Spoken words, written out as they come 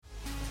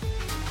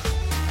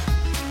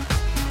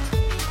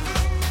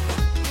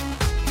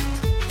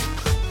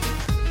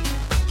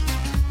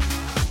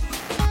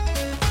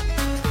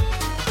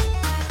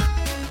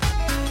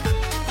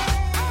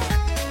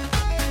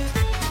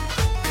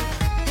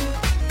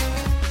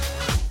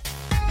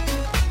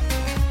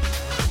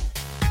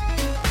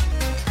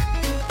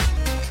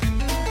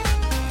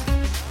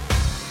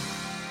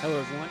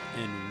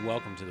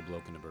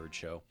Bloke and the Bird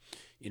Show.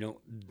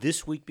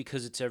 This week,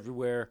 because it's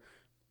everywhere,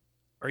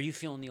 are you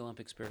feeling the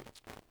Olympic spirit?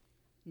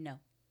 No.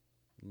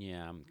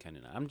 Yeah, I'm kind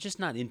of not. I'm just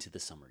not into the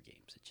summer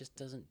games. It just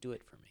doesn't do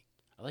it for me.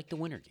 I like the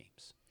winter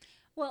games.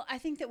 Well, I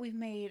think that we've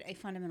made a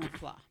fundamental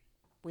flaw.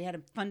 We had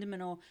a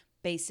fundamental,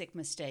 basic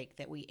mistake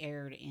that we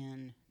aired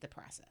in the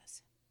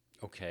process.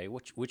 Okay,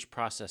 which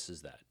process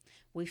is that?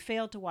 We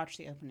failed to watch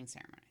the opening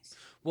ceremonies.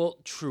 Well,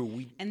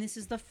 true. And this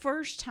is the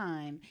first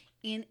time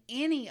in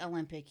any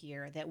Olympic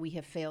year that we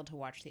have failed to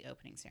watch the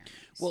opening ceremonies.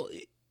 Well,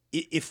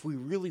 if we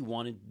really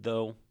wanted,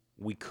 though,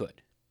 we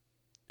could.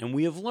 And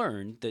we have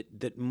learned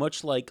that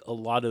much like a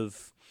lot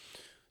of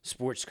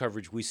sports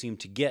coverage we seem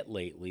to get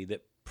lately,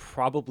 that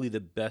probably the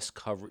best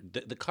coverage,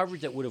 the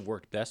coverage that would have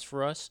worked best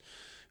for us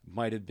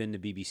might have been the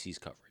BBC's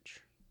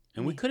coverage.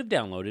 And we could have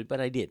downloaded,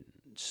 but I didn't.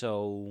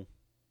 So,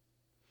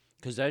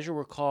 because as you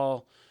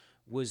recall,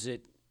 was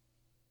it?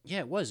 Yeah,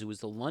 it was. It was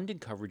the London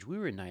coverage. We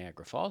were in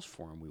Niagara Falls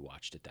for, and we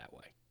watched it that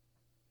way.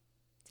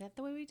 Is that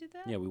the way we did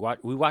that? Yeah,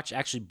 we watched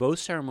actually both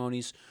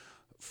ceremonies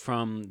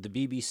from the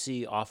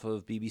BBC off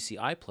of BBC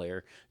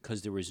iPlayer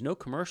because there was no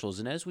commercials,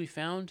 and as we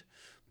found,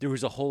 there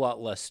was a whole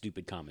lot less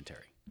stupid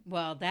commentary.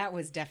 Well, that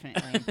was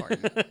definitely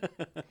important.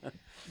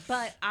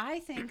 But I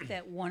think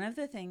that one of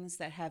the things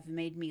that have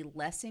made me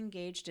less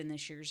engaged in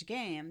this year's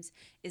games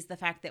is the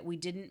fact that we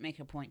didn't make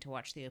a point to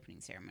watch the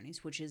opening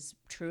ceremonies, which is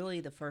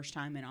truly the first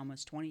time in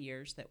almost 20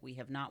 years that we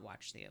have not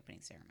watched the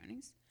opening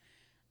ceremonies.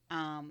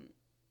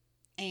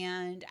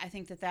 And I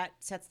think that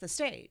sets the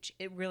stage.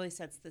 It really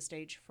sets the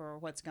stage for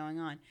what's going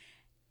on.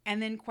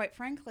 And then, quite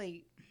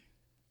frankly,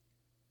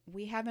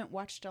 we haven't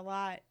watched a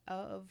lot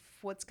of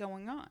what's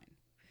going on.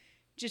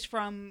 Just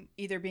from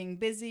either being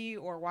busy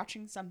or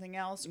watching something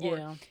else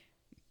or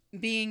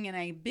being in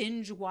a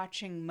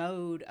binge-watching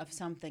mode of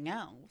something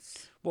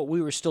else. Well,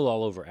 we were still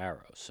all over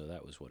Arrow, so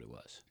that was what it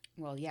was.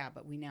 Well, yeah,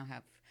 but we now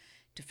have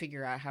to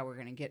figure out how we're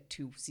going to get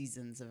 2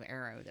 seasons of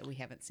Arrow that we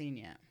haven't seen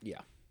yet.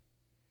 Yeah.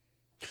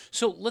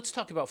 So let's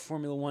talk about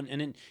Formula One, and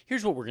then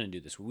here's what we're going to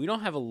do this week. We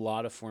don't have a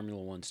lot of Formula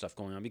One stuff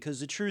going on because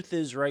the truth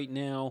is right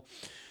now,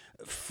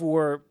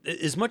 for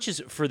as much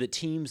as for the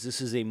teams, this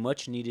is a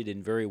much needed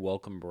and very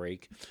welcome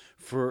break.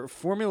 For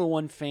Formula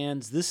One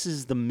fans, this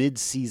is the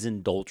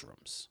mid-season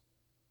doldrums.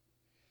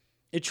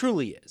 It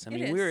truly is. I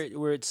mean,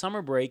 we're at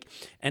summer break,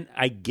 and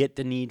I get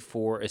the need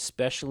for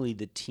especially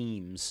the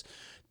teams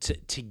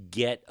to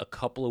get a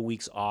couple of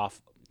weeks off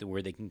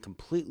where they can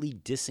completely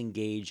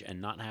disengage and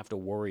not have to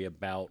worry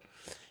about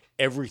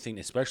everything,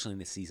 especially in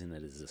the season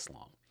that is this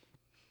long.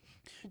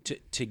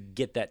 To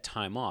get that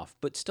time off,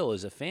 but still,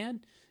 as a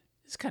fan,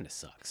 this kind of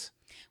sucks.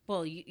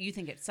 Well, you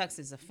think it sucks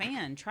as a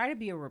fan. Try to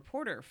be a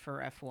reporter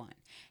for F1.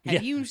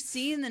 Have you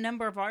seen the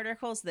number of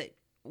articles that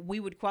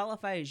we would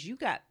qualify as you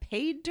got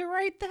paid to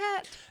write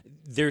that?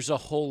 There's a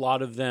whole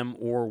lot of them,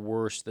 or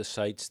worse, the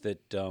sites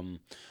that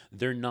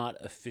they're not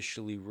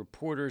officially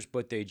reporters,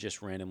 but they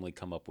just randomly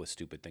come up with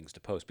stupid things to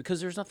post because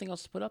there's nothing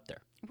else to put up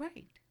there.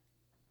 Right.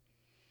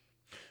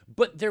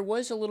 But there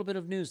was a little bit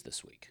of news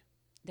this week.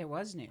 There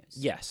was news.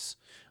 Yes.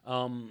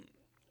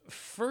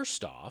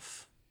 First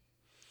off,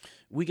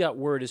 we got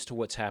word as to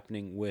what's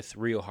happening with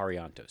Rio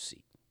Harianto's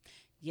seat.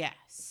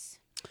 Yes.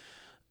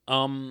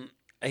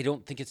 I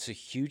don't think it's a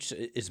huge,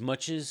 as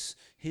much as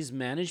his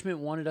management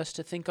wanted us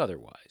to think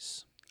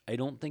otherwise. I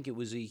don't think it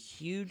was a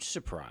huge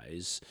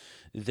surprise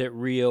that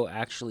Rio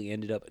actually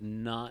ended up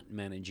not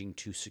managing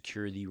to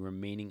secure the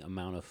remaining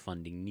amount of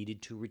funding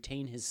needed to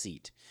retain his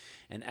seat.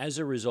 And as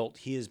a result,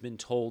 he has been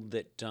told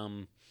that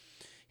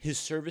his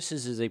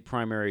services as a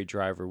primary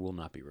driver will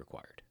not be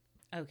required.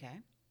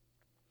 Okay.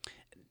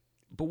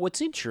 But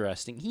what's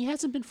interesting, he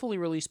hasn't been fully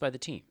released by the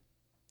team.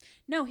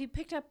 No, he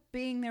picked up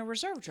being their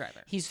reserve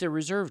driver. He's their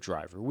reserve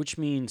driver, which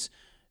means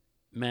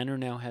Manor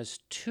now has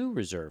 2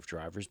 reserve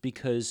drivers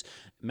because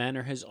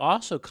Manor has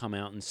also come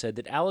out and said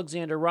that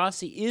Alexander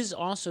Rossi is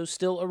also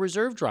still a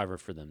reserve driver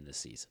for them this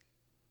season.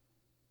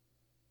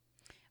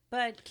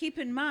 But keep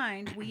in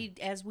mind,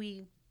 as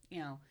we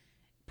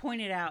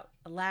pointed out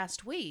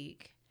last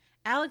week,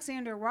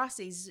 Alexander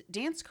Rossi's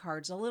dance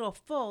card's a little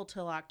full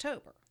till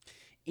October.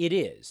 It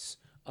is.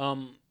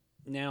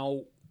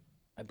 Now,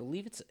 I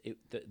believe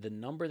the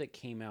number that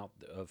came out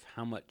of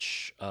how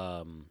much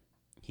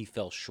he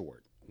fell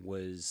short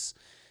was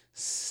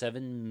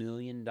 $7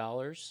 million.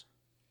 I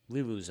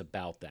believe it was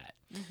about that.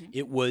 Mm-hmm.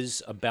 It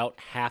was about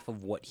half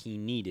of what he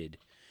needed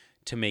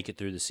to make it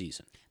through the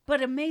season.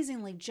 But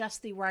amazingly,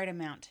 just the right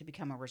amount to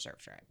become a reserve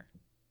driver.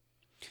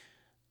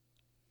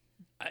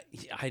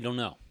 I don't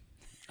know.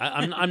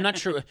 I'm not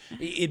sure.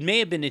 It may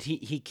have been that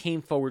he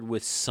came forward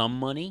with some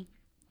money,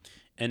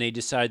 and they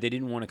decided they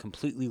didn't want to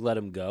completely let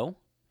him go.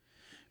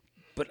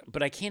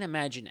 But I can't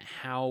imagine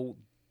how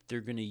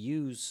they're going to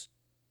use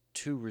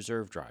 2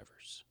 reserve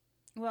drivers.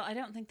 Well, I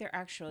don't think they're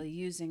actually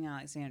using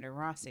Alexander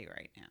Rossi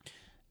right now.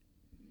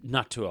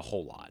 Not to a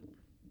whole lot.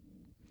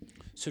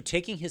 So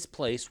taking his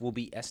place will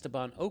be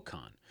Esteban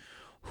Ocon,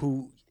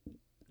 who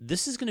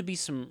this is going to be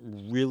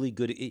some really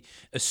good,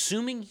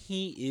 assuming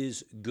he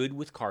is good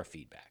with car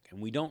feedback,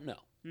 and we don't know.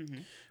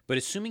 Mm-hmm. But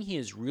assuming he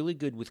is really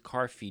good with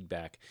car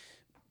feedback,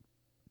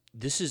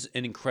 this is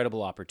an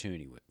incredible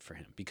opportunity for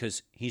him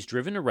because he's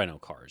driven the Renault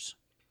cars.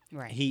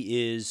 Right.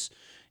 He is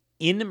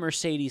in the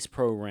Mercedes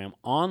program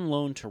on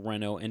loan to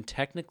Renault and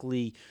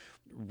technically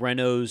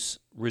Renault's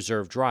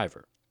reserve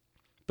driver.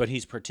 But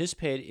he's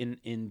participated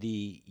in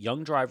the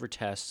young driver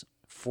tests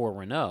for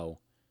Renault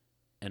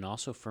and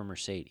also for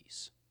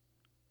Mercedes,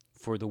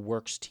 for the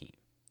Works team.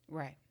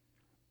 Right.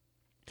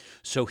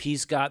 So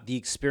he's got the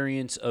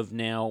experience of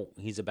now,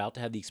 he's about to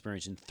have the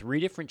experience in 3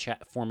 different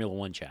Formula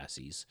One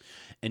chassis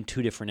and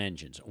 2 different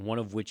engines, one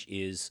of which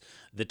is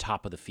the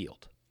top of the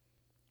field.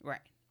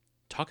 Right.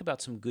 Talk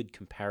about some good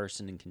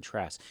comparison and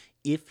contrast.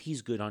 If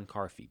he's good on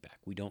car feedback,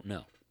 we don't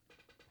know.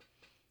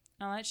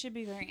 Well, that should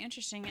be very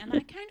interesting. And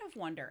I kind of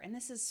wonder, and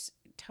this is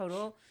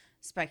total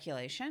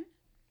speculation,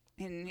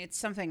 and it's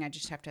something I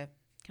just have to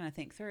kind of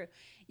think through.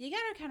 You got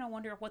to kind of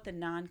wonder what the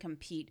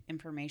non-compete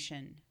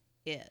information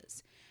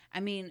is. I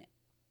mean,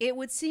 it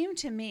would seem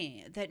to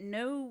me that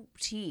no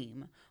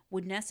team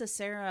would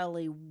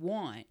necessarily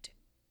want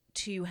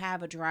to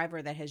have a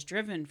driver that has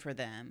driven for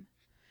them,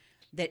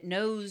 that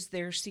knows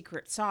their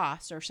secret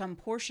sauce or some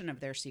portion of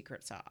their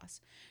secret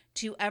sauce,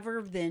 to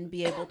ever then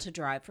be able to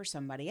drive for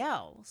somebody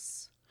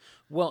else.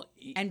 Well,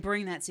 And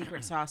bring that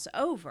secret sauce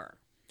over.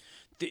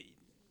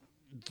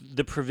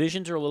 The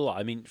provisions are a little,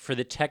 I mean, for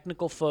the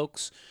technical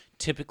folks,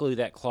 typically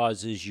that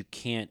clause is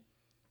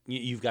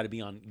you've got to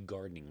be on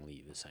gardening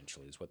leave,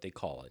 essentially, is what they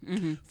call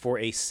it, for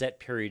a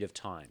set period of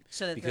time.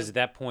 So because at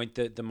that point,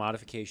 the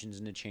modifications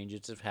and the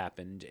changes have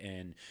happened,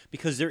 and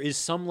because there is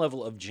some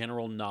level of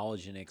general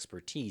knowledge and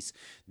expertise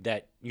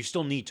that you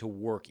still need to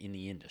work in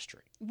the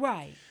industry.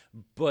 Right.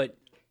 But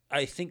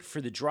I think for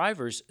the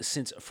drivers,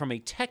 since from a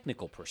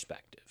technical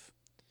perspective,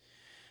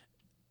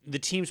 the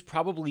teams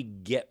probably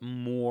get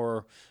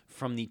more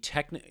from the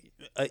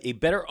a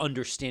better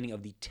understanding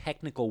of the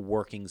technical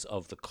workings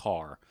of the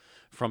car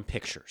from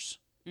pictures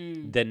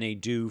than they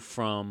do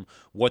from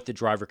what the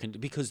driver can do,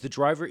 because the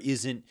driver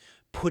isn't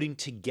putting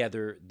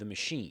together the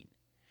machine.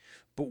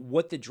 But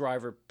what the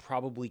driver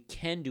probably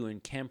can do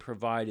and can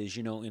provide is,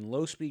 in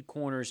low-speed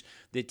corners,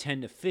 they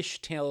tend to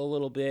fishtail a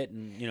little bit,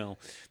 and,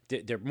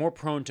 they're more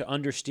prone to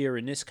understeer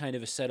in this kind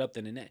of a setup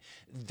than in that.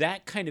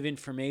 That kind of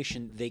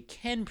information they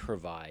can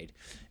provide,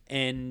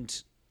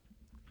 and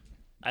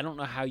I don't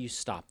know how you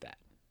stop that.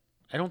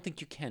 I don't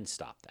think you can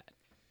stop that.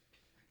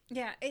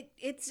 Yeah,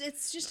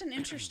 it's just an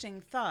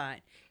interesting thought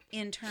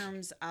in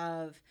terms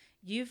of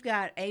you've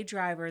got a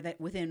driver that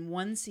within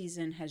one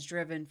season has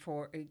driven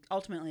for,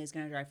 ultimately is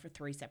going to drive for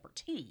 3 separate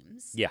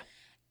teams. Yeah.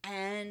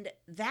 And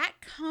that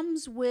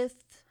comes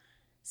with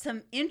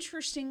some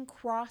interesting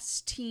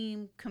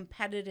cross-team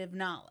competitive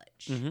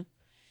knowledge. Mm-hmm.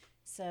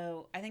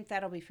 So I think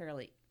that'll be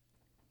fairly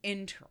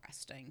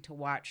interesting to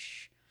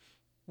watch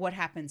what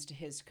happens to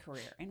his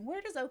career. And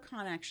where does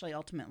Ocon actually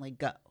ultimately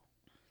go?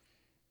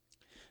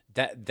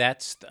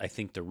 That's, I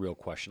think, the real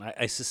question.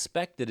 I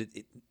suspect that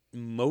it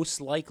most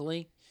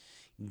likely,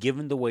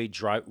 given the way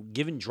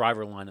given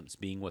driver lineups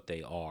being what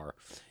they are,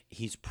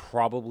 he's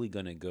probably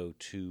going to go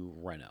to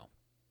Renault.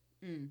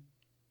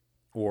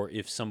 Or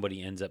if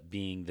somebody ends up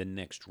being the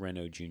next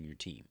Renault junior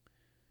team.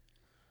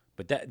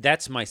 But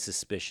that's my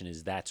suspicion,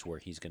 is that's where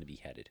he's going to be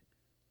headed.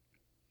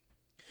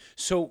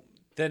 So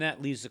then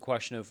that leaves the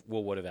question of,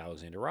 well, what of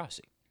Alexander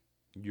Rossi?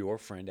 Your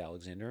friend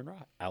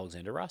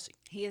Alexander Rossi.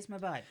 He is my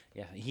bud.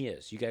 Yeah, he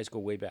is. You guys go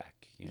way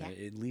back. Yeah.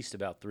 At least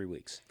about 3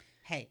 weeks.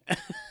 Hey.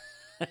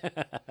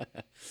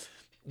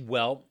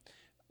 Well,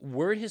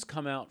 word has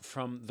come out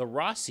from the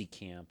Rossi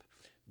camp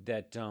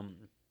that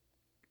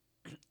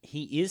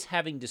he is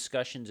having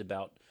discussions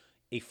about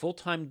a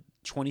full-time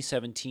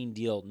 2017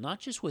 deal, not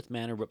just with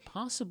Manor, but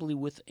possibly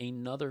with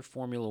another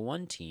Formula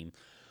One team.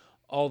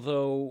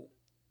 Although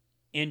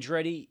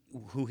Andretti,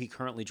 who he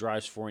currently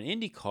drives for in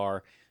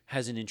IndyCar,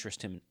 has an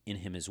interest in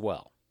him as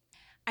well.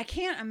 I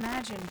can't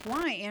imagine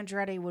why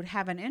Andretti would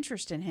have an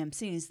interest in him,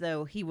 seeing as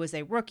though he was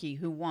a rookie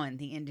who won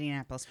the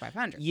Indianapolis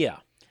 500. Yeah,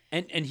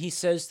 and he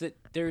says that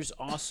there's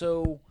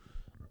also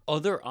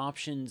other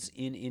options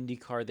in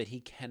IndyCar that he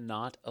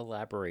cannot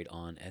elaborate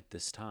on at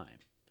this time.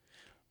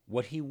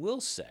 What he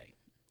will say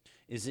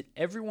is that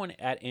everyone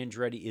at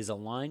Andretti is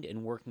aligned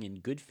and working in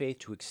good faith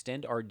to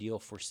extend our deal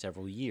for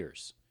several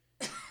years.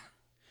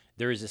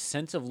 There is a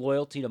sense of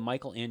loyalty to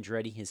Michael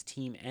Andretti, his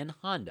team, and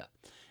Honda.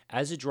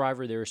 As a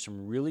driver, there are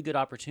some really good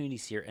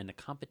opportunities here, and the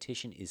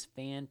competition is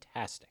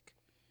fantastic.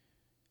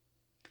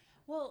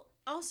 Well,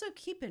 also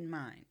keep in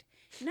mind,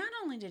 not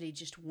only did he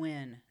just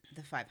win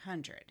the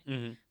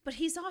 500, but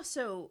he's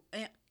also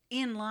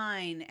in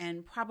line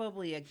and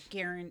probably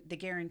the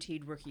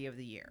guaranteed Rookie of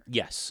the Year.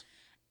 Yes.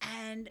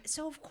 And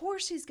so, of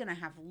course, he's going to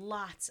have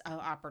lots of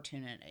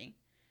opportunity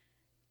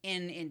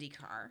in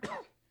IndyCar.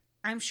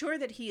 I'm sure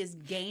that he is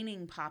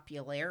gaining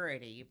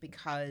popularity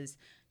because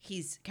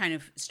he's kind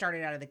of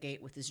started out of the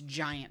gate with this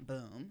giant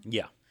boom.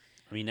 Yeah.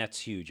 I mean, that's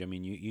huge. I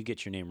mean, you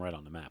get your name right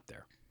on the map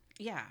there.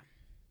 Yeah.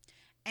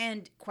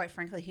 And quite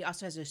frankly, he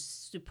also has a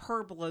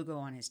superb logo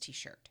on his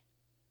T-shirt.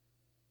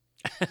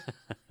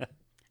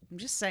 I'm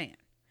just saying.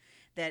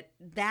 that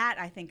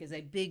I think is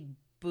a big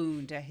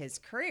boon to his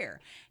career.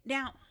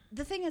 Now,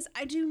 the thing is,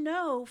 I do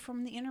know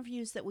from the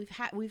interviews that we've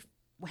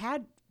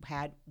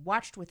had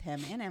watched with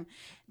him in him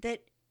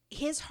that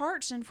his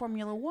heart's in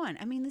Formula One.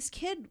 I mean, this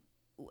kid,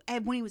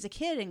 when he was a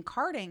kid in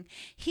karting,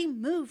 he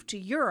moved to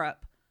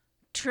Europe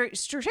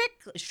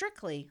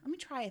strictly. Let me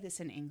try this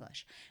in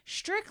English.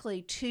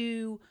 Strictly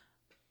to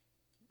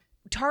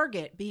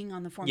target being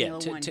on the Formula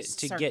One to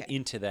circuit. get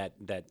into that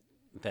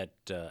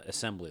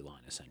assembly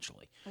line,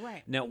 essentially.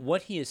 Right. Now,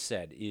 what he has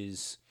said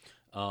is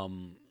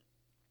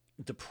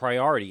the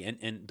priority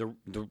and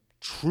the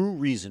true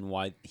reason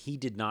why he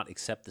did not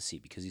accept the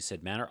seat, because he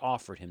said Manor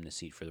offered him the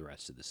seat for the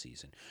rest of the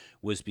season,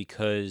 was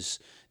because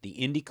the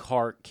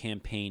IndyCar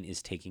campaign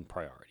is taking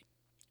priority.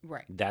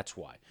 Right. That's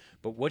why.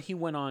 But what he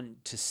went on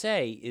to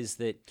say is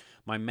that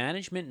my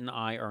management and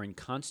I are in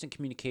constant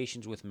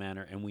communications with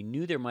Manor, and we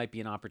knew there might be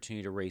an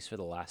opportunity to race for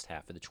the last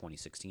half of the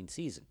 2016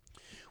 season.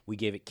 We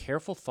gave it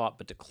careful thought,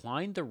 but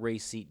declined the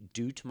race seat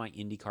due to my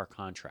IndyCar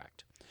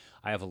contract.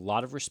 I have a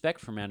lot of respect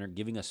for Manor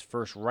giving us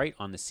first right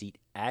on the seat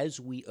as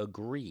we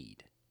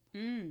agreed.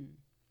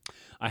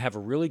 I have a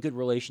really good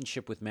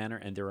relationship with Manor,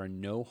 and there are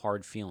no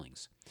hard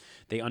feelings.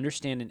 They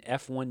understand an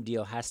F1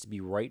 deal has to be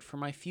right for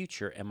my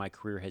future, and my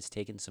career has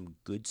taken some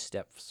good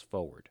steps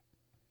forward.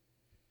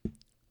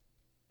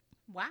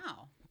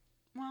 Wow.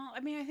 Well, I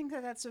mean, I think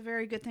that's a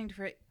very good thing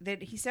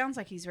that he sounds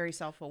like he's very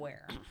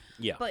self-aware.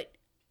 Yeah. But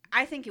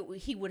I think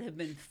he would have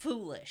been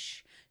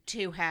foolish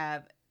to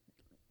have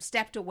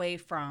stepped away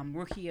from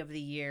Rookie of the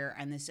Year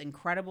and this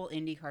incredible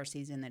IndyCar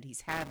season that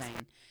he's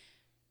having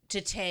to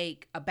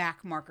take a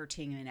backmarker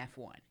team in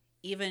F1,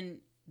 even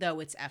though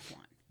it's F1.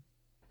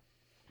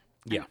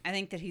 Yeah. And I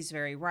think that he's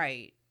very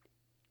right.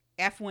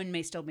 F1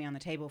 may still be on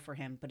the table for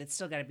him, but it's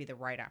still got to be the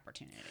right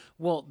opportunity.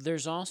 Well,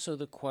 there's also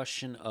the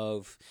question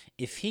of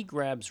if he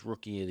grabs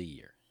Rookie of the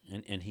Year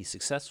and he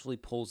successfully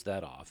pulls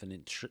that off, and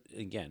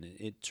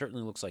it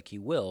certainly looks like he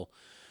will,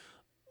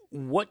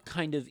 what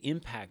kind of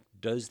impact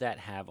does that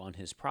have on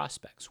his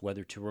prospects,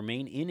 whether to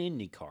remain in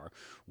IndyCar,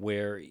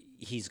 where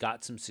he's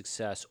got some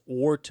success,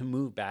 or to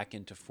move back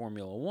into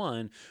Formula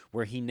One,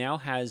 where he now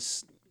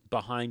has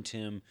behind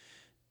him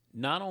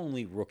not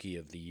only Rookie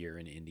of the Year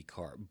in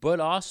IndyCar, but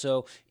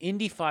also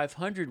Indy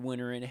 500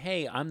 winner, and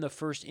hey, I'm the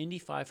first Indy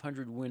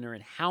 500 winner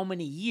in how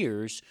many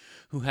years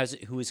who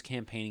is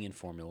campaigning in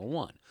Formula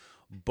One.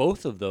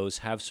 Both of those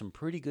have some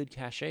pretty good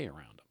cachet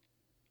around them.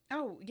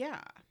 Oh,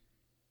 yeah.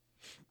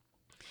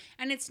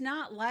 And it's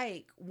not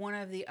like one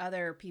of the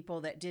other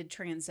people that did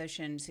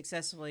transition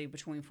successfully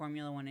between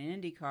Formula One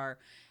and IndyCar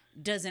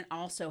doesn't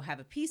also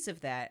have a piece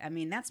of that. I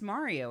mean, that's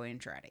Mario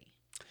Andretti.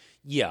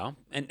 Yeah,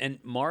 and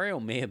Mario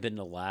may have been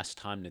the last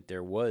time that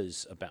there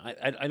was about.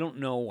 I don't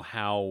know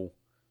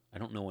I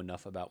don't know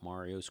enough about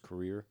Mario's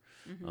career,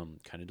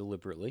 kind of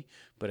deliberately,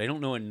 but I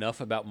don't know enough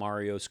about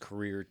Mario's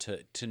career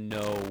to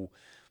know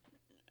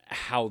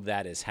how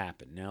that has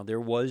happened. Now,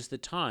 there was the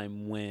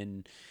time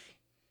when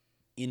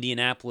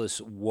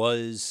Indianapolis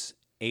was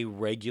a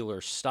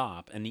regular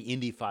stop, and the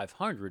Indy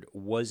 500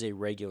 was a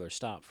regular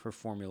stop for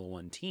Formula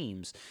One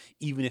teams,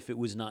 even if it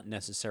was not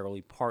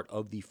necessarily part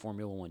of the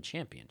Formula One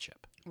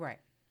championship. Right.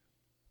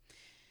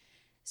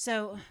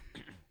 So,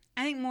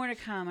 I think more to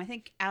come. I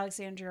think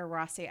Alexandra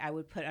Rossi I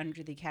would put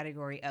under the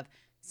category of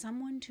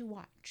someone to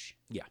watch.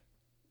 Yeah.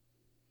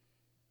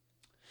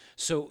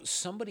 So,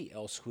 somebody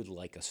else who would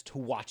like us to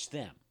watch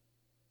them.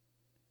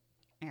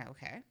 Yeah,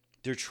 okay.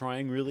 They're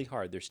trying really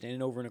hard. They're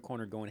standing over in a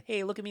corner going,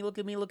 hey, look at me, look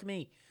at me, look at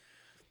me.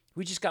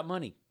 We just got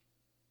money.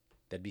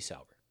 That'd be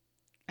Sauber.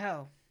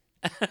 Oh.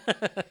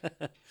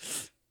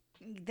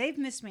 They've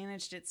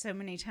mismanaged it so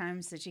many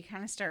times that you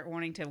kind of start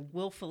wanting to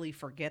willfully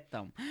forget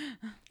them.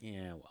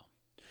 Yeah, well.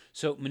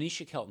 So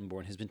Manisha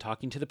Keltenborn has been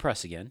talking to the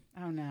press again.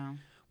 Oh, no.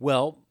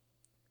 Well,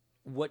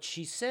 what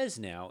she says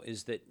now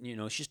is that,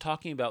 she's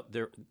talking about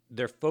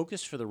their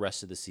focus for the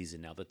rest of the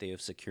season now that they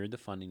have secured the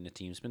funding, the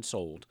team's been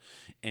sold,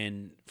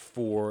 and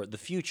for the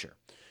future.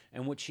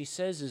 And what she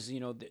says is,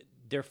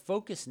 their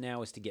focus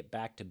now is to get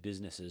back to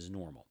business as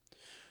normal,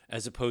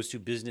 as opposed to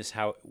business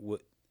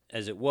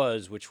as it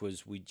was, which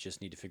was we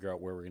just need to figure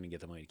out where we're going to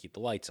get the money to keep the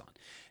lights on.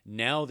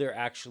 Now they're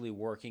actually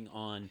working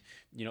on,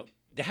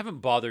 they haven't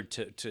bothered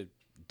to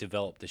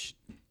develop this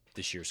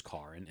year's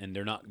car, and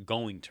they're not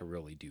going to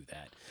really do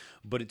that.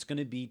 But it's going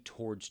to be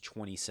towards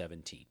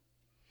 2017.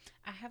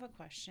 I have a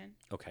question.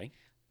 Okay.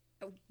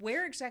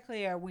 Where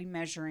exactly are we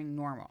measuring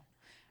normal?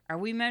 Are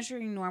we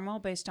measuring normal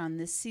based on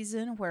this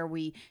season where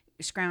we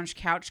scrounge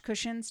couch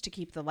cushions to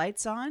keep the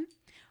lights on?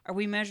 Are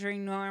we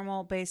measuring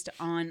normal based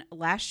on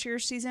last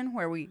year's season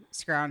where we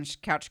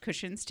scrounged couch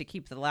cushions to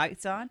keep the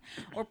lights on?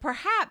 Or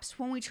perhaps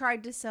when we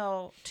tried to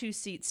sell 2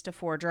 seats to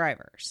 4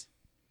 drivers?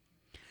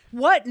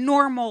 What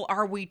normal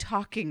are we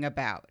talking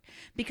about?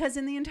 Because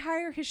in the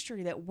entire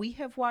history that we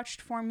have watched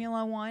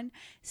Formula One,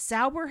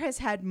 Sauber has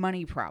had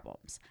money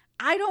problems.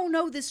 I don't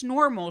know this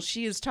normal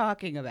she is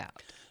talking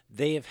about.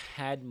 They have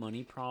had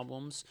money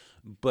problems,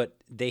 but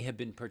they have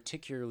been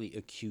particularly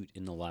acute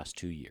in the last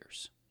 2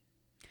 years,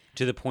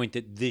 to the point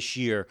that this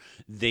year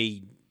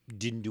they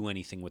didn't do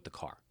anything with the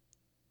car.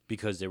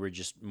 because they were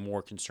just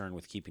more concerned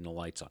with keeping the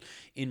lights on.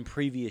 In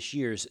previous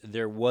years,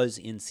 there was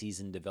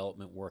in-season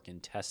development work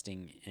and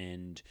testing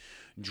and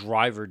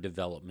driver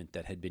development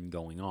that had been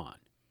going on.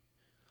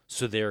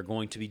 So they're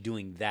going to be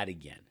doing that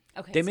again.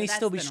 Okay, They so may that's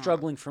still be the norm.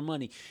 struggling for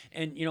money.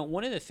 And,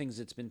 one of the things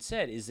that's been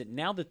said is that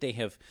now that they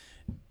have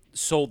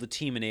sold the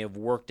team and they have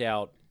worked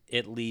out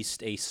at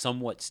least a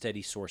somewhat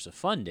steady source of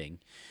funding,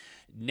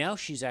 now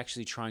she's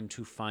actually trying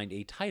to find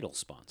a title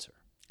sponsor.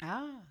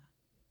 Ah.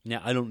 Now,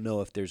 I don't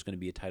know if there's going to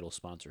be a title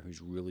sponsor who's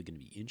really going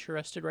to be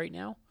interested right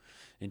now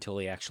until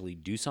they actually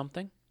do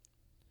something.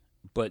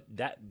 But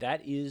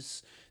that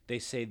is, they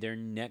say their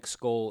next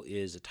goal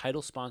is a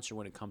title sponsor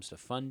when it comes to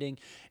funding,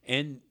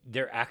 and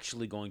they're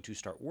actually going to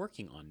start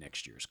working on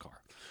next year's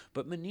car.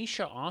 But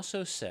Manisha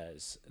also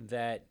says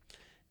that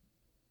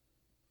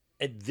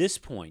at this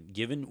point,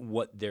 given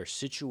what their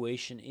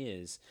situation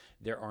is,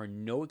 there are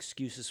no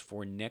excuses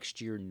for next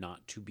year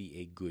not to be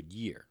a good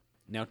year.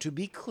 Now, to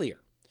be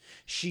clear,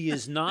 she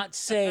is not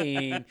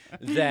saying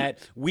that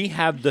we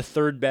have the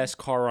third best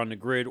car on the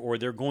grid or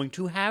they're going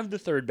to have the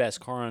third best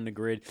car on the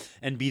grid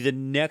and be the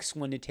next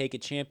one to take a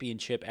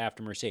championship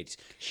after Mercedes.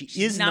 She's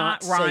is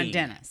not Ron saying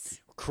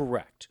Dennis.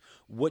 Correct.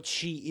 What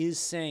she is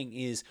saying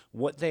is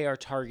what they are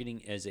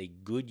targeting as a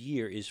good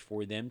year is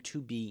for them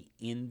to be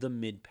in the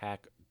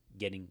mid-pack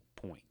getting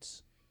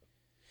points.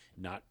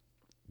 Not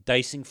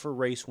dicing for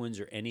race wins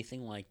or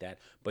anything like that,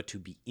 but to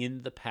be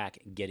in the pack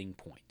getting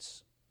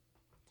points.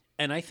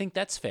 And I think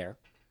that's fair.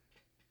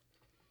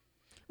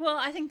 Well,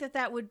 I think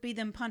that would be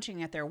them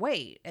punching at their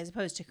weight as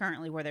opposed to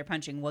currently where they're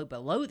punching way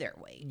below their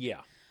weight.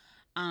 Yeah.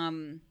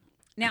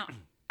 Now,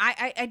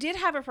 I did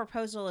have a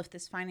proposal if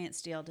this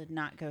finance deal did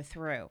not go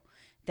through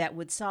that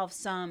would solve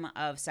some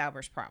of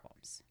Sauber's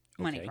problems,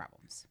 money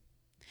problems.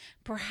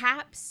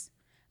 Perhaps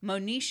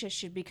Monisha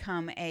should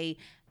become a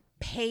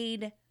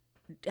paid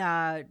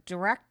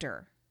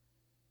director,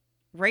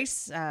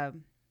 race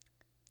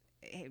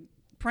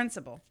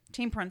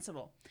team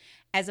principal,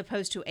 as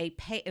opposed to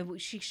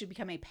she should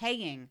become a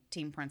paying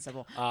team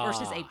principal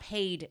versus a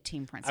paid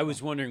team principal. I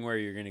was wondering where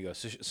you're going to go.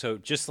 So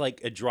just like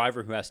a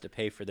driver who has to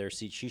pay for their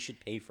seat, she should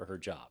pay for her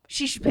job.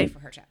 She should pay for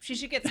her job. She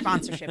should get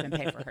sponsorship and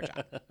pay for her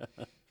job.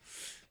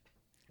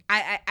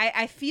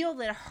 I feel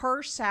that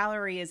her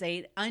salary is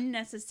an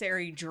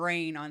unnecessary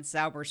drain on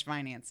Sauber's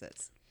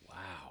finances.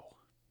 Wow.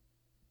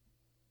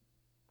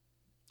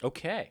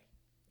 Okay.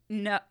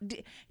 No,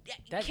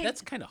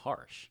 that's kind of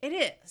harsh. It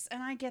is,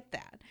 and I get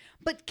that.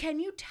 But can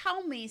you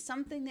tell me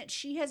something that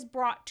she has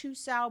brought to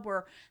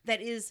Sauber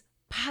that is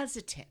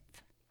positive?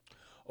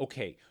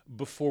 Okay,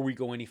 before we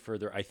go any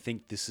further, I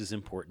think this is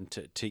important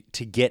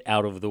to get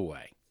out of the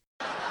way.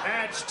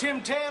 That's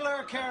Tim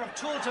Taylor, care of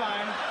Tool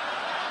Time.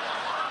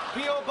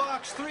 P.O.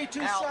 Box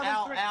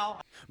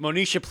 3273.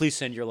 Monisha, please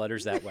send your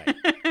letters that way.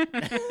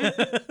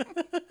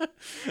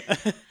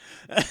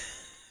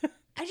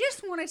 I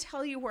just want to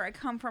tell you where I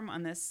come from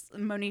on this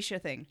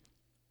Monisha thing.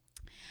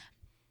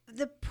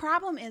 The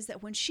problem is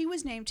that when she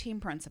was named team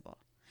principal,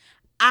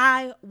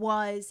 I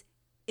was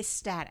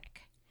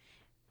ecstatic.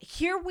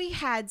 Here we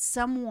had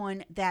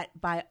someone that,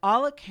 by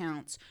all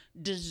accounts,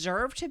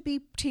 deserved to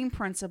be team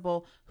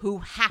principal who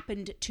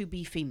happened to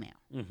be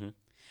female. Mm-hmm.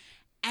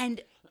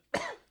 And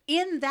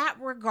in that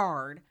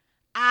regard,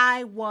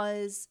 I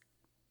was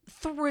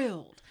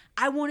thrilled.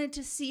 I wanted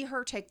to see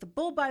her take the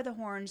bull by the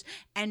horns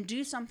and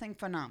do something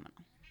phenomenal.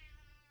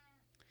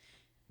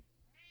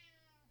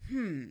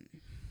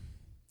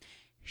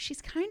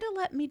 She's kind of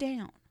let me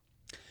down.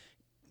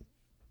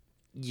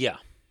 Yeah.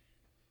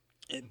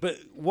 But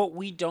what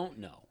we don't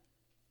know,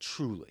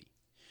 truly,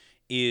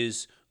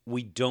 is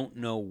we don't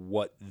know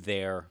what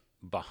their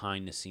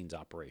behind-the-scenes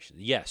operation.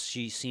 Yes,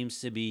 she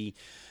seems to be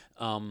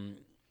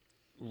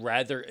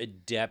rather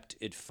adept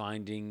at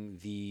finding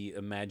the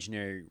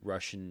imaginary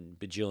Russian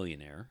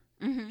bajillionaire.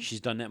 Mm-hmm.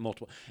 She's done that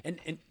multiple.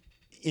 And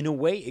in a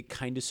way, it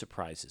kind of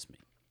surprises me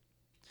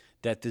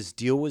that this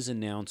deal was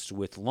announced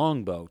with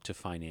Longbow to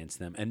finance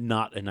them and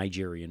not a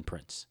Nigerian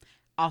prince.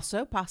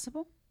 Also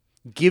possible.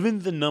 Given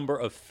the number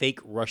of fake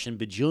Russian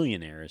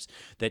bajillionaires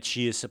that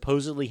she has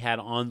supposedly had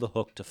on the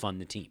hook to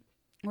fund the team.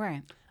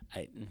 Right.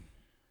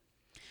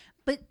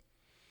 But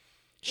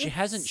she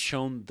hasn't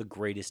shown the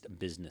greatest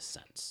business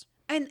sense.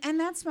 And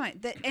that's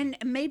and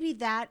maybe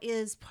that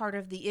is part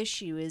of the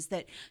issue, is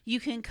that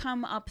you can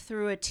come up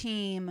through a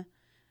team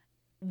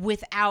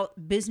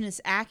without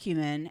business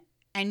acumen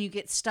and you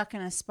get stuck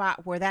in a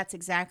spot where that's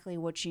exactly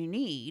what you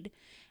need,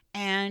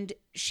 and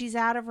she's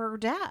out of her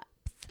depth.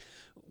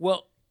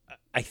 Well,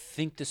 I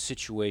think the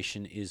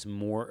situation is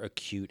more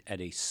acute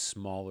at a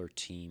smaller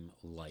team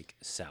like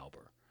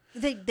Sauber.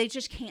 They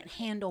just can't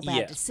handle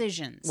bad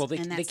decisions. Well, they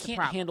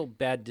can't handle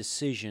bad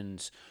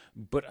decisions,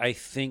 but I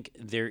think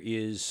there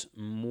is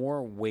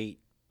more weight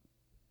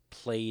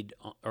played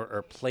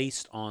or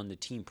placed on the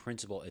team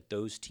principal at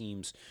those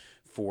teams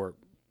for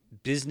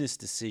business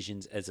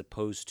decisions as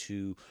opposed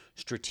to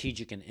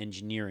strategic and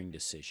engineering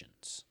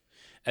decisions,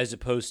 as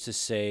opposed to,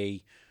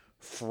 say,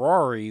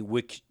 Ferrari,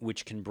 which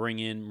can bring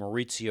in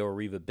Maurizio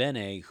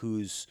Arrivabene,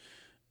 whose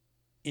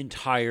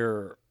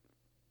entire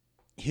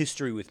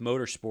history with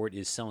motorsport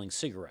is selling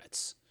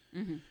cigarettes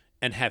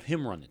and have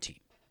him run the team.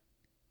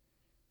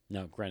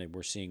 Now, granted,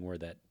 we're seeing where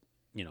that,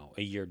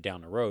 a year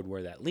down the road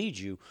where that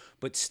leads you,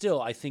 but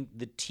still, I think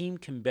the team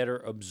can better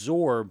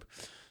absorb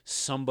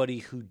somebody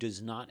who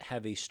does not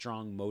have a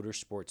strong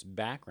motorsports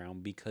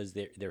background because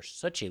they're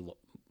such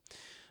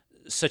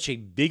a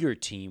bigger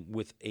team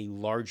with a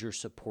larger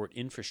support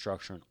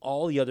infrastructure and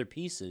all the other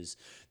pieces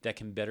that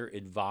can better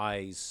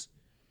advise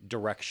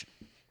direction.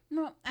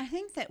 Well, I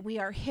think that we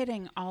are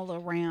hitting all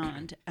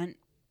around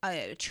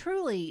a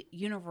truly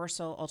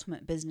universal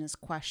ultimate business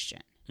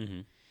question.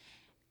 Mm-hmm.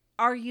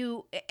 Are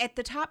you, at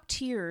the top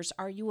tiers,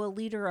 are you a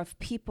leader of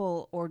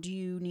people, or do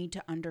you need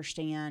to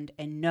understand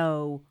and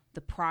know the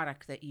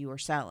product that you are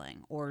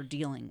selling or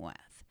dealing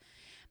with?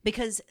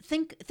 Because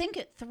think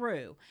it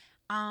through.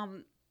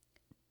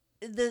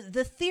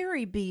 The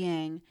theory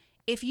being,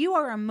 if you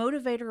are a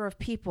motivator of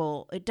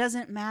people, it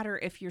doesn't matter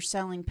if you're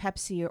selling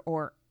Pepsi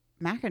or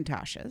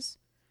Macintoshes.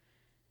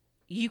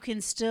 You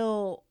can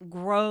still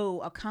grow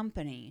a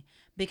company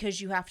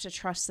because you have to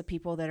trust the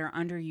people that are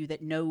under you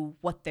that know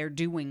what they're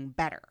doing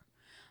better.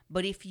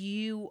 But if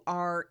you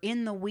are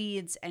in the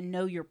weeds and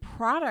know your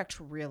product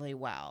really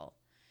well,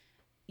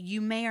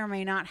 you may or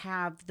may not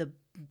have the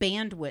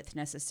bandwidth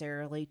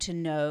necessarily to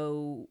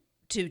know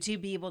to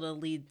be able to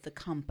lead the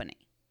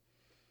company.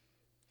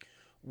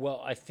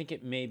 Well, I think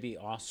it may be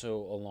also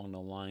along the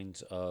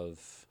lines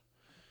of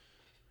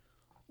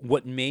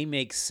what may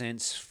make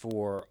sense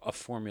for a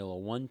Formula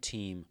One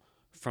team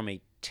from at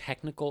a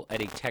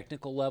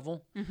technical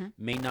level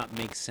may not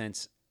make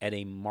sense at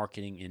a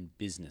marketing and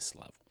business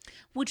level.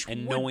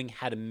 Knowing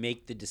how to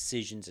make the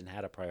decisions and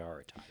how to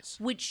prioritize.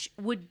 Which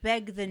would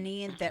beg the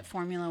need that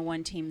Formula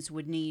One teams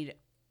would need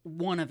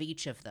one of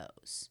each of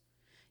those.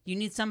 You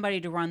need somebody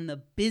to run the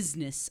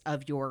business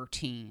of your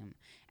team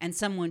and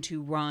someone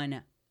to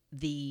run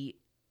the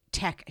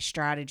tech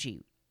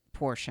strategy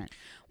portion,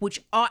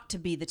 which ought to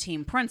be the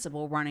team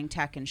principal running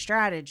tech and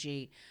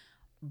strategy.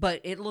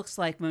 But it looks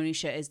like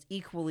Monisha is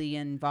equally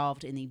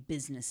involved in the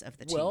business of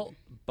the team. Well,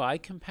 by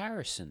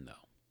comparison, though,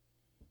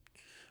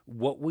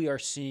 what we are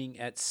seeing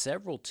at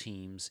several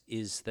teams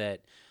is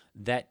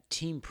that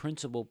team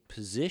principal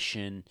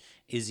position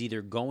is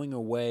either going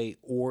away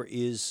or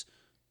is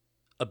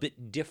a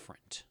bit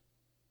different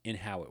in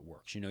how it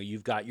works.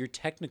 You've got your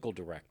technical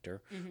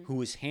director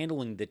who is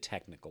handling the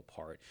technical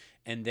part,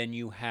 and then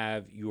you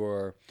have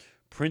your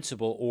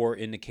principal, or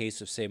in the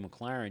case of, say,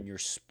 McLaren, your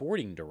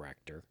sporting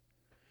director,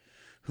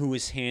 who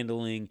is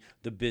handling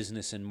the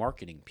business and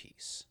marketing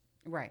piece.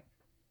 Right.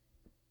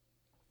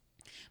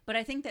 But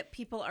I think that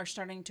people are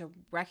starting to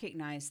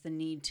recognize the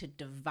need to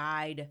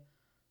divide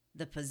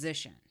the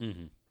position.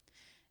 Mm-hmm.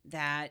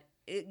 That,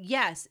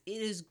 yes,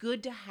 it is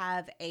good to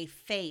have a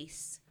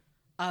face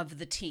of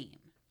the team,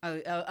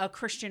 a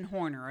Christian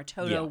Horner, a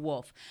Toto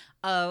Wolf,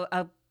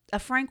 a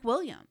Frank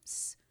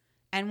Williams.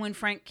 And when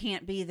Frank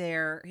can't be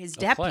there, his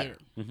deputy,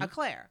 a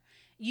Claire.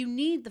 You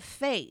need the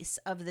face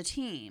of the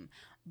team,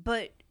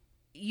 but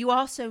you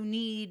also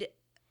need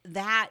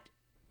that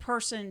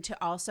person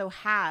to also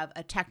have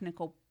a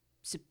technical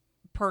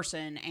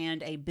person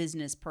and a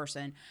business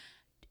person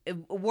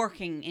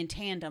working in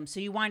tandem, so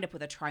you wind up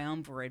with a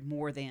triumvirate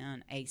more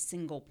than a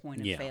single point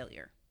of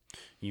failure.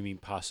 You mean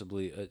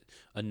possibly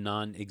a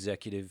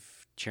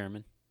non-executive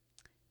chairman?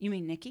 You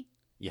mean Nikki?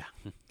 Yeah.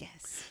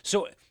 Yes.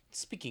 So,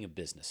 speaking of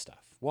business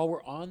stuff, while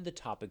we're on the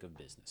topic of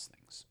business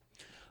things,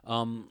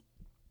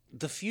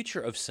 the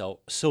future of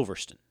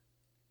Silverstone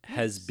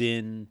has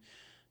been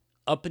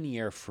up in the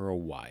air for a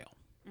while.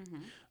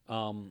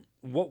 Mm-hmm.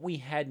 What we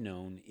had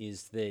known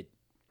is that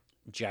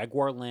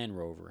Jaguar Land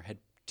Rover had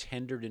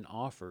tendered an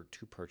offer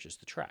to purchase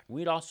the track.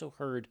 We'd also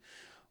heard,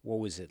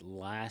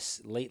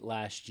 late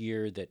last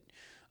year, that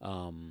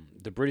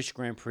the British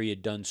Grand Prix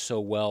had done so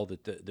well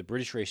that the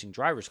British Racing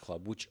Drivers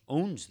Club, which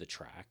owns the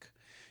track,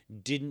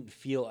 didn't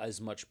feel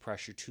as much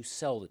pressure to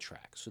sell the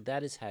track. So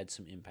that has had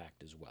some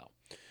impact as well.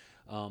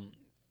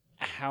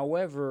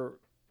 However,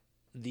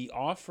 the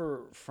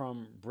offer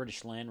from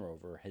British Land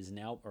Rover has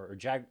now, or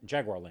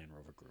Jaguar Land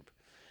Rover Group,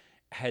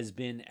 has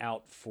been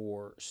out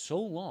for so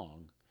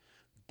long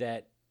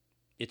that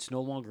it's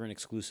no longer an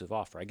exclusive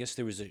offer. I guess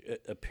there was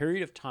a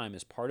period of time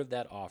as part of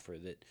that offer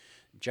that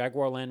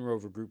Jaguar Land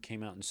Rover Group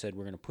came out and said,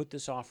 we're going to put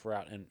this offer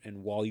out,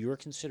 and while you're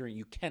considering,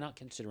 you cannot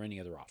consider any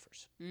other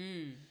offers.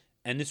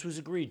 And this was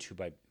agreed to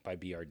by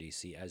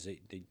BRDC as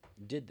they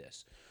did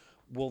this.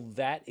 Well,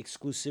 that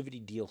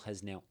exclusivity deal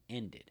has now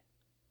ended,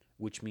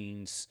 which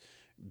means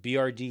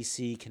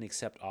BRDC can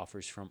accept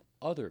offers from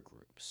other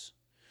groups.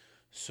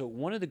 So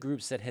one of the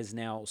groups that has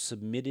now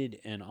submitted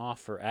an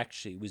offer,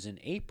 actually, was in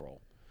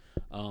April.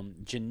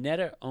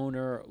 Janetta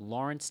owner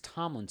Lawrence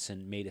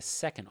Tomlinson made a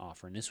second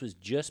offer, and this was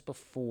just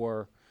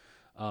before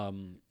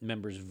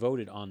members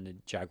voted on the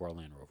Jaguar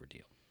Land Rover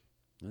deal.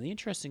 Now, the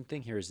interesting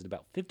thing here is that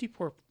about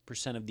 54%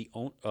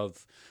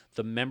 of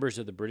the members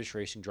of the British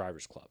Racing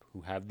Drivers Club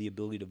who have the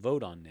ability to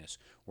vote on this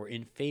were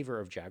in favor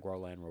of Jaguar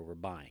Land Rover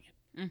buying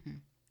it. Mm-hmm.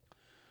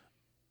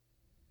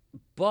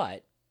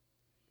 But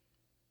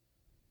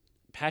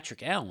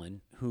Patrick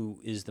Allen, who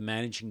is the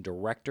managing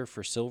director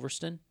for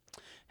Silverstone,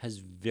 has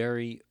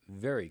very,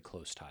 very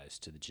close ties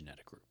to the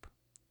Ginetta Group.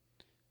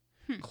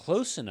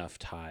 Close enough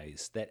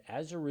ties that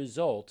as a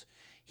result,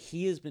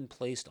 he has been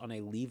placed on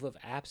a leave of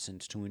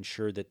absence to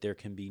ensure that there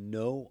can be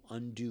no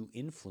undue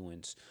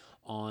influence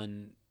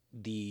on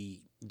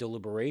the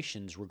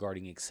deliberations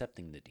regarding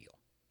accepting the deal.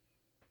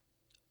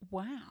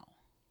 Wow.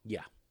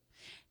 Yeah.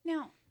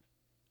 Now,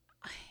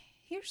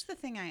 here's the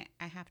thing I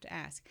have to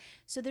ask.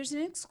 So there's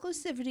an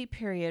exclusivity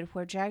period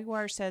where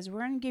Jaguar says, we're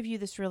going to give you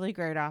this really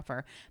great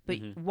offer, but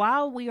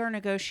while we are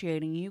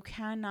negotiating, you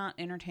cannot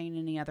entertain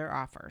any other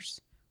offers,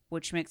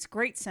 which makes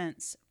great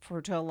sense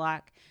to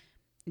lock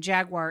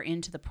Jaguar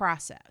into the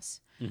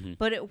process.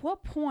 But at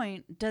what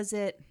point does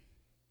it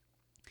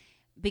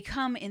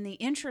become in the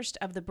interest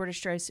of the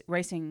British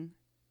Racing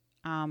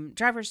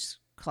Drivers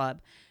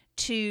Club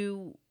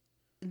to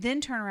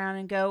then turn around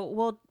and go,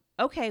 well,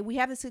 okay, we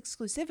have this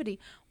exclusivity.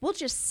 We'll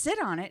just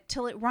sit on it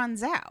till it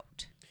runs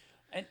out.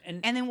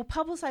 And then we'll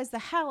publicize the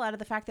hell out of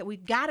the fact that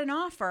we've got an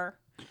offer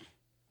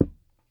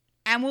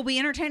and we'll be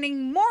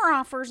entertaining more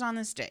offers on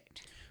this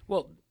date.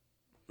 Well,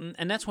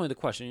 and that's one of the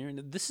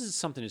questions. This is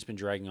something that's been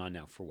dragging on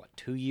now for,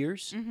 2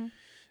 years?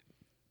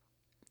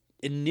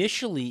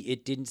 Initially,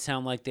 it didn't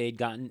sound like they had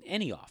gotten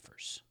any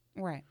offers.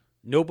 Right.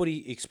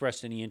 Nobody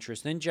expressed any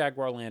interest. Then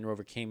Jaguar Land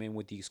Rover came in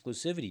with the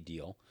exclusivity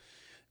deal.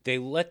 They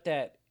let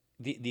that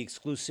the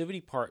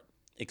exclusivity part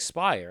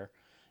expire,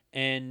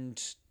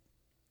 and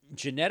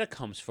Ginetta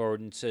comes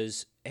forward and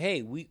says,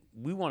 hey, we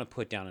want to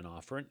put down an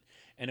offer.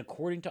 And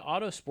according to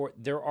Autosport,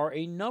 there are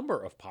a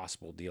number of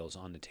possible deals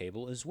on the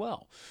table as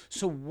well.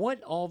 So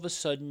what all of a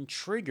sudden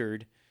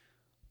triggered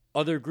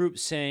other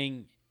groups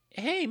saying,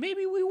 hey,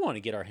 maybe we want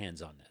to get our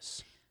hands on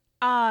this?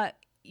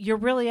 You're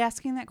really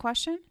asking that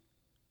question?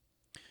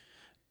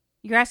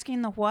 You're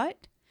asking the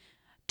what?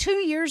 2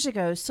 years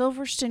ago,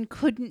 Silverstone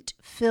couldn't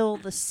fill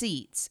the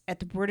seats at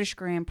the British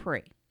Grand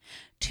Prix.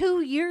 2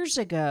 years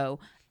ago,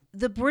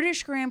 the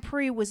British Grand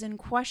Prix was in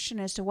question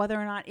as to whether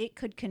or not it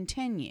could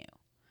continue.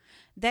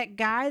 That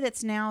guy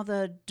that's now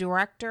the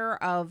director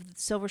of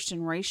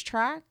Silverstone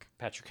Racetrack.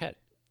 Patrick Head.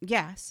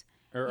 Yes.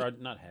 Or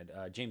not Head,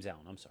 James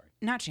Allen, I'm sorry.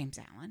 Not James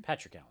Allen.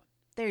 Patrick Allen.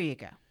 There you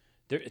go.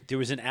 There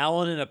was an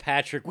Allen and a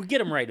Patrick. We'll get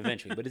them right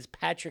eventually, but it's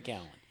Patrick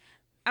Allen.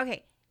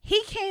 Okay.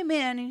 He came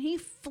in and he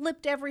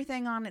flipped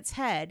everything on its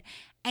head,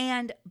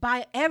 and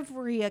by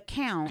every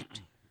account,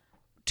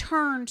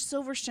 turned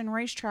Silverstone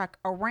Racetrack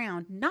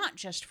around, not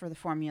just for the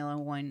Formula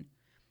One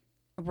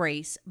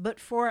race, but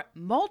for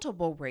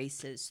multiple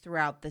races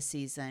throughout the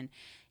season.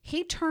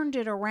 He turned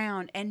it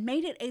around and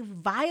made it a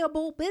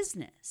viable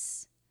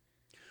business.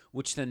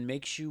 Which then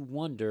makes you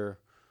wonder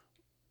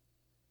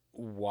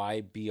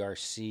why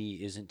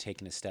BRC isn't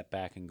taking a step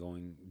back and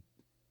going,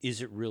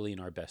 is it really in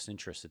our best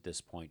interest at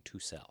this point to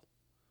sell?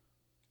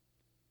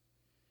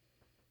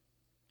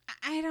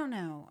 I don't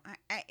know.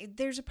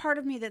 There's a part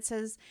of me that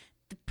says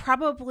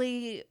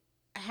probably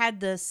had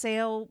the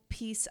sale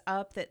piece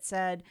up that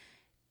said,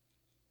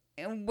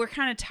 we're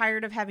kind of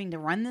tired of having to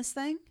run this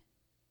thing.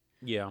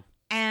 Yeah.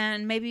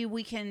 And maybe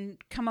we can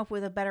come up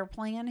with a better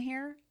plan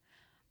here.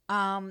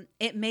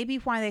 It may be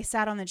why they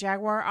sat on the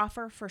Jaguar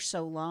offer for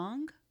so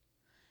long,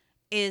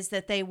 is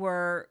that they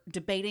were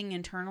debating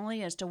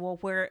internally as to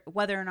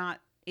whether or not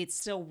it's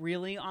still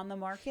really on the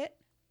market.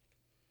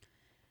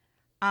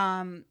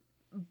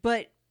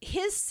 But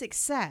his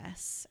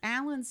success,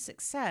 Alan's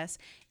success,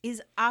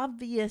 is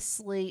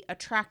obviously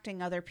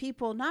attracting other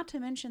people, not to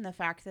mention the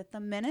fact that the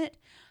minute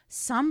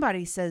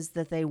somebody says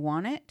that they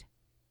want it,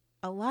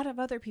 a lot of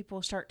other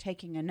people start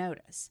taking a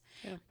notice.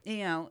 Yeah. You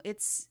know,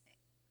 it's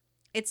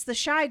the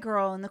shy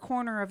girl in the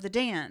corner of the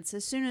dance.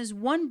 As soon as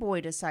one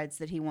boy decides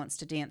that he wants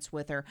to dance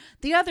with her,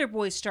 the other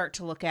boys start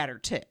to look at her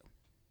too.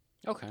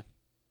 Okay.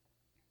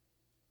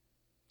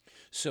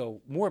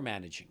 So, more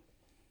managing.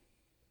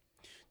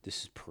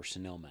 This is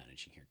personnel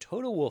managing here.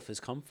 Toto Wolf has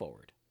come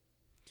forward.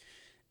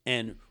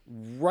 And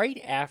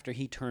right after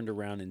he turned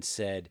around and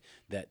said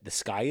that the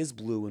sky is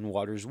blue and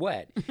water's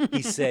wet,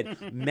 he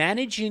said,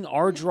 managing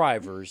our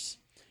drivers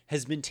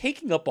has been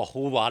taking up a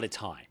whole lot of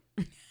time.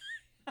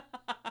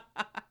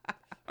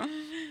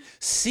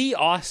 See,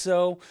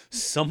 also,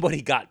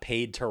 somebody got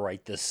paid to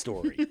write this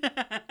story.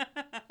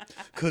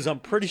 Because I'm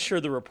pretty sure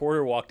the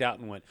reporter walked out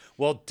and went,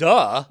 well,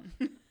 duh.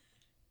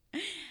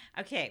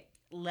 Okay,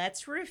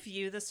 let's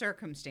review the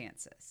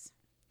circumstances.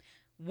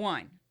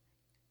 1,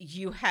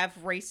 you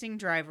have racing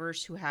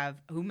drivers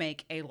who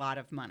make a lot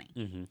of money.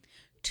 Mm-hmm.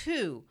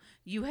 2,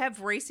 you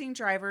have racing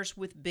drivers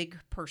with big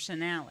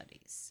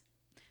personalities.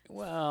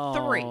 Well,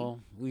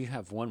 3, we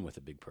have one with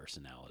a big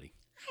personality.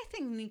 I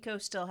think Nico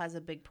still has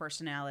a big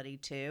personality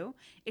too.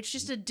 It's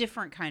just a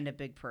different kind of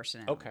big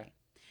personality. Okay.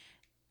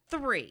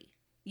 3,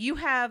 you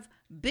have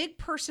big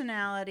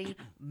personality,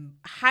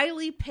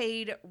 highly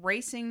paid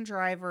racing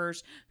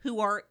drivers who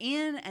are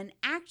in an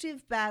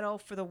active battle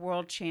for the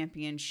world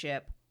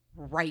championship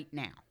right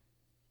now.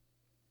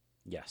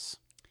 Yes.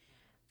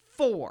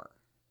 4,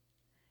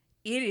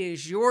 it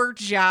is your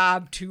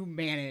job to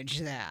manage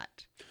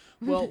that.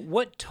 Well,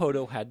 what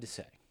Toto had to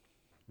say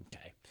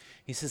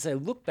He says, I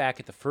look back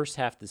at the first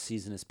half of the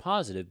season as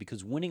positive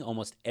because winning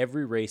almost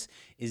every race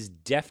is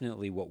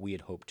definitely what we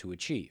had hoped to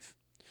achieve.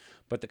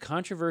 But the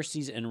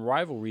controversies and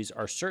rivalries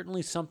are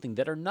certainly something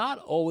that are not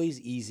always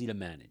easy to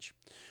manage.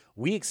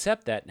 We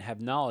accept that and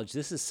have knowledge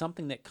this is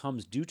something that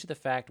comes due to the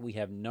fact we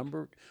have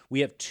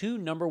two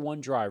number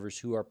one drivers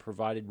who are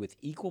provided with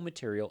equal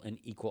material and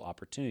equal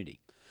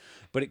opportunity.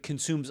 But it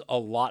consumes a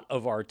lot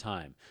of our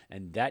time,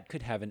 and that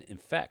could have an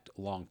effect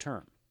long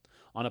term.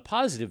 On a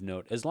positive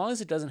note, as long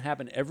as it doesn't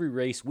happen every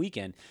race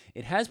weekend,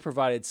 it has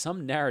provided some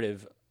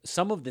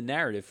of the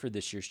narrative for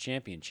this year's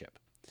championship.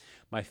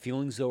 My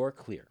feelings, though, are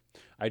clear.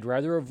 I'd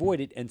rather avoid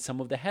it and some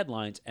of the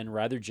headlines and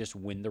rather just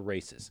win the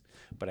races.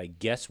 But I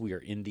guess we are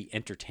in the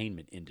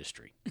entertainment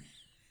industry.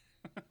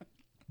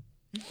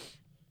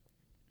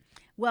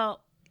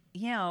 Well,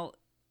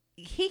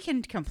 he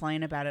can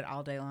complain about it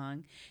all day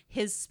long.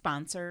 His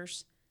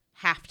sponsors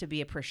have to be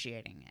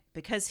appreciating it.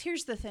 Because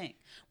here's the thing.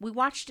 We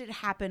watched it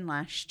happen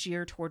last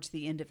year towards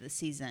the end of the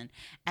season.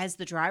 As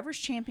the Drivers'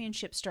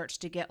 Championship starts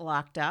to get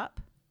locked up,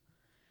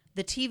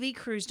 the TV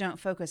crews don't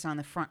focus on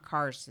the front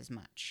cars as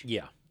much.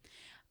 Yeah.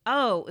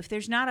 Oh, if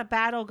there's not a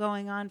battle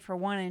going on for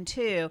 1 and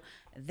 2,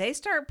 they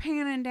start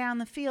panning down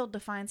the field to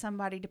find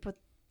somebody to put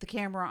the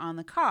camera on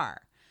the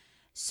car.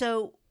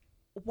 So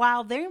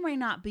while there may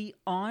not be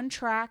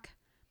on-track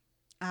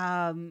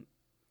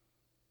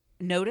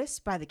notice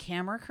by the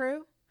camera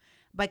crew,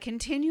 by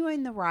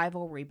continuing the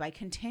rivalry, by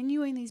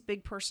continuing these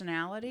big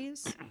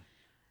personalities,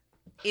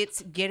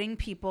 it's getting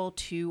people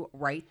to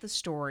write the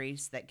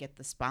stories that get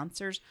the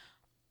sponsors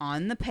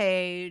on the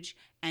page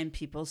and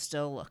people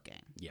still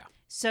looking. Yeah.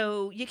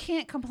 So you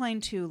can't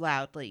complain too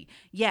loudly.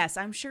 Yes,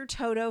 I'm sure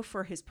Toto,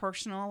 for his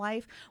personal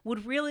life,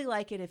 would really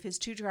like it if his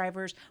two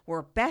drivers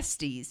were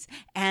besties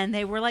and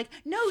they were like,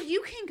 no,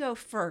 you can go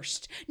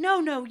first.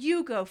 No,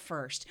 you go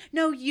first.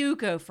 No, you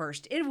go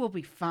first. It will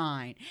be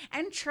fine.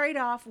 And trade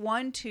off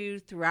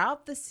 1-2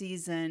 throughout the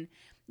season.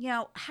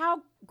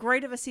 How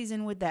great of a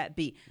season would that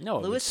be?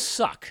 No, it would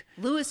suck.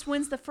 Lewis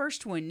wins the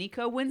first one.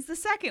 Nico wins the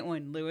second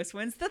one. Lewis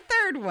wins the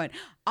third one.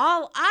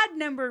 All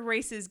odd-numbered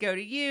races go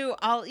to you.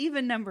 All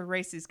even-numbered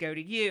races go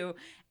to you.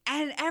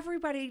 And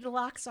everybody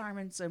locks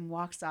arms and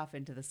walks off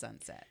into the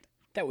sunset.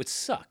 That would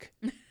suck.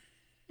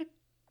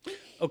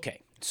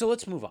 Okay, so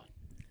let's move on.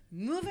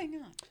 Moving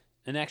on.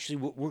 And actually,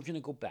 we're going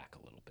to go back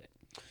a little bit.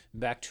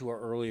 Back to our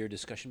earlier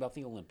discussion about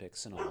the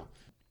Olympics and all.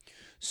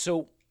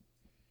 So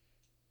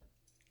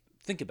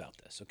think about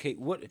this, okay?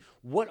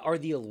 What are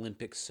the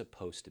Olympics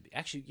supposed to be?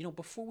 Actually,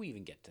 before we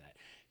even get to that,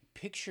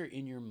 picture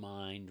in your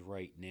mind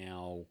right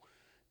now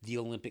the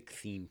Olympic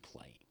theme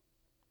playing.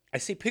 I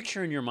say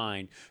picture in your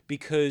mind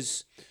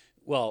because,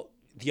 well,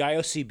 the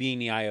IOC being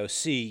the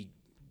IOC,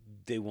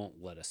 they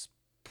won't let us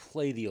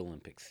play the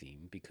Olympic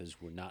theme because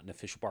we're not an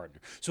official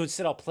partner. So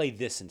instead, I'll play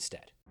this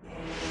instead.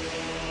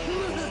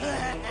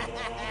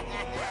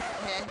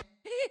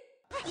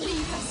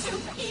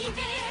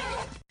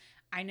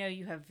 I know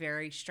you have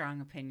very strong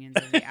opinions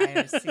of the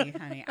IOC,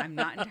 honey. I'm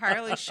not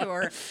entirely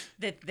sure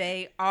that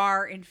they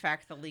are, in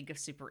fact, the League of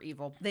Super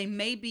Evil. They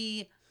may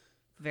be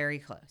very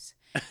close.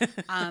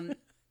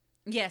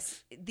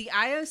 Yes, the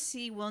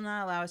IOC will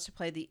not allow us to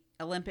play the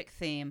Olympic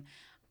theme,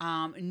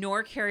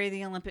 nor carry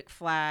the Olympic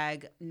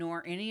flag,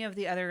 nor any of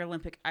the other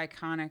Olympic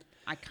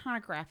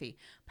iconography.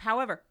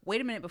 However,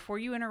 wait a minute, before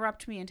you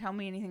interrupt me and tell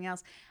me anything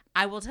else,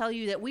 I will tell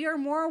you that we are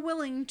more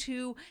willing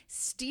to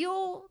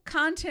steal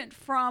content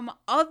from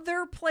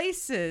other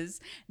places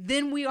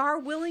than we are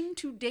willing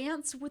to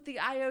dance with the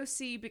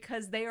IOC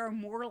because they are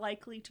more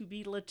likely to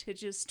be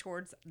litigious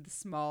towards the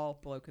small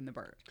bloke in the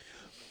bird.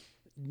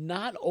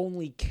 Not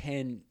only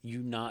can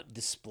you not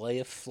display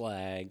a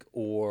flag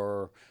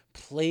or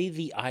play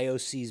the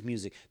IOC's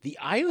music, the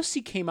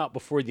IOC came out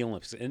before the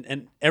Olympics,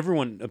 and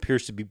everyone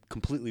appears to be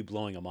completely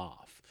blowing them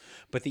off.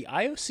 But the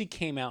IOC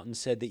came out and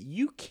said that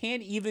you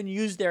can't even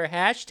use their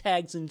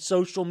hashtags in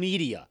social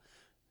media.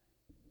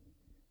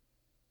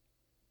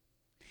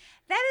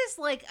 That is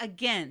like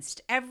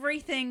against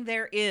everything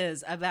there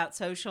is about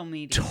social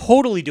media.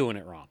 Totally doing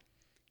it wrong.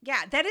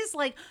 Yeah, that is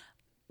like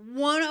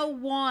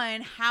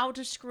 101 how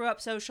to screw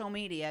up social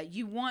media.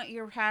 You want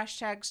your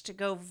hashtags to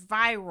go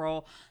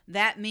viral.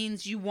 That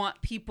means you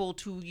want people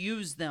to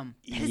use them.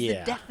 That is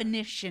the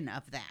definition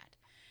of that.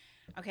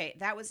 Okay,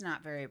 that was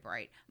not very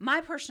bright.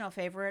 My personal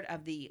favorite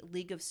of the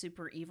League of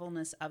Super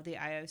Evilness of the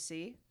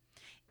IOC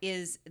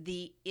is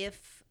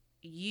if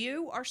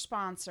you are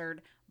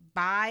sponsored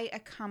by a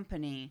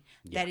company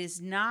that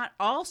is not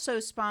also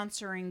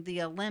sponsoring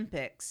the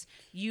Olympics,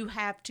 you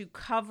have to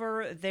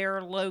cover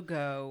their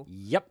logo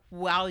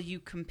while you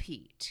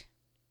compete.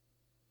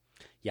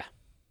 Yeah.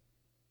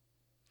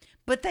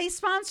 But they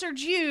sponsored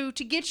you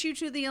to get you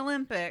to the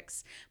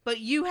Olympics,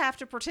 but you have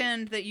to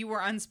pretend that you were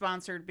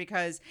unsponsored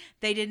because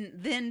they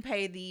didn't then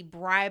pay the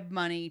bribe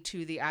money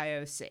to the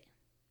IOC.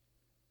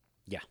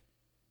 Yeah.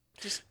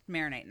 Just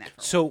marinate in that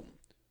for a while.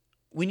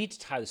 We need to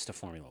tie this to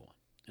Formula One.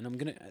 And I'm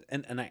going to,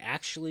 and I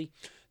actually,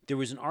 there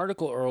was an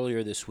article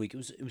earlier this week.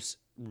 It was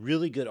a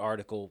really good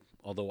article,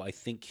 although I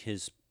think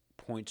his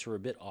points are a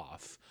bit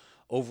off,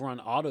 over on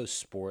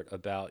Autosport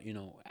about,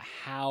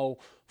 how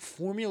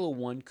Formula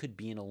One could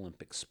be an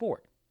Olympic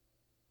sport.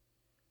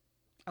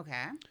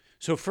 Okay.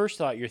 So first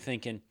thought, you're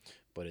thinking,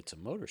 but it's a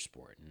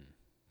motorsport. And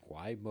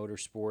why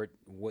motorsport?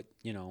 What,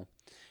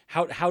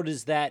 how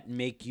does that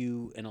make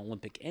you an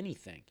Olympic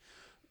anything?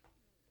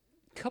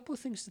 A couple of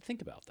things to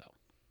think about, though.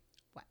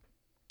 What?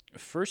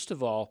 First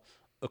of all,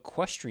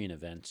 equestrian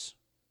events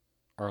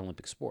are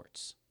Olympic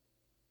sports.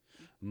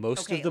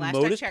 Most of the last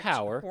motive I checked,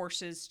 power,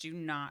 horses do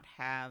not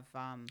have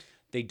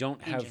they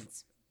don't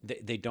engines. have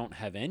they don't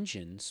have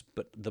engines,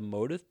 but the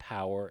motive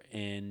power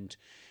and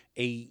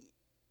a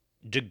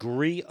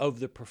degree of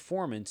the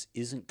performance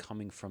isn't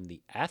coming from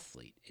the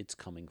athlete, it's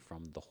coming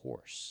from the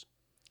horse.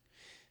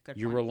 Good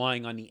You're point.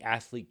 relying on the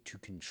athlete to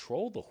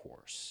control the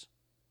horse,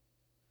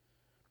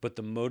 but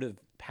the motive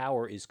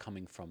power is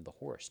coming from the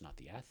horse, not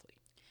the athlete.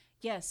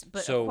 Yes,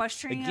 but So,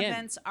 equestrian again-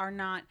 events are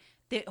not.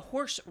 The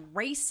horse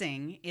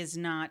racing is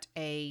not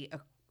a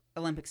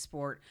Olympic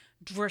sport.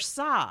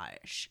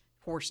 Dressage,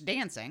 horse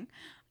dancing,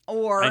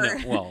 or I know.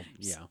 Well,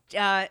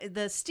 yeah.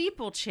 the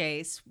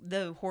steeplechase,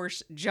 the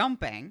horse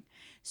jumping.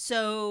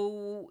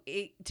 So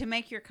to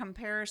make your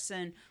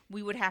comparison,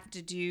 we would have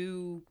to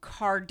do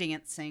car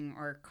dancing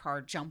or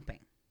car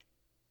jumping.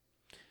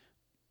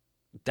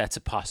 That's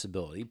a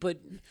possibility, but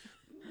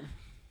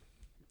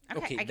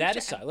okay, I that get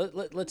aside,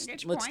 you. let's I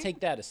get your point. take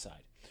that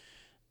aside.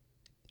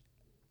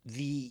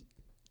 The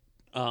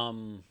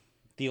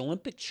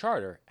Olympic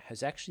Charter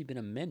has actually been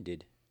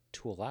amended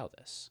to allow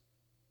this.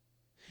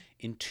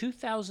 In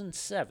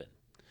 2007,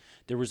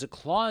 there was a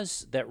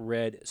clause that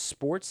read,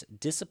 "Sports,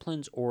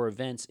 disciplines, or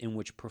events in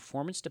which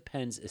performance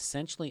depends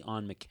essentially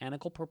on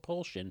mechanical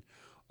propulsion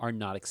are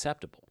not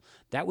acceptable."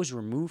 That was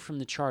removed from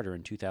the charter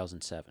in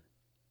 2007.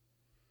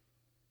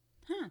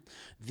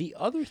 The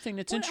other thing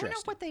that's I interesting.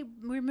 wonder what they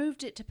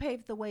removed it to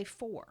pave the way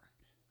for.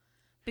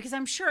 Because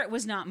I'm sure it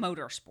was not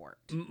motorsport.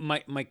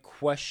 My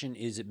question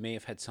is, it may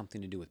have had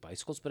something to do with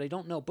bicycles, but I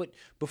don't know. But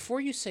before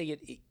you say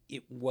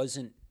it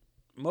wasn't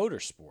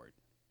motorsport,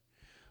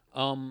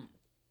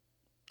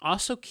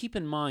 also keep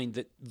in mind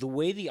that the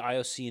way the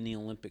IOC and the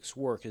Olympics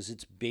work is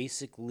it's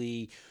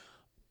basically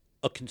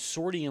a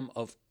consortium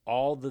of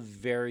all the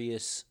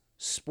various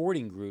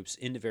sporting groups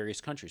in the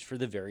various countries for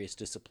the various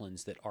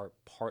disciplines that are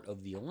part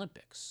of the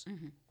Olympics.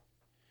 Mm-hmm.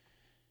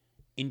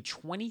 In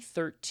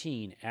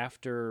 2013,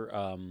 after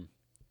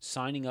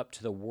signing up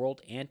to the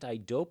World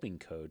Anti-Doping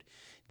Code,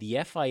 the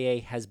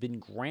FIA has been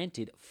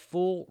granted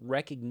full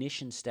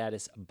recognition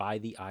status by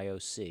the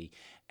IOC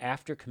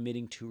after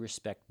committing to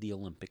respect the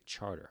Olympic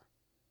Charter.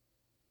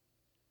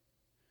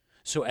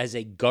 So as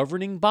a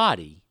governing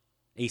body,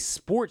 a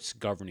sports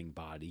governing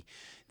body,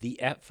 the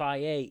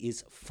FIA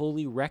is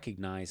fully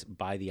recognized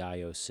by the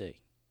IOC.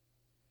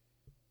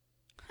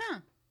 Huh.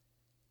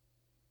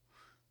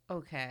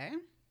 Okay.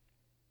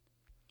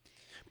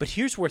 But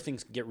here's where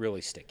things get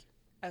really sticky.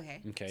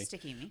 Okay.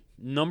 Sticky me.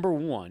 Number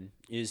one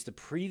is the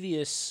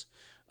previous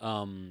head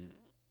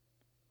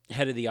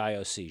of the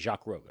IOC,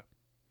 Jacques Roga.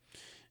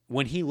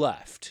 When he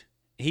left,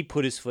 he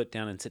put his foot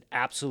down and said,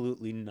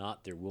 absolutely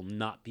not. There will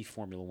not be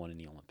Formula One in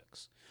the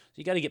Olympics. So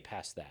you got to get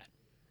past that.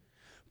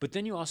 But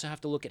then you also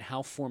have to look at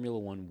how Formula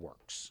One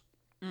works.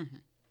 Mm-hmm.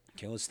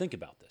 Okay, let's think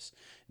about this.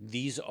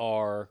 These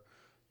are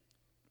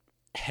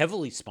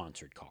heavily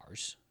sponsored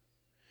cars.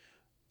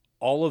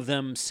 All of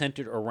them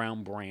centered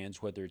around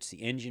brands, whether it's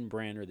the engine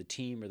brand or the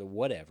team or the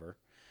whatever,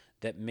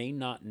 that may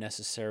not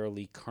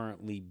necessarily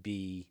currently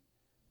be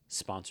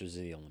sponsors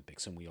of the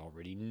Olympics, and we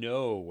already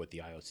know what the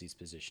IOC's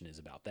position is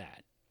about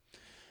that.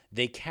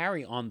 They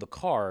carry on the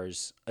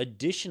cars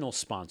additional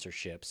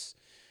sponsorships,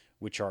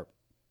 which are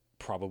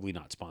probably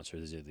not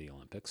sponsors of the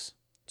Olympics,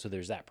 so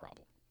there's that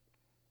problem.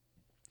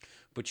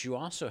 But you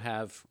also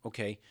have,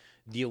 okay,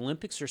 the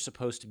Olympics are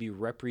supposed to be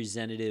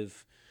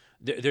representative.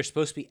 They're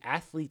supposed to be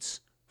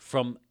athletes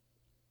from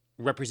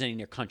representing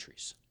their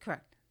countries.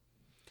 Correct.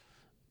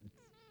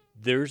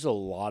 There's a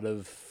lot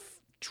of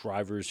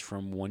drivers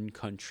from one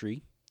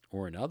country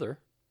or another,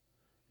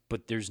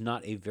 but there's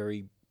not a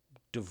very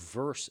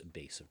diverse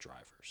base of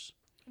drivers.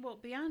 Well,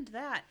 beyond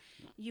that,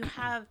 you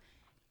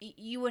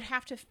would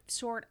have to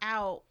sort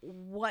out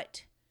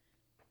what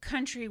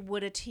country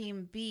would a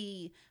team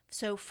be.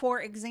 So,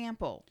 for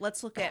example,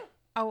 let's look at,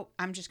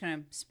 I'm just going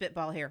to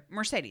spitball here.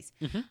 Mercedes.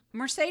 Mm-hmm.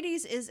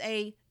 Mercedes is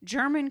a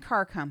German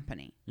car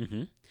company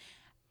Mm-hmm.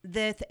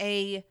 with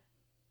a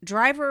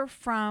driver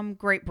from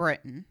Great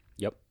Britain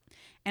Yep.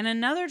 and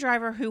another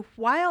driver who,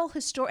 while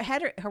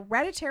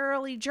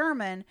hereditarily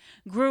German,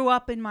 grew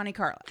up in Monte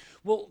Carlo.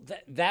 Well,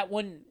 that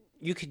one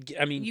you could.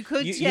 I mean, You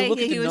could you say look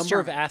at he the was number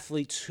of German.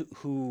 athletes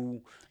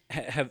who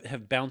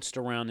have bounced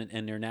around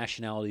and their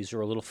nationalities are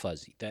a little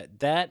fuzzy.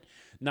 That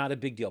not a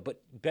big deal.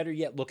 But better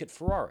yet, look at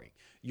Ferrari.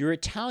 Your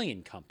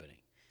Italian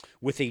company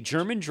with a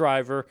German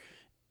driver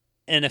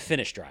and a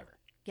Finnish driver.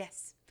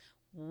 Yes.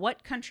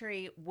 What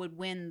country would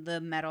win the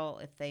medal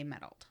if they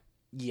medaled?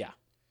 Yeah.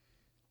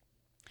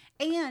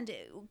 And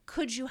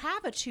could you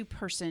have a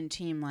two-person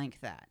team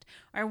like that?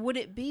 Or would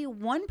it be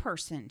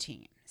one-person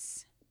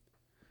teams?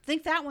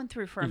 Think that one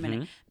through for a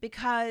minute,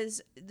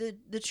 because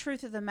the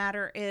truth of the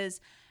matter is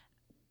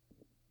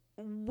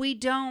we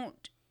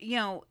don't,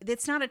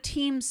 it's not a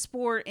team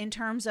sport in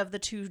terms of the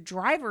two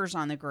drivers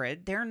on the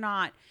grid. They're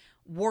not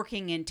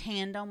working in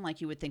tandem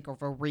like you would think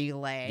of a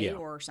relay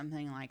or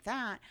something like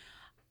that.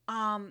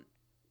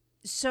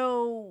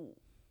 So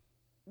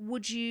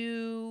would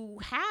you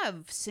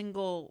have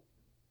single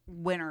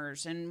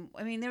winners? And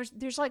I mean,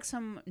 there's like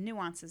some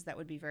nuances that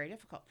would be very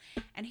difficult.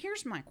 And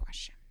here's my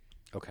question.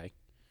 Okay.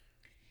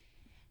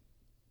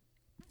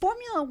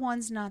 Formula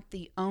One's not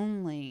the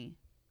only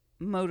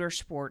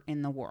motorsport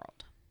in the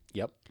world.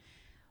 Yep.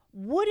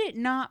 Would it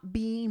not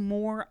be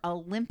more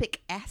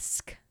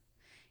Olympic-esque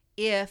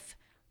if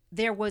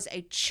there was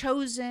a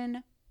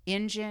chosen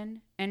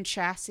engine and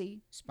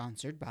chassis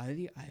sponsored by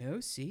the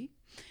IOC,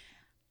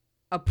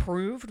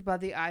 approved by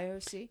the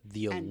IOC?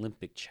 The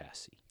Olympic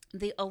chassis.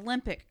 The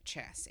Olympic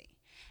chassis.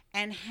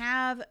 And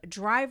have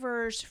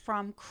drivers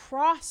from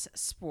cross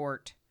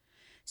sport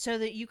so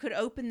that you could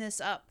open this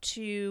up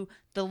to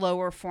the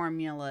lower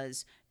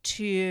formulas,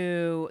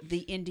 to the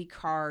Indy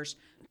cars,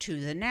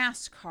 to the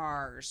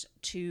NASCARs,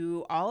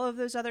 to all of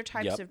those other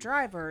types of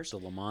drivers. The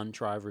Le Mans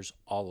drivers,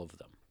 all of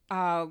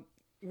them.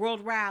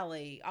 World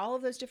Rally, all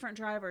of those different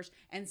drivers,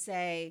 and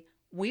say,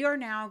 we are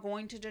now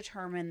going to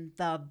determine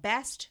the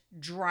best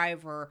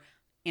driver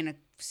in a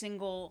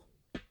single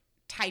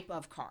type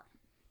of car.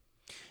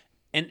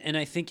 And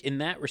I think in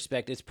that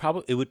respect, it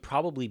would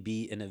probably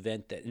be an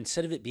event that,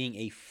 instead of it being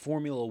a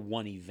Formula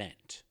One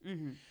event,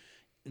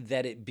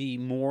 that it be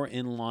more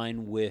in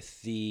line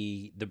with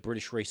the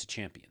British Race of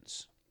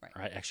Champions.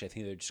 Right. Actually, I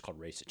think they're just called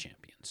Race of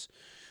Champions,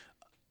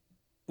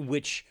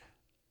 which,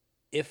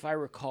 if I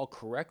recall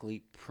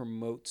correctly,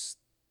 promotes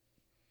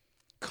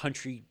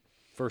country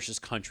versus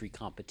country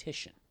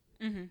competition.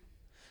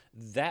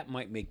 That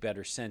might make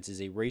better sense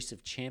as a Race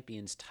of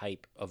Champions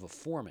type of a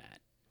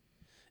format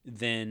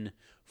than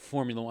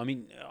Formula One. I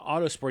mean,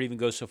 Autosport even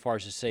goes so far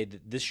as to say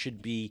that this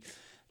should be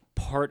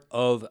part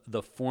of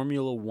the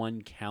Formula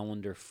One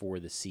calendar for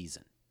the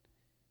season.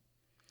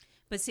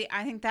 But see,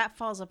 I think that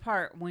falls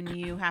apart when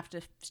you have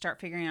to start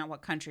figuring out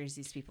what countries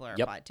these people are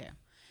applied to.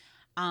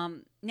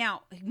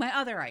 Now, my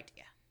other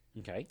idea.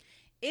 Okay.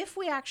 If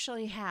we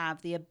actually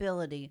have the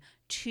ability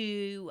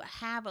to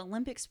have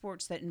Olympic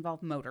sports that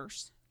involve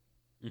motors,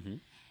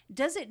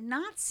 does it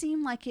not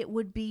seem like it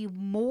would be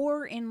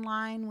more in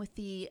line with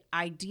the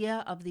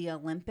idea of the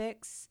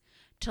Olympics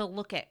to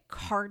look at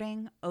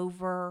karting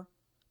over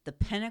the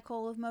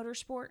pinnacle of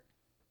motorsport?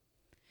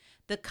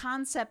 The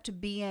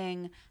concept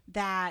being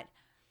that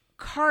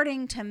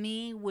karting to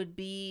me would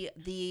be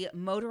the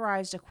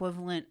motorized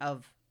equivalent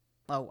of,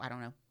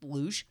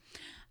 luge.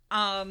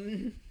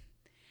 And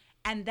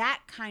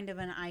that kind of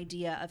an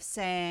idea of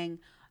saying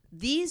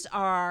they're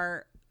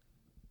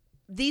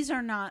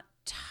not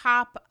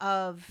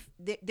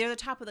they're the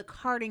top of the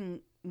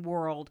karting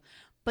world,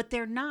 but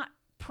they're not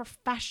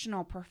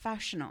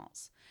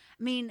professionals.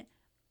 I mean,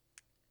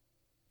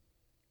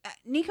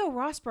 Nico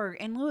Rosberg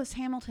and Lewis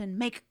Hamilton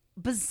make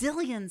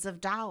bazillions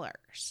of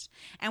dollars.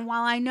 And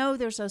while I know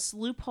there's a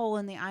loophole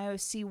in the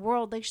IOC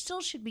world, they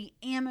still should be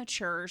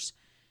amateurs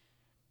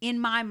in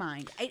my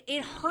mind.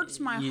 It hurts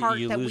my heart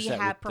that we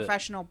have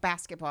professional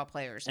basketball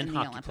players in the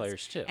Olympics. And hockey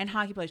players, too. And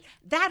hockey players.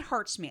 That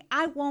hurts me.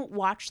 I won't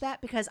watch that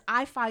because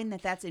I find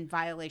that that's in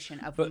violation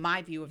of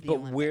my view of the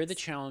Olympics. But where the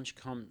challenge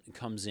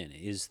comes in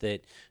is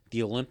that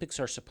the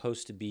Olympics are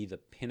supposed to be the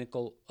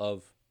pinnacle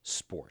of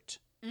sport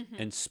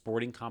and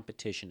sporting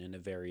competition in the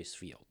various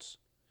fields.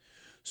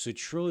 So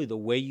truly the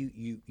way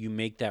you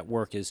make that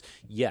work is,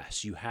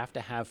 yes, you have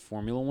to have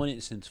Formula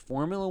One. Since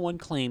Formula One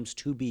claims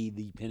to be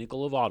the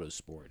pinnacle of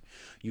autosport,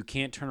 you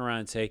can't turn around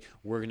and say,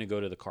 we're going to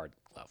go to the kart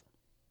level.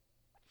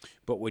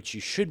 But what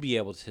you should be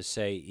able to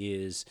say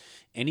is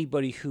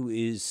anybody who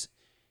is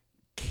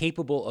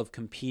capable of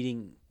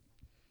competing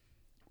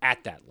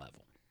at that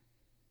level.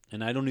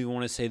 And I don't even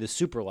want to say the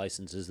super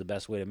license is the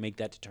best way to make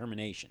that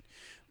determination.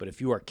 But if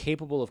you are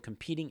capable of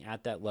competing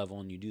at that level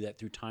and you do that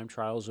through time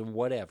trials and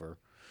whatever,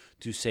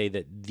 to say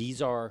that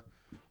these are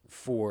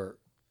for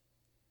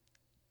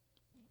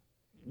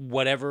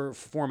whatever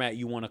format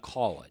you want to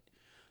call it,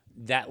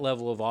 that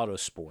level of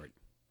autosport,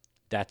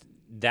 that's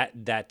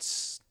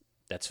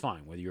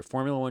fine. Whether you're a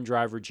Formula One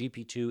driver,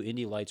 GP2,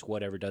 Indy Lights,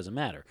 whatever, doesn't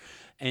matter.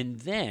 And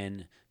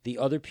then the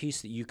other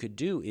piece that you could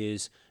do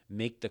is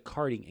make the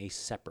karting a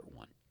separate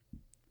one,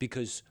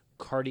 because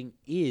karting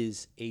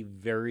is a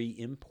very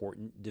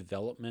important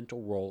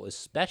developmental role,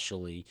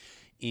 especially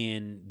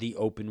in the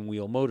open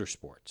wheel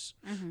motorsports.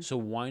 So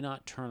why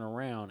not turn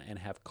around and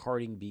have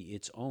karting be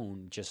its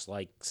own, just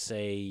like,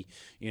 say,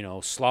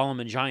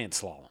 slalom and giant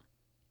slalom?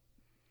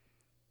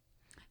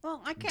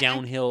 Well,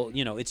 downhill,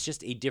 it's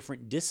just a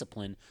different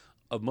discipline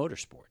of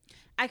motorsport.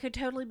 I could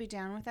totally be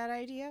down with that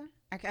idea.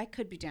 I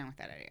could be down with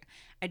that idea.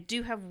 I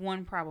do have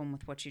one problem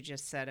with what you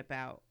just said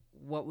about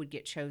what would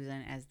get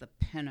chosen as the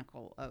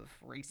pinnacle of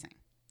racing.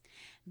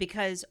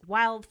 Because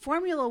while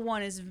Formula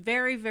One is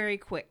very, very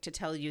quick to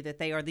tell you that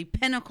they are the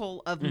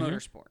pinnacle of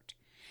motorsport,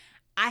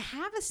 I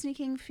have a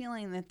sneaking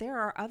feeling that there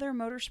are other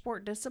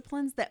motorsport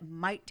disciplines that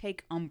might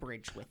take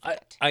umbrage with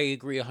it. I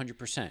agree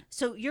 100%.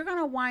 So you're going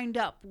to wind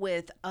up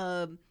with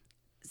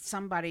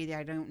somebody that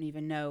I don't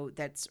even know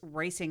that's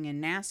racing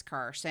in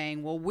NASCAR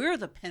saying, well, we're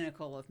the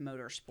pinnacle of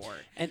motorsport.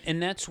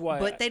 And that's why...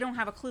 But they don't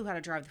have a clue how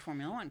to drive the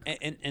Formula One car.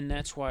 And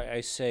that's why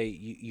I say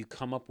you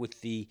come up with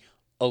the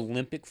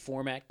Olympic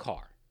format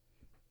car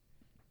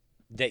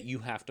that you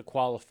have to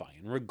qualify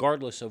in,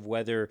 regardless of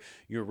whether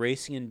you're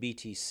racing in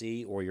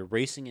BTC or you're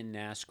racing in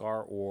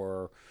NASCAR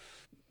or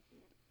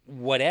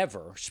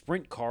whatever,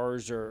 sprint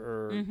cars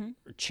or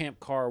champ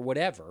car,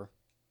 whatever.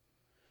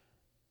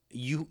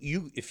 You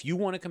if you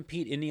want to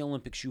compete in the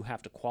Olympics, you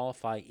have to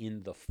qualify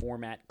in the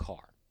format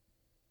car.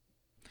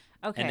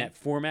 Okay. And that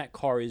format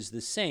car is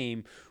the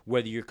same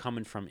whether you're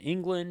coming from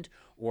England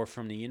or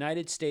from the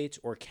United States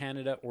or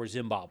Canada or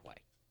Zimbabwe.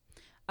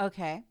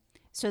 Okay.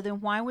 So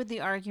then why would the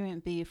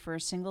argument be for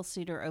a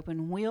single-seater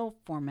open-wheel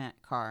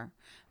format car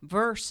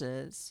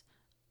versus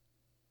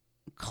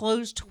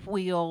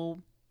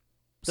closed-wheel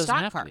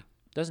stock car?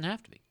 Doesn't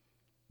have to be.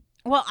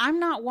 Well, I'm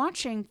not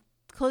watching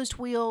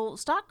closed-wheel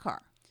stock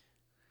car.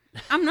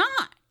 I'm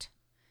not.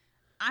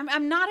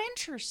 I'm not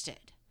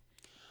interested.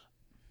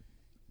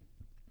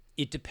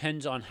 It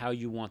depends on how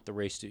you want the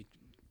race to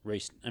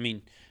race. I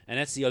mean, and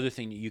that's the other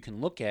thing that you can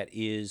look at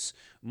is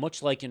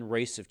much like in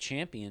Race of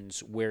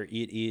Champions, where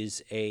it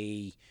is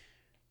a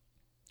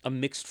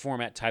mixed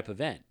format type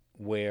event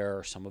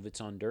where some of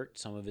it's on dirt,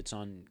 some of it's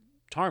on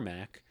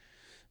tarmac,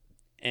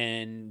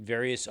 and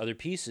various other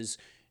pieces.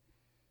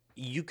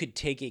 You could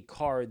take a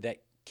car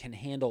that can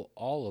handle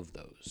all of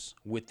those,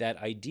 with that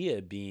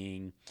idea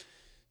being,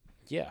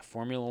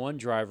 Formula One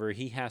driver,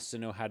 he has to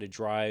know how to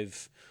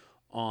drive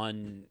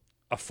on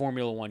a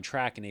Formula One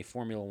track in a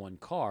Formula One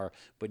car,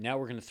 but now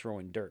we're going to throw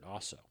in dirt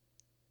also.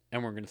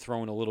 And we're going to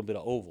throw in a little bit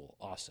of oval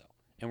also.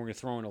 And we're going to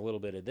throw in a little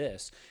bit of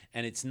this.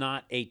 And it's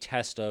not a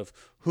test of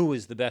who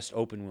is the best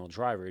open wheel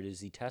driver. It is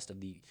the test of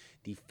the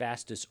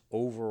fastest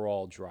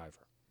overall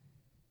driver.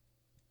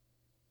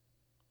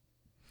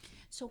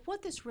 So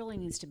what this really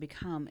needs to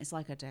become is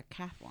like a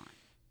decathlon.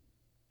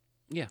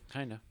 Yeah,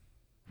 kind of.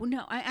 Well,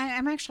 no,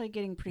 I'm actually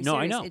getting pretty No,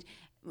 serious. I know.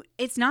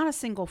 It's not a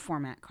single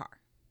format car.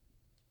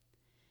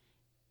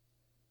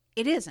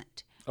 It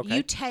isn't. Okay.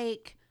 You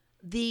take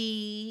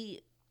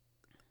the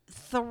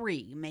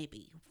 3,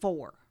 maybe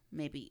 4,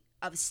 maybe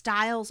of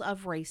styles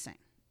of racing,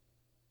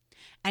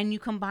 and you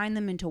combine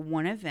them into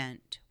one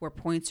event where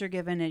points are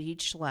given at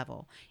each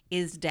level,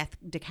 is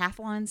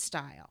decathlon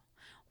style,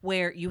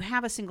 where you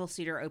have a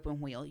single-seater open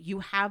wheel, you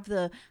have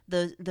the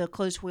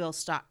closed wheel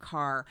stock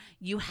car,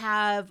 you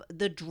have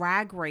the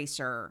drag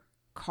racer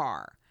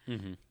car.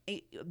 Mm-hmm.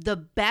 The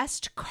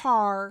best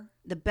car,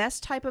 the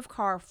best type of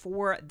car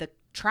for the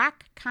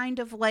track kind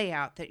of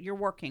layout that you're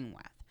working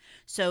with.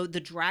 So the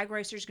drag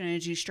racer is going to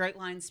do straight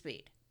line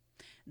speed.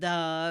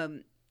 I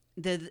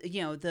don't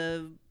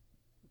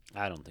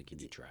think you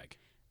do drag.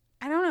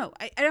 I don't know.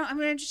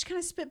 I'm just kind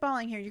of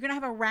spitballing here. You're going to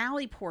have a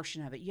rally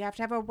portion of it. You have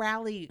to have a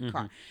rally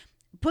car.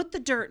 Put the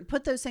dirt,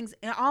 put those things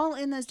all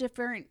in those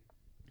different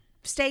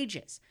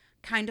stages,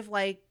 kind of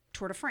like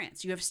Tour de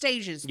France. You have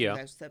stages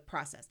for the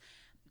process.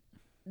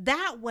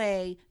 That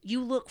way,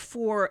 you look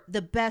for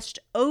the best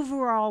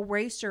overall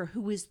racer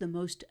who is the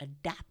most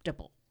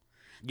adaptable.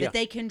 That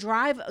they can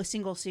drive a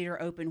single-seater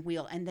open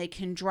wheel, and they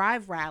can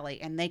drive rally,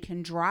 and they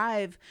can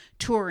drive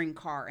touring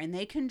car, and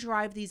they can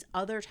drive these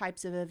other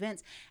types of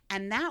events.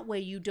 And that way,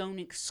 you don't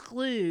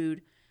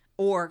exclude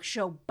or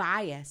show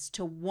bias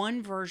to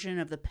one version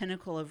of the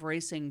pinnacle of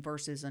racing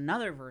versus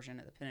another version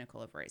of the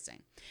pinnacle of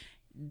racing.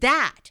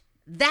 That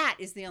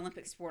is the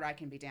Olympic sport I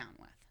can be down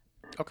with.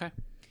 Okay.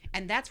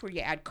 And that's where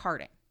you add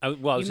karting. You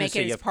make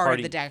it as part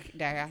of the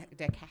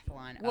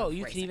decathlon. Well,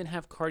 you racing. can even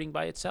have karting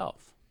by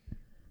itself.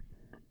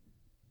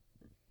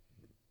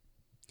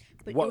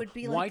 But it would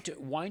be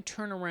why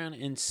turn around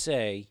and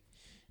say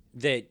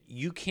that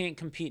you can't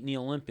compete in the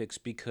Olympics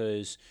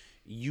because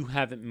you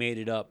haven't made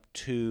it up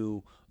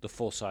to the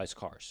full-size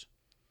cars?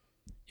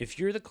 If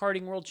you're the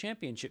karting world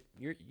championship,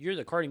 you're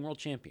the karting world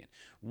champion.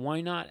 Why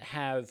not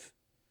have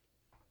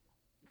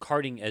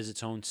karting as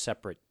its own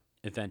separate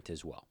event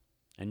as well?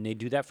 And they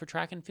do that for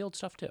track and field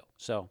stuff too.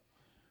 So,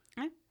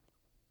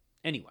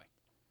 anyway.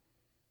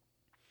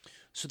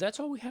 So that's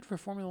all we had for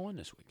Formula One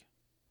this week.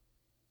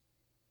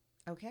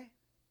 Okay.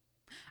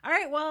 All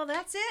right, well,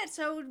 that's it.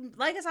 So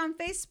like us on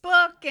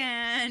Facebook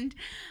and...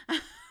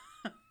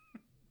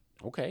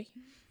 Okay.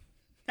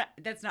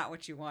 That's not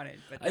what you wanted.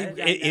 But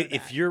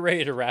if you're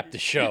ready to wrap the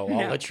show,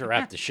 I'll let you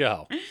wrap the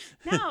show.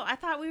 No, I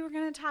thought we were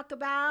going to talk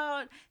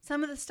about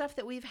some of the stuff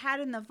that we've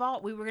had in the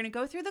vault. We were going to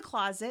go through the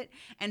closet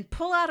and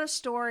pull out a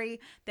story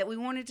that we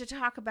wanted to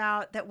talk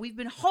about that we've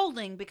been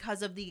holding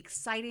because of the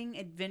exciting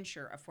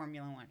adventure of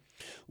Formula One.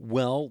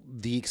 Well,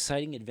 the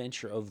exciting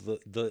adventure of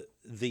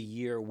the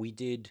year we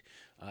did,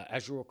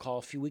 as you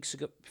recall,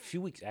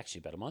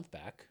 about a month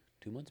back,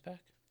 2 months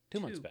back.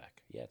 2 months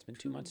back. Yeah, it's been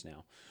 2 months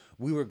now.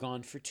 We were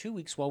gone for 2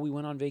 weeks while we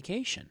went on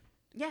vacation.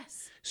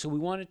 Yes. So we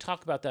want to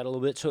talk about that a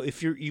little bit. So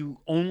if you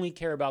only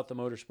care about the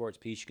motorsports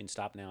piece, you can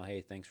stop now.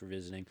 Hey, thanks for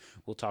visiting.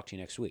 We'll talk to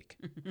you next week.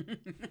 You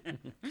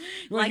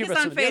wanna Like hear us about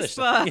on some of the other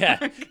stuff?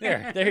 Facebook.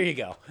 Yeah, there you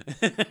go.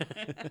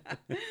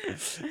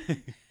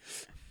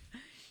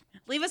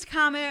 Leave us a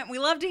comment. We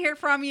love to hear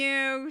from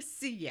you.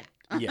 See ya.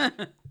 Yeah.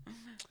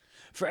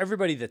 For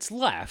everybody that's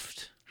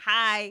left,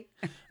 Hi.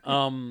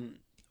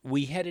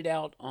 we headed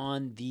out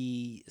on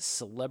the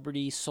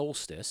Celebrity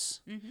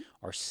Solstice,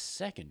 our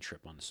second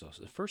trip on the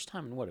Solstice. First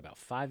time in about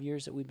 5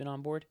 years that we've been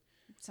on board?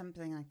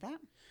 Something like that.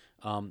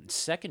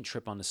 Second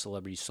trip on the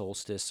Celebrity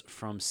Solstice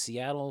from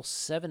Seattle,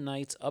 7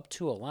 nights up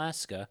to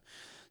Alaska,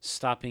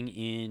 stopping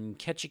in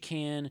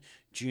Ketchikan,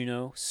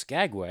 Juneau,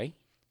 Skagway,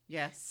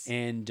 Yes.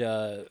 and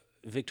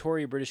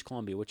Victoria, British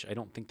Columbia, which I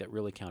don't think that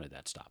really counted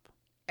that stop.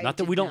 It Not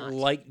that did we don't not.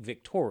 like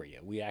Victoria.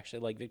 We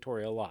actually like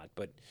Victoria a lot,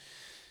 but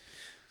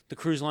the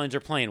cruise lines are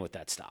playing with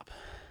that stop.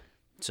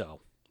 So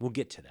we'll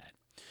get to that.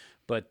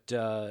 But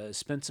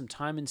spent some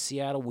time in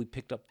Seattle. We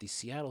picked up the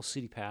Seattle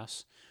City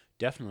Pass.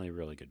 Definitely a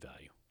really good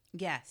value.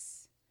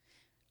 Yes.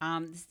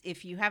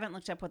 If you haven't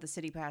looked up what the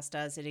City Pass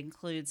does, it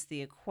includes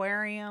the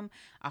aquarium,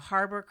 a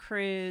harbor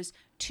cruise,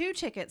 2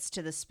 tickets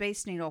to the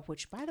Space Needle,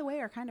 which, by the way,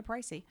 are kind of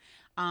pricey.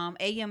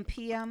 AM,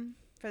 PM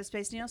for the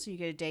Space Needle, so you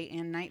get a day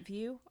and night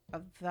view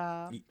of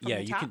the Yeah,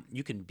 the top.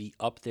 you can be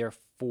up there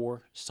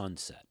for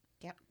sunset.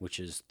 Yep. Which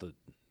is the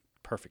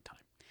perfect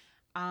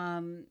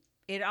time.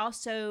 It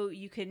also,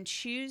 you can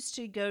choose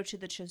to go to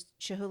the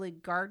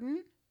Chihuly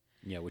Garden,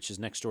 Yeah, which is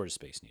next door to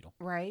Space Needle.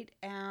 right?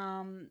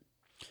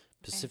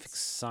 Pacific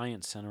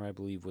Science Center, I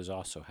believe, was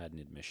also had an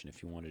admission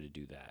if you wanted to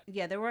do that.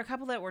 Yeah, there were a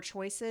couple that were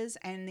choices,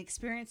 and the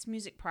Experience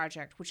Music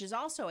Project, which is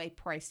also a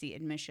pricey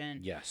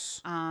admission.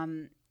 Yes.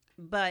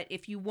 But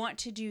if you want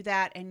to do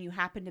that and you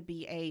happen to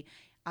be a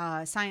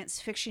science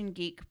fiction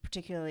geek,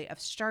 particularly of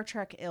Star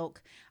Trek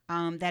ilk,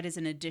 that is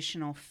an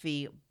additional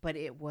fee, but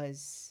it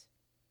was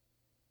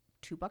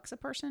 $2 a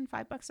person,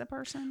 $5 a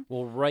person.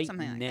 Well, right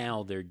Something like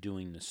now they're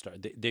doing the Star.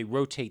 They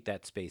rotate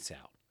that space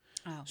out.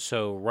 Oh.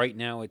 So right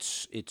now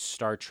it's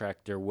Star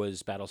Trek. There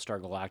was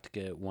Battlestar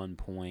Galactica at one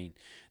point.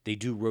 They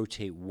do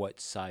rotate what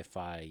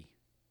sci-fi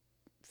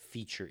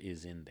feature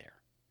is in there.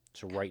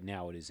 So right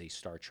now it is a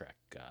Star Trek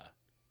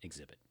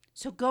exhibit.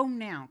 So go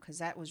now, because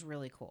that was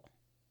really cool.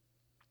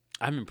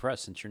 I'm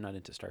impressed since you're not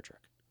into Star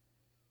Trek.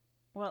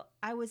 Well,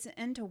 I was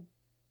into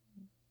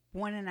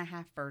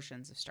 1.5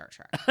 versions of Star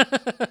Trek.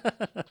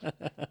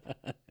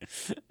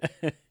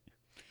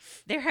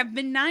 There have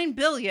been 9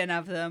 billion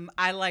of them.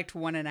 I liked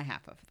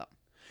 1.5 of them.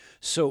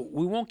 So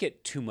we won't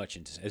get too much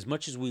into as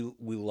much as we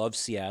love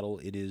Seattle.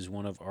 It is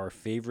one of our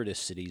favorite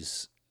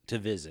cities to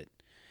visit.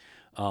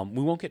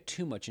 We won't get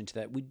too much into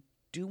that. We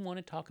do want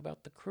to talk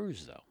about the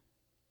cruise, though.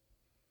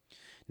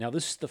 Now,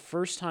 this is the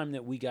first time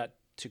that we got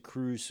to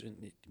cruise.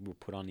 We'll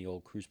put on the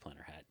old cruise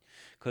planner hat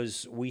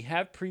because we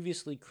have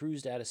previously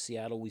cruised out of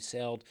Seattle. We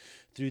sailed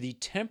through the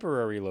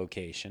temporary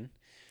location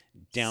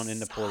down in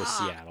the port of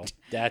Seattle.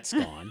 That's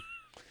gone.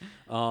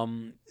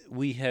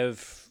 We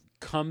have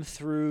come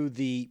through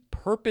the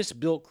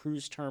purpose-built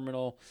cruise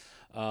terminal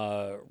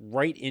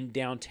right in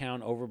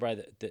downtown over by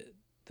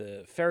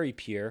the ferry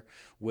pier,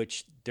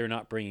 which they're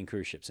not bringing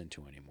cruise ships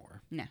into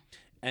anymore. No.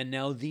 And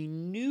now the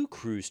new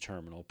cruise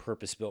terminal,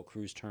 purpose-built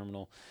cruise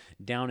terminal,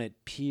 down at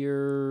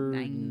Pier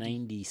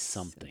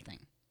 90-something.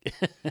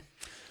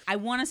 I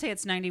want to say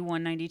it's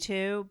 91,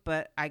 92,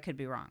 but I could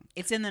be wrong.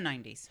 It's in the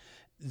 90s.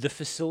 The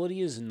facility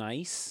is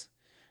nice.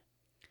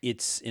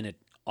 It's in an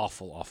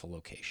awful, awful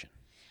location.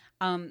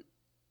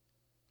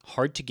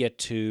 Hard to get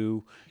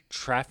to.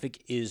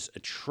 Traffic is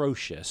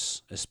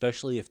atrocious,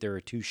 especially if there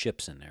are 2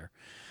 ships in there.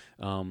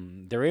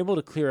 They're able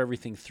to clear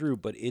everything through,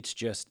 but it's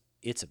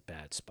a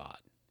bad spot.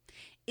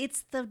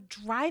 It's the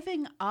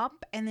driving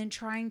up and then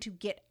trying to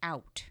get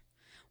out.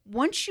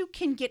 Once you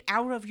can get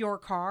out of your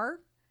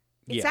car,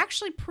 it's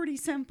actually pretty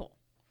simple.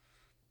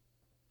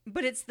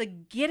 But it's the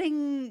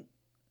getting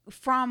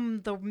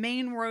from the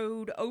main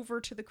road over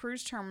to the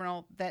cruise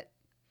terminal that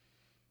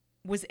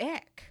was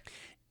ick.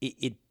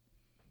 It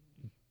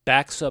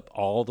backs up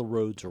all the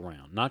roads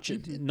around, not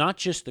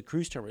just the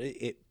cruise terminal.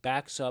 It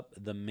backs up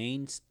the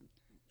main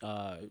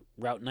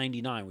Route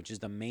 99, which is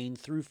the main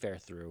thoroughfare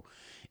through.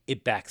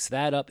 It backs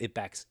that up. It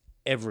backs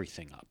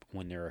everything up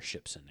when there are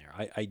ships in there.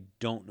 I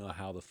don't know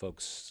how the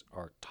folks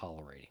are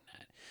tolerating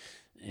that.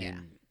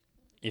 And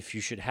if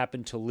you should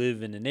happen to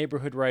live in a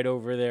neighborhood right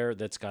over there,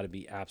 that's got to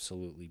be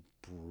absolutely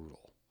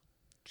brutal.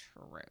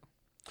 True.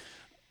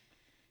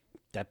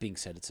 That being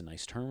said, it's a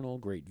nice terminal,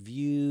 great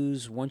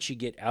views. Once you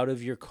get out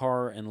of your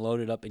car and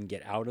load it up and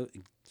get out of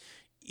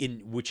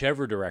in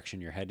whichever direction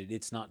you're headed,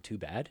 it's not too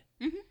bad.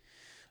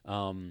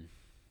 Mm-hmm.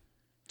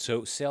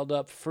 So sailed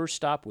up. First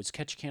stop was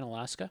Ketchikan,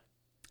 Alaska.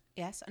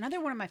 Yes, another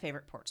one of my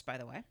favorite ports, by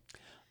the way.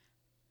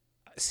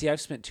 See,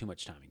 I've spent too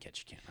much time in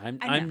Ketchikan.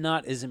 I'm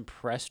not as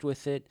impressed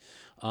with it,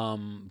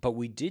 but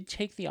we did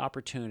take the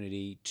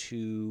opportunity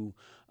to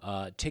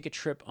take a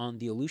trip on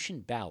the Aleutian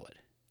Ballad.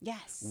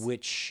 Yes.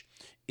 which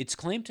its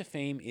claim to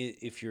fame,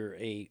 if you're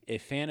a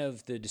fan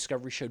of the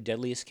Discovery show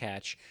Deadliest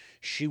Catch,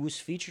 she was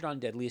featured on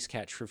Deadliest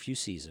Catch for a few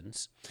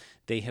seasons.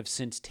 They have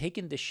since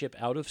taken the ship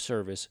out of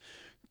service,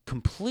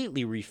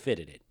 completely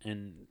refitted it,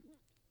 and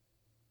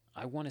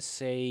I want to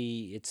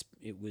say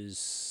it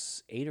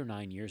was 8 or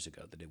 9 years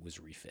ago that it was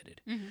refitted,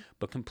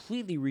 but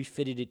completely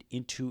refitted it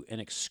into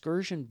an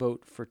excursion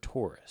boat for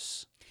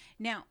tourists.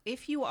 Now,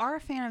 if you are a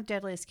fan of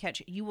Deadliest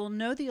Catch, you will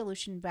know the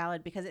Aleutian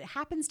Ballad because it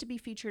happens to be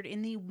featured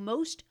in the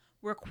most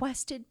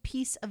requested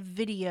piece of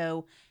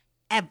video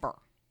ever.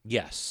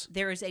 Yes.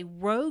 There is a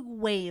rogue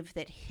wave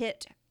that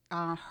hit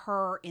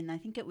her in, I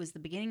think it was the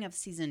beginning of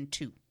season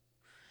 2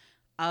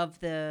 of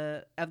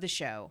the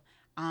show.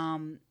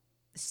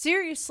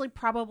 Seriously,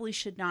 probably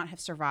should not have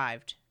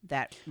survived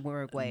that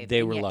rogue wave. They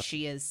and were yet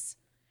lucky.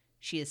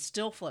 She is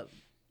still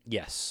floating.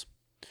 Yes.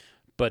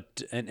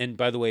 But, and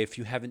by the way, if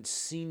you haven't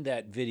seen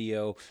that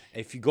video,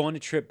 if you go on a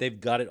trip,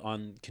 they've got it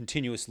on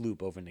continuous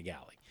loop over in the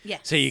galley.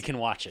 Yes. So you can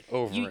watch it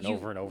over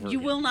and over You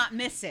again. will not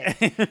miss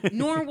it.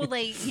 Nor will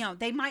they,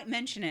 they might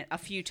mention it a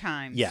few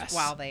times Yes.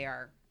 while they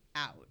are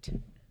out.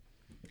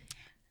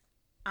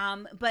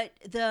 But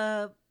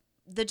the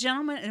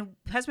gentleman,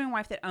 husband and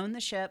wife that own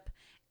the ship,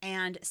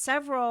 and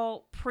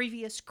several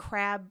previous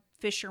crab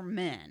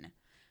fishermen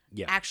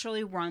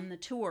actually run the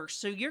tour.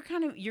 So you're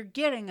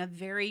getting a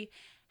very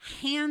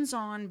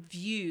hands-on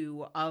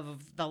view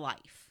of the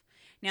life.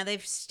 Now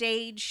they've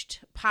staged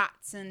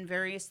pots and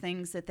various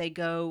things that they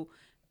go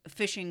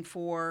fishing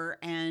for,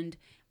 and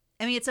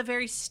I mean it's a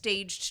very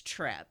staged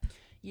trip.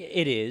 Yeah,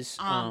 it is.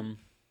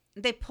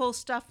 They pull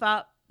stuff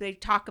up, they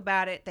talk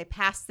about it, they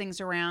pass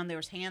things around.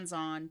 There's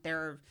hands-on.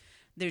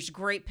 There's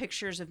great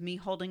pictures of me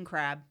holding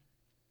crab.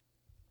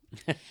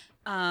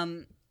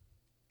 And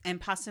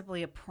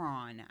possibly a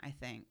prawn, I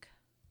think.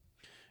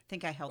 I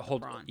think I held the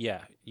prawn.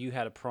 Yeah, you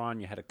had a prawn.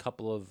 You had a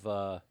couple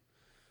of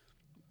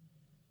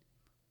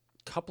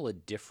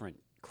different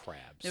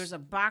crabs. There was a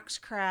box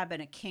crab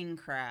and a king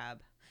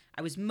crab.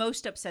 I was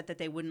most upset that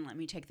they wouldn't let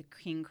me take the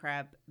king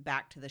crab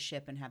back to the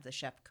ship and have the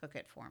chef cook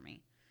it for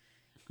me.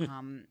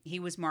 He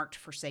was marked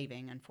for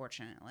saving,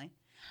 unfortunately.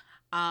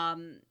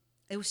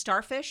 It was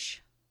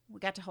starfish. We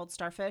got to hold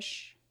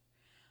starfish.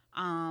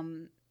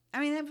 I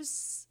mean, it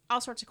was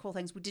all sorts of cool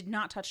things. We did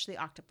not touch the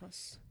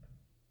octopus.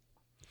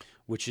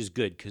 Which is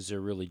good because they're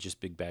really just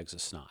big bags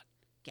of snot.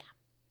 Yeah.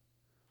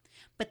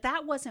 But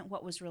that wasn't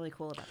what was really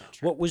cool about that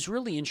trip. What was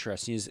really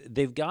interesting is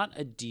they've got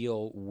a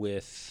deal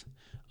with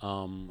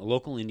a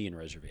local Indian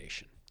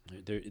reservation.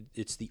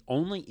 It's the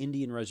only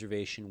Indian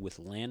reservation with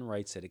land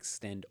rights that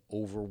extend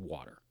over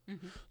water.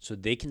 Mm-hmm. So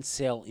they can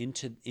sail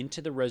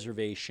into the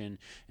reservation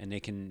and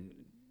they can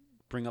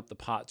bring up the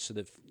pots so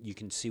that you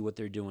can see what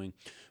they're doing.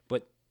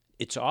 But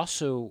it's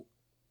also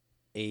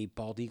a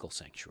bald eagle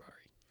sanctuary.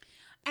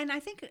 And I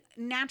think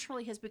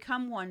naturally has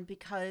become one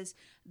because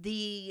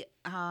the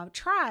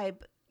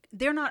tribe,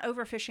 they're not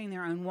overfishing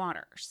their own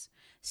waters.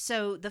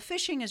 So the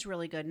fishing is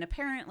really good. And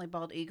apparently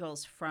bald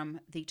eagles, from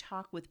the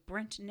talk with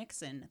Brent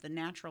Nixon, the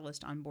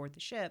naturalist on board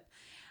the ship,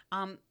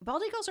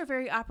 bald eagles are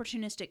very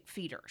opportunistic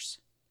feeders.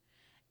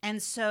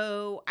 And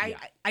so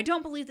I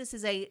don't believe this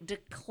is a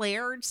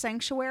declared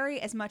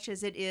sanctuary as much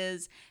as it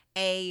is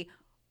a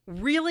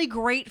really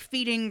great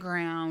feeding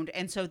ground,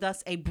 and so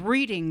thus a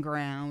breeding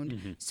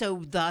ground,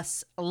 so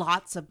thus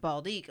lots of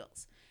bald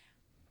eagles.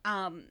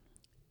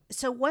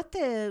 So what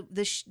the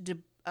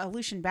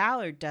Aleutian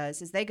Ballad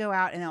does is they go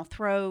out and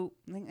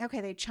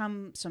they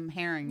chum some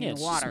herring in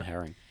the water. Some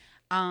herring.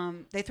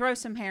 They throw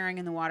some herring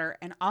in the water,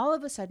 and all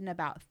of a sudden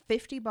about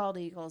 50 bald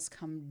eagles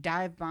come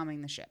dive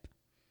bombing the ship.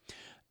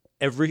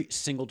 Every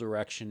single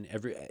direction,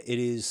 it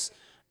is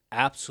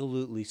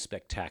absolutely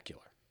spectacular.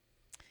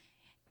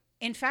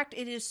 In fact,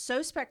 it is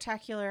so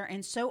spectacular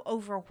and so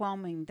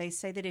overwhelming. They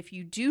say that if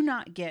you do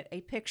not get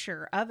a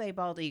picture of a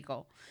bald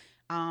eagle,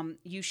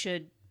 you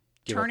should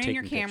turn in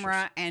your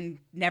camera and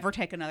never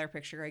take another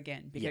picture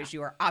again because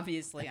you are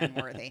obviously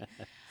unworthy.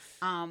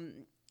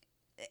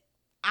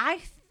 I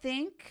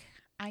think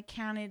I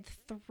counted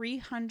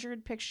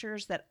 300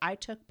 pictures that I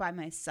took by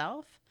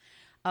myself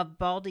of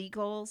bald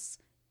eagles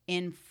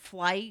in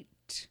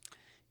flight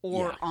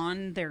or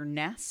on their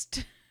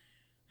nest.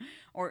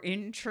 Or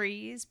in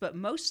trees, but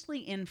mostly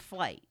in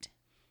flight.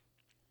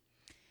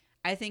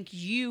 I think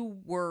you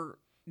were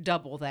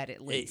double that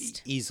at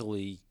least.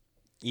 Easily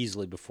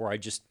before I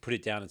just put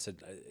it down and said,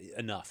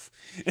 enough.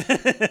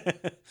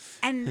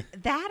 And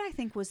that, I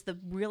think, was the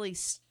really...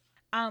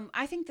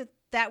 I think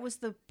that was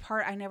the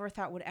part I never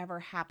thought would ever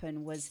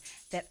happen, was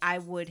that I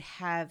would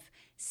have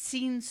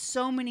seen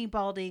so many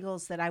bald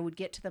eagles that I would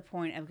get to the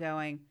point of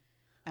going...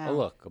 oh,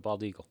 look, a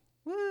bald eagle.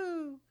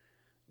 Woo!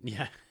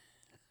 Yeah.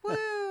 Woo!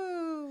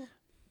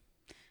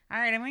 All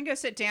right, I'm going to go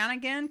sit down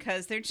again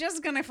because they're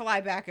just going to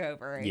fly back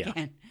over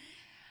again.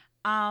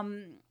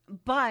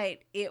 But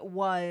it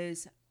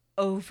was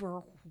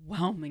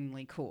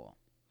overwhelmingly cool.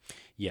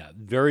 Yeah,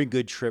 very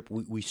good trip.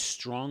 We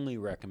strongly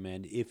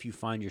recommend, if you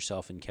find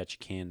yourself in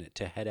Ketchikan,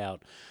 to head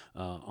out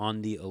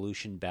on the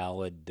Aleutian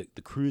Ballad.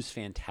 The crew's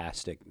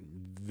fantastic.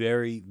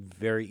 Very,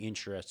 very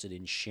interested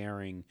in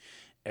sharing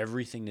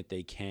everything that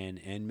they can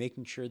and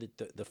making sure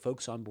that the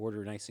folks on board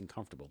are nice and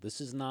comfortable.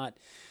 This is not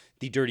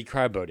the dirty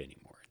crab boat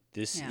anymore.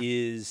 This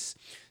is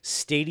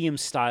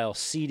stadium-style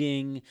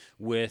seating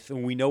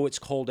and we know it's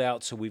cold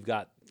out, so we've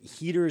got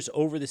heaters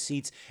over the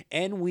seats,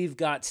 and we've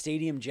got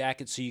stadium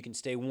jackets so you can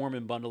stay warm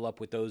and bundle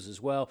up with those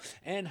as well,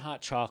 and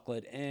hot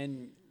chocolate,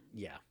 and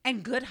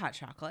And good hot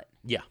chocolate.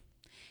 Yeah.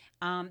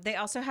 They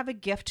also have a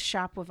gift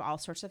shop with all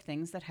sorts of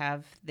things that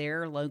have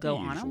their logo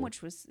on them,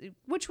 which was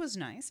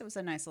nice. It was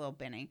a nice little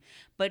binny.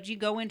 But you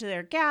go into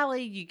their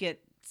galley, you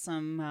get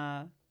some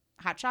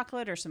hot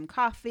chocolate or some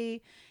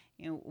coffee,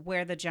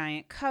 wear the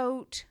giant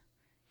coat.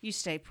 You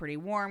stay pretty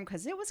warm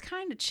because it was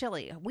kind of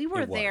chilly. We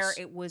were there.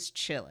 It was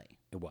chilly.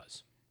 It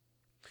was.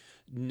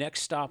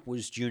 Next stop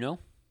was Juneau,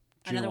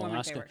 Another one of my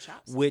Alaska, favorite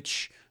shops.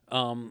 which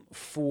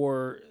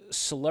for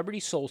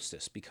Celebrity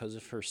Solstice, because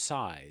of her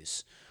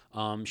size,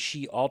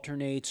 she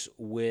alternates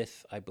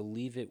with, I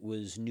believe it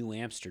was New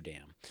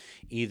Amsterdam,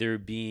 either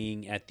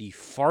being at the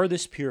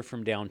farthest pier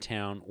from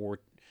downtown or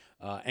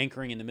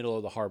anchoring in the middle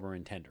of the harbor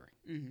and tendering.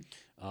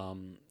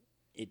 Mm-hmm.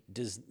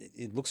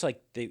 It looks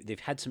like they've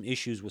had some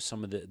issues with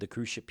some of the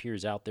cruise ship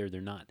piers out there. They're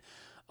not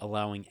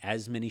allowing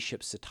as many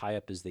ships to tie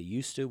up as they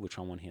used to, which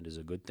on one hand is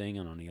a good thing,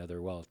 and on the other,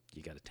 well,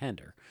 you got a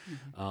tender.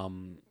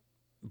 Mm-hmm.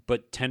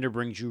 But tender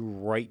brings you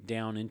right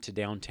down into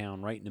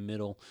downtown, right in the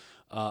middle.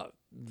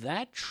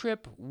 That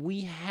trip,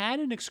 we had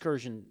an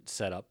excursion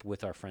set up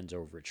with our friends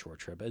over at Shore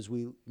Trip, as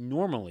we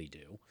normally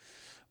do,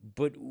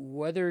 but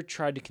weather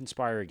tried to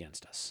conspire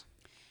against us.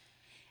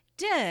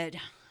 Did.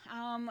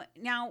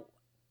 Now,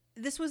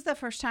 this was the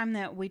first time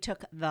that we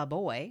took the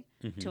boy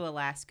to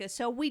Alaska,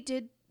 so we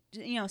did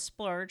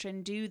splurge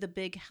and do the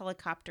big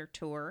helicopter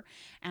tour.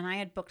 And I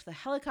had booked the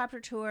helicopter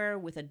tour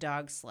with a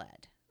dog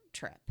sled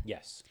trip.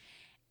 Yes.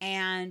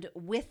 And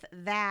with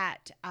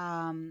that,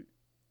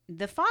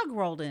 the fog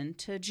rolled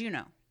into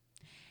Juneau.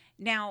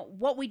 Now,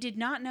 what we did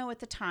not know at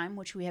the time,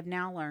 which we have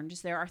now learned,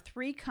 is there are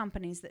 3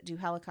 companies that do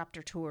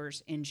helicopter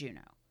tours in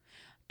Juneau.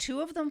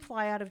 2 of them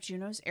fly out of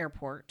Juneau's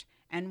airport,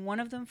 and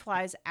one of them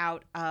flies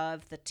out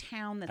of the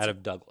town that's... Out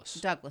of Douglas.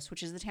 Douglas,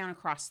 which is the town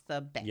across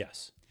the bay.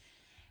 Yes.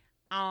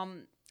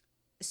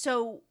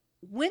 So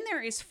when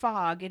there is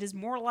fog, it is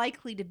more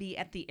likely to be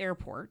at the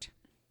airport.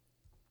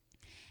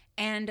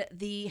 And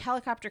the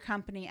helicopter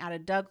company out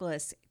of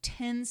Douglas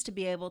tends to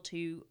be able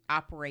to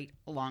operate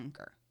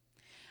longer.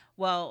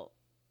 Well,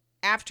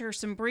 after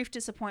some brief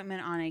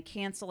disappointment on a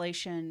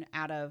cancellation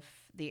out of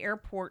the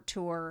airport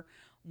tour,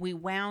 we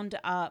wound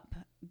up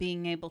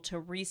being able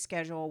to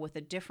reschedule with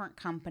a different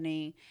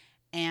company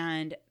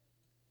and,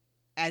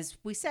 as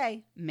we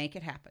say, make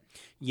it happen.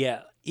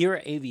 Yeah,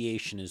 Era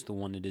Aviation is the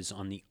one that is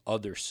on the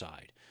other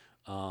side.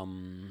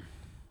 And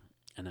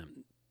I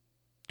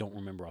don't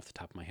remember off the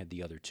top of my head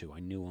the other 2. I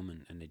knew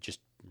them, and they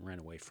just ran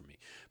away from me.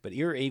 But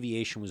Era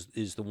Aviation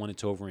is the one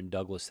that's over in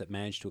Douglas that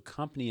managed to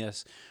accompany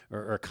us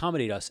or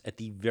accommodate us at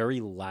the very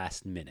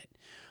last minute.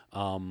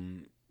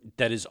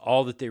 That is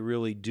all that they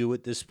really do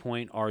at this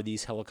point are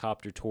these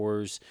helicopter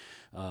tours.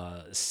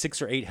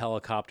 6 or 8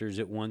 helicopters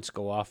at once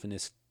go off in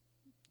this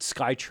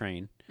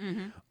SkyTrain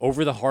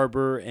over the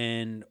harbor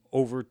and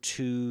over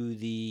to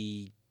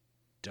the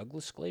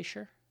Norris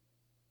Glacier.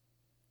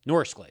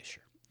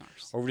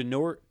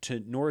 Over to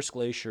Norris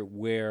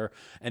Glacier,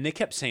 and they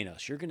kept saying to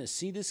us, you're going to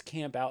see this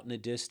camp out in the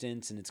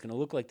distance, and it's going to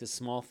look like this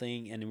small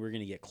thing, and then we're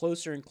going to get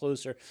closer and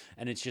closer,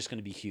 and it's just going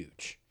to be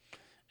huge.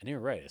 And they were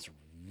right. It's a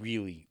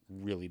really,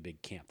 really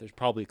big camp. There's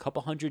probably a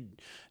couple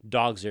hundred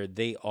dogs there.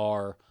 They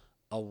are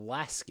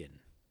Alaskan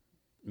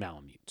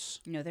Malamutes.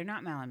 No, they're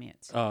not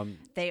Malamutes.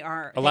 They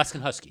are...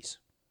 Alaskan Huskies,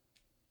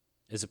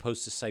 as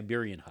opposed to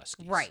Siberian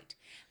Huskies. Right,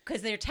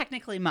 because they're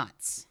technically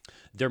mutts.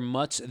 They're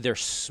mutts. They're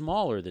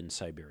smaller than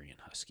Siberian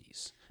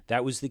Huskies.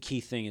 That was the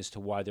key thing as to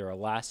why they're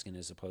Alaskan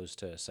as opposed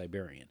to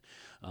Siberian.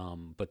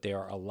 But they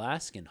are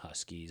Alaskan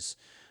Huskies.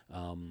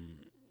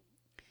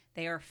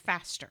 They are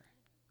faster.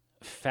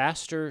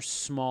 Faster,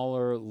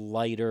 smaller,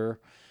 lighter,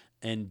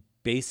 and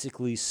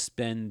basically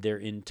spend their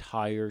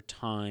entire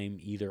time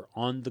either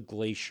on the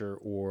glacier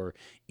or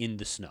in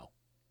the snow.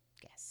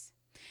 Yes.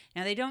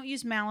 Now, they don't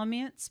use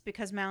Malamutes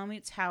because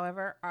Malamutes,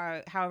 however,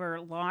 are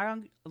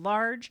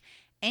large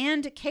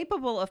and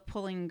capable of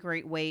pulling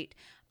great weight,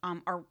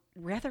 are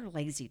rather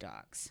lazy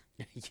dogs.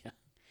 Yeah.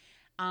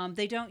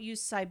 They don't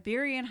use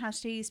Siberian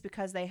Huskies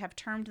because they have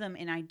termed them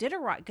in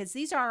Iditarod, because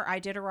these are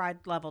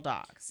Iditarod level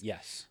dogs.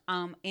 Yes.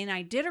 In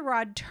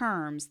Iditarod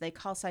terms, they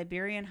call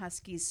Siberian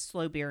Huskies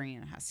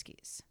Slowberian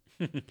Huskies.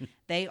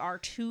 They are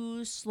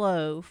too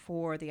slow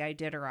for the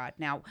Iditarod.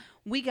 Now,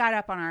 we got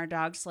up on our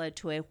dog sled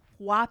to a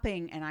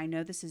whopping, and I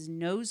know this is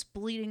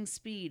nose-bleeding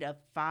speed of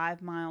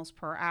 5 miles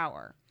per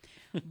hour,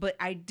 but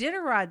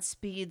Iditarod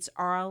speeds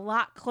are a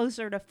lot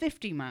closer to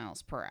 50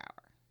 miles per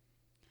hour.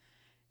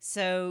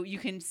 So you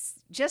can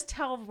just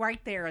tell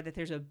right there that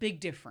there's a big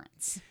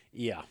difference.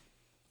 Yeah.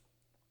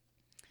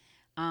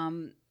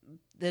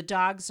 The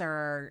dogs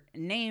are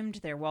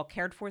named. They're well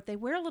cared for. They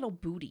wear little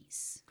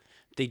booties.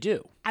 They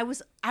do. I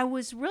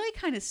was really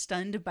kind of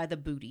stunned by the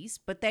booties,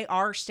 but they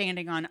are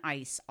standing on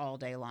ice all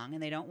day long,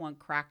 and they don't want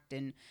cracked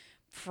and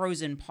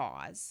frozen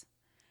paws.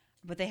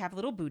 But they have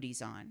little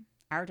booties on.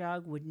 Our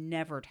dog would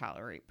never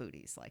tolerate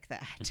booties like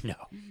that. No.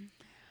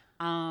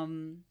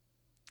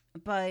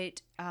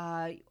 But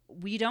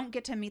we don't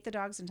get to meet the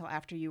dogs until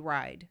after you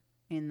ride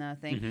in the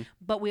thing. Mm-hmm.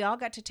 But we all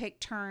got to take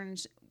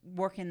turns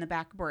working the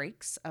back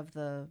brakes of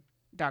the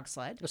dog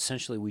sled.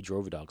 Essentially, we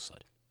drove a dog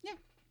sled.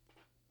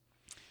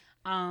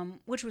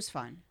 Which was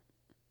fun.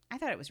 I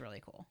thought it was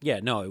really cool.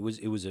 Yeah, no, it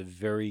was a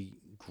very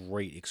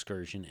great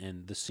excursion,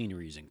 and the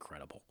scenery is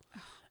incredible.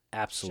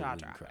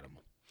 Absolutely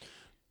incredible.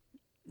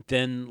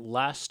 Then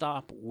last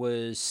stop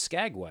was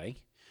Skagway,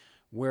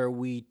 where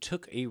we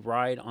took a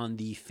ride on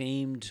the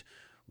famed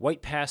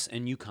White Pass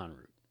and Yukon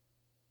route.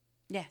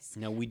 Yes.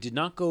 Now, we did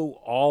not go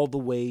all the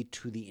way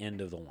to the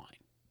end of the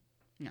line.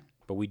 No.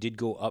 But we did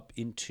go up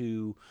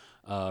into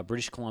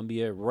British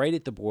Columbia, right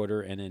at the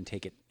border, and then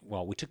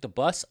we took the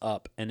bus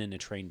up and then the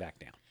train back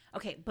down.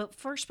 Okay, but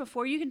first,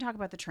 before you can talk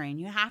about the train,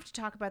 you have to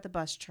talk about the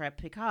bus trip,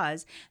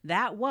 because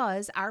that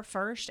was our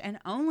first and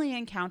only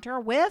encounter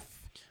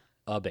with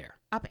A bear.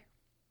 A bear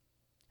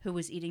who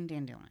was eating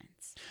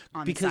dandelions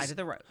on the side of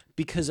the road.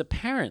 Because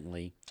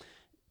apparently,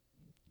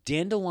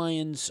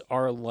 dandelions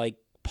are like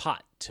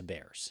pot to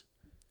bears.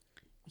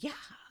 Yeah.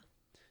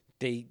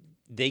 They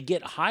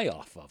get high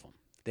off of them.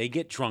 They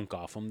get drunk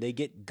off them. They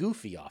get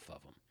goofy off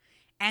of them.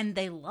 And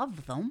they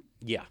love them.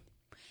 Yeah.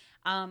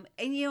 And,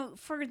 you know,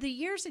 for the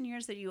years and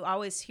years that you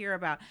always hear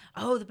about,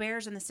 oh, the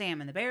bears and the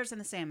salmon, the bears and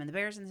the salmon, the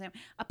bears and the salmon.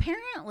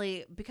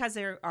 Apparently, because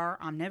they are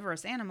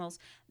omnivorous animals,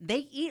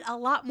 they eat a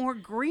lot more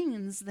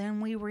greens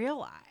than we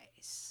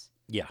realize.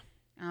 Yeah.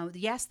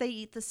 Yes, they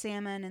eat the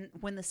salmon and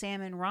when the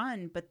salmon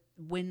run, but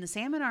when the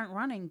salmon aren't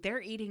running,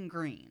 they're eating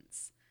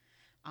greens.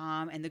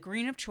 And the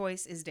green of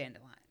choice is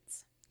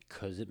dandelions.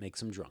 Because it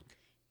makes them drunk.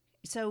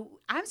 So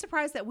I'm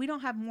surprised that we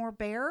don't have more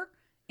bear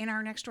in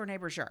our next door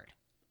neighbor's yard.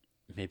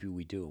 Maybe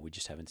we do. We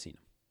just haven't seen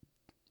them.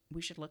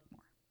 We should look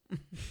more.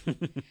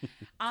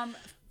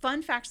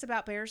 Fun facts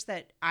about bears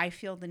that I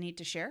feel the need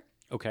to share.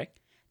 Okay.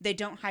 They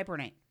don't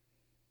hibernate.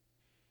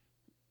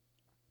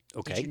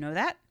 Okay. Did you know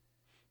that?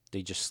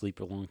 They just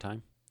sleep a long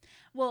time?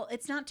 Well,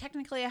 it's not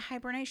technically a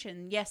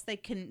hibernation. Yes, they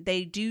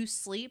do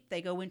sleep.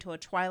 They go into a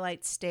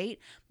twilight state,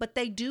 but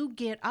they do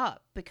get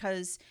up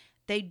because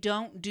they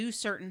don't do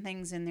certain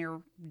things in their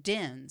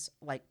dens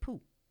like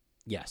poop.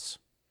 Yes.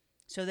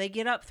 So they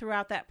get up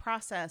throughout that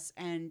process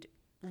and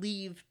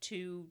leave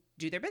to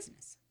do their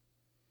business.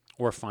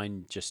 Or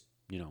find just,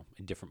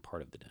 a different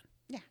part of the den.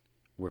 Yeah.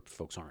 Where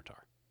folks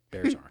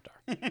bears aren't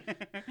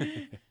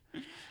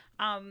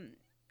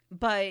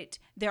But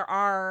there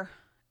are,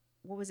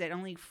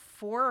 only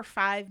 4 or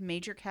 5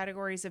 major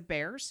categories of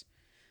bears.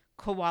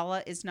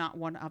 Koala is not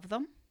one of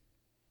them.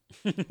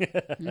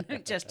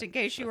 Just in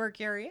case you were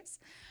curious.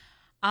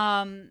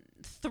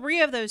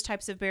 3 of those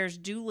types of bears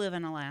do live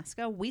in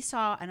Alaska. We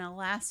saw an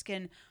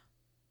Alaskan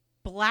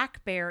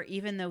black bear,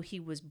 even though he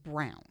was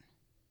brown.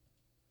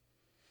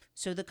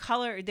 So the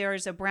color, there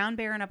is a brown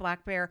bear and a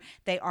black bear.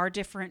 They are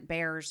different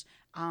bears,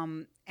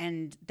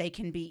 and they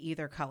can be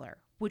either color,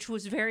 which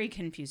was very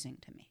confusing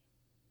to me.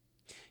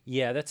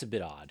 Yeah, that's a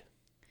bit odd.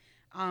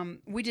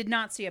 We did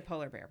not see a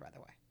polar bear, by the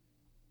way.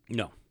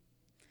 No.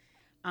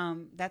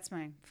 That's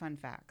my fun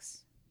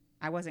facts.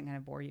 I wasn't going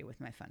to bore you with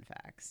my fun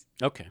facts.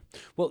 Okay.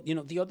 Well,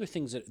 the other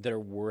things that are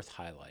worth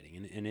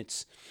highlighting, and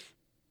it's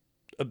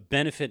a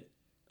benefit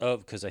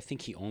of, because I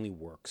think he only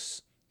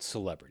works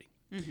celebrity,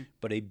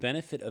 but a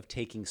benefit of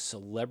taking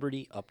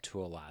celebrity up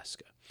to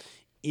Alaska,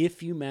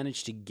 if you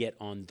manage to get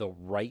on the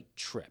right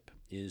trip,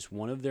 is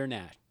one of their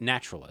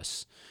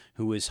naturalists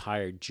who is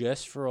hired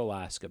just for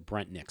Alaska,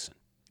 Brent Nixon.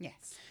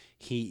 Yes.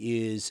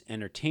 He is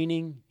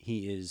entertaining.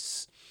 He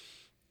is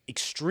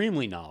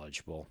extremely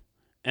knowledgeable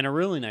and a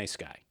really nice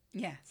guy.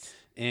 Yes.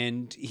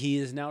 And he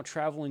is now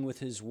traveling with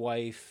his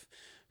wife,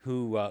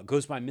 who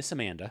goes by Miss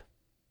Amanda,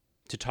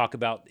 to talk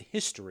about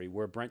history,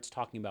 where Brent's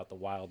talking about the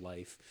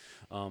wildlife.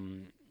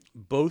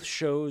 Both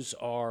shows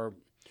are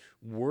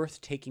worth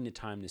taking the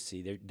time to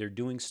see. They're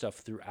doing stuff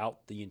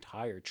throughout the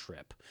entire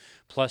trip.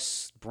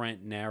 Plus,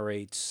 Brent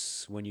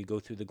narrates when you go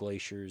through the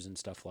glaciers and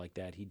stuff like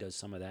that. He does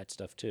some of that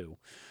stuff too.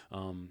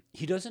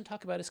 He doesn't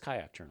talk about his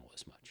kayak journal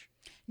as much.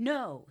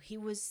 No,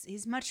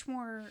 he's much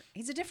more,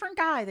 he's a different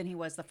guy than he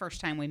was the first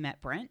time we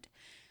met Brent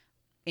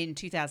in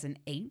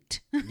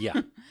 2008.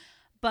 Yeah.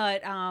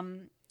 But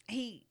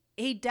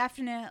he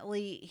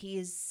definitely,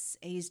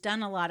 he's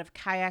done a lot of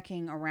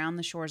kayaking around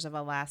the shores of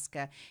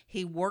Alaska.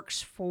 He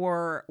works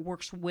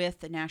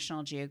with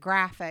National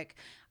Geographic.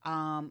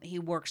 He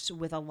works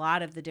with a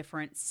lot of the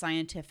different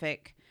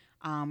scientific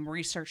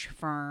research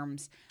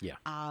firms. Yeah.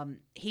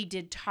 He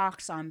did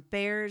talks on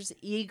bears,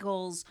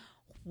 eagles,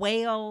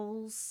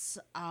 whales,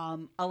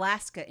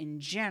 Alaska in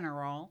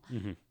general.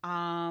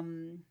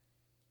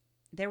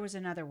 There was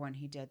another one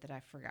he did that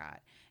I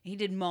forgot. He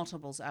did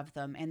multiples of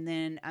them, and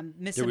then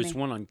There was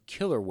one on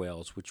killer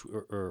whales, which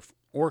or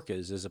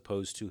orcas, as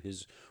opposed to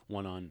his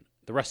one on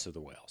the rest of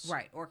the whales.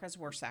 Right, orcas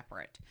were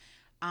separate.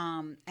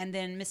 And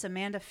then Miss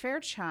Amanda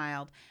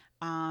Fairchild,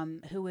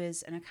 who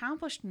is an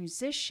accomplished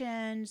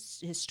musician,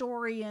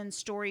 historian,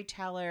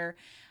 storyteller.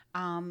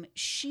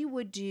 She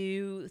would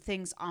do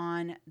things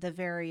on the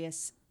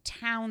various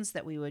towns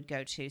that we would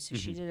go to. So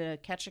she did a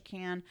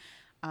Ketchikan,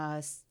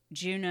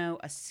 Juneau,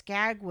 a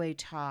Skagway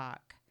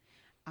talk.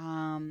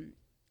 And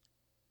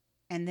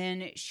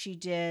then she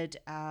did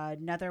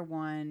another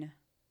one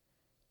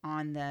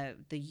on the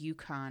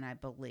Yukon, I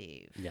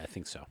believe. Yeah, I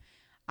think so.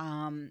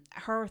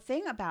 Her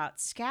thing about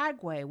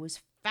Skagway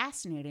was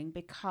fascinating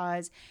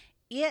because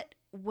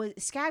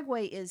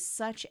Skagway is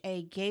such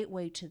a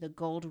gateway to the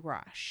gold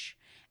rush.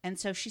 And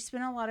so she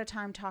spent a lot of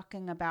time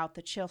talking about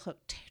the Chilkoot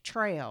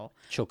Trail,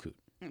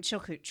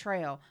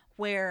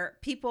 where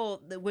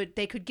people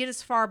they could get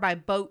as far by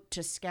boat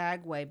to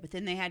Skagway, but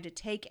then they had to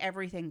take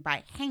everything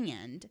by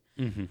hand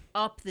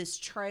up this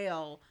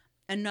trail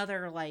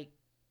another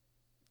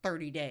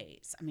 30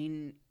 days. I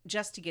mean,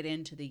 just to get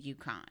into the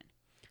Yukon.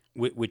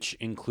 Which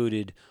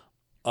included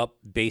up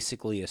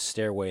basically a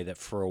stairway that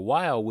for a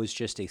while was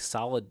just a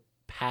solid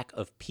pack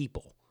of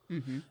people.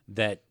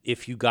 That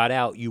if you got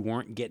out, you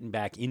weren't getting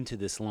back into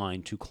this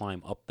line to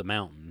climb up the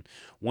mountain.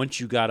 Once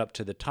you got up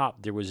to the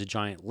top, there was a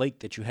giant lake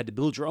that you had to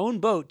build your own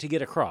boat to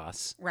get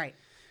across. Right.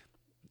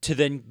 To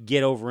then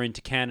get over into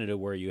Canada,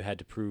 where you had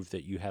to prove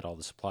that you had all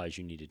the supplies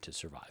you needed to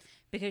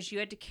survive. Because you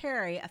had to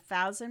carry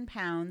 1,000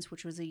 pounds,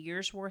 which was a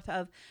year's worth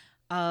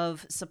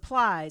of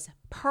supplies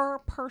per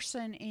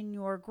person in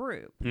your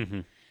group.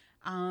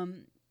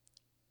 And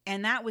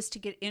that was to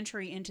get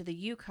entry into the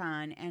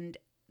Yukon. And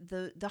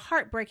the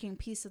heartbreaking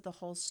piece of the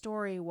whole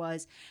story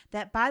was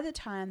that by the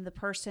time the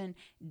person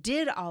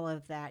did all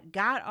of that,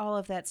 got all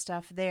of that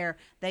stuff there,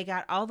 they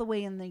got all the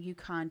way in the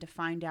Yukon to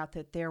find out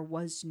that there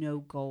was no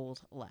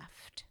gold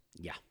left.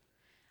 Yeah.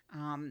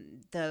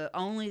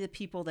 Only the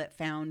people that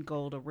found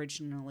gold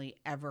originally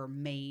ever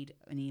made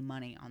any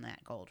money on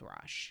that gold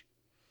rush.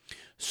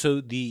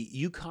 So the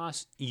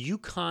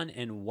Yukon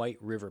and White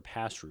River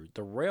Pass route,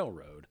 the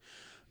railroad,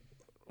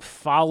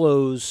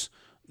 follows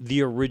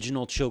the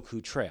original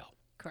Chilkoot Trail.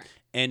 Correct.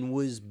 And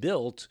was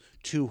built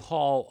to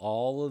haul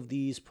all of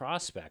these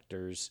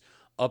prospectors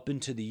up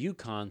into the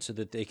Yukon so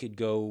that they could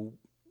go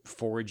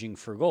foraging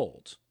for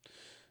gold.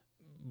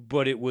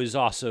 But it was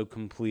also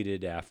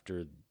completed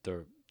after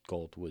the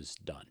gold was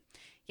done.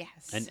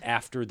 Yes. And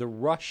after the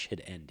rush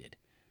had ended.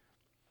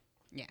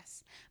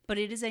 Yes. But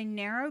it is a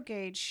narrow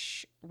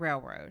gauge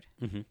railroad.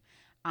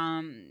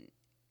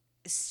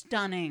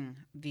 Stunning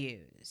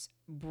views.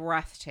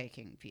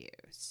 Breathtaking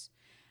views.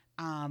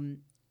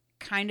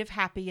 Kind of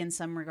happy in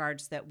some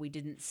regards that we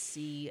didn't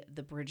see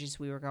the bridges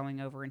we were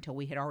going over until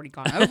we had already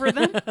gone over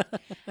them.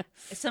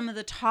 Some of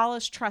the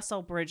tallest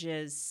trestle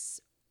bridges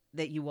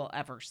that you will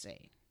ever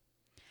see.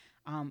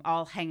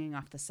 All hanging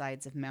off the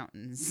sides of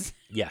mountains.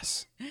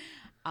 Yes.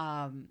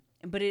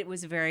 But it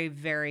was very,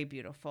 very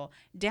beautiful.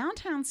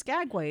 Downtown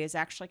Skagway is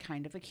actually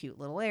kind of a cute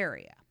little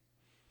area.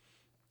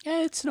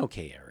 Yeah, it's an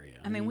okay area.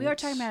 I mean, we are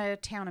talking about a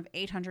town of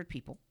 800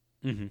 people.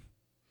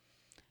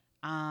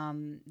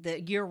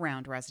 The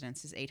year-round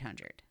residence is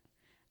 800.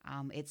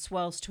 It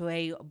swells to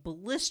a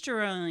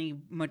blisteringly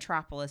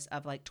metropolis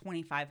of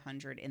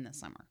 2,500 in the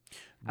summer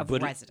of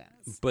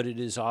residents. But it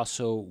is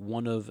also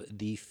one of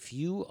the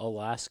few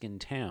Alaskan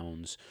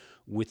towns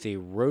with a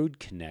road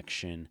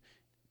connection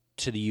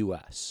to the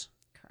U.S.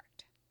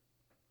 Correct.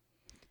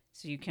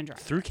 So you can drive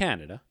through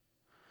Canada,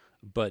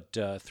 but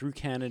through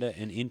Canada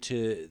and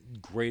into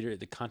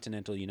the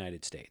continental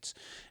United States.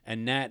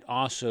 And that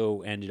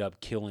also ended up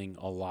killing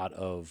a lot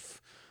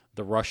of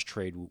the rush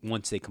trade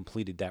once they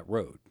completed that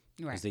road.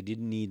 Because they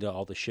didn't need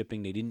all the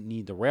shipping. They didn't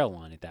need the rail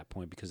line at that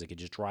point because they could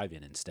just drive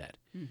in instead.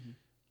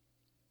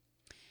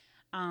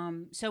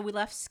 So we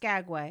left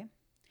Skagway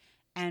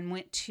and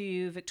went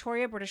to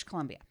Victoria, British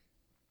Columbia.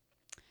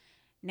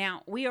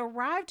 Now, we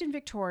arrived in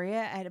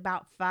Victoria at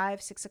about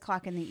 5, 6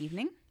 o'clock in the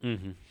evening.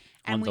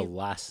 On the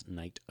last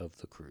night of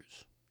the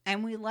cruise.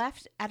 And we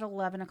left at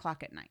 11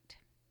 o'clock at night.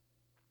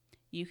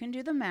 You can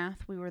do the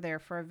math. We were there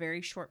for a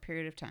very short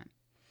period of time.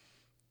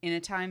 In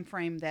a time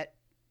frame that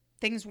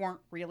things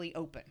weren't really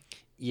open.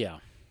 Yeah.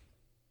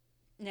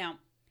 Now,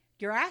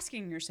 you're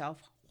asking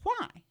yourself,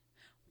 why?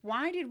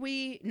 Why did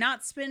we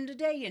not spend a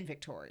day in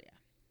Victoria?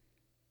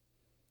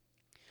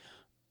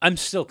 I'm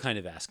still kind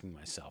of asking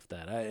myself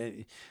that.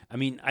 I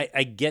mean,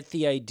 I get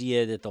the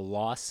idea that the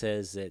law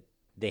says that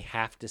they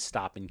have to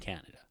stop in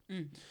Canada.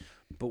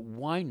 But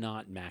why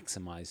not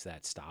maximize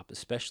that stop,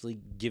 especially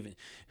given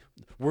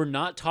we're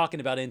not talking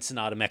about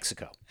Ensenada,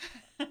 Mexico.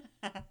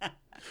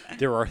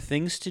 There are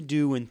things to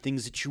do and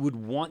things that you would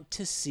want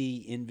to see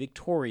in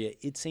Victoria.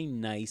 It's a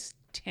nice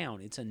town.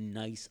 It's a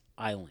nice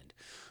island.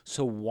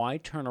 So why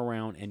turn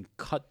around and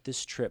cut this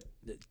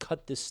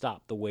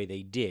stop the way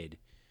they did,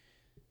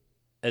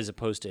 as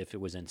opposed to if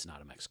it was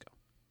Ensenada, Mexico?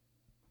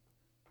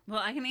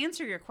 Well, I can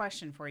answer your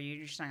question for you.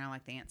 You're just not going to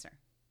like the answer.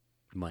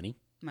 Money.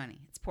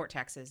 It's port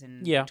taxes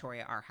in Yeah.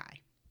 Victoria are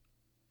high.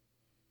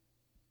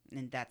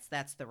 And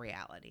that's the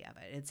reality of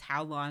it. It's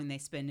how long they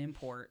spend in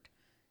port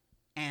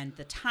and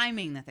the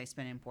timing that they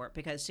spend in port,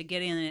 because to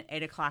get in at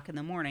 8 o'clock in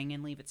the morning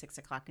and leave at 6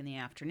 o'clock in the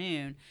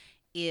afternoon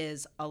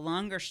is a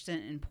longer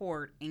stint in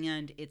port,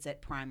 and it's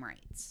at prime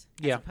rates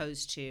as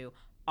opposed to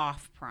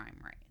off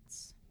prime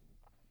rates.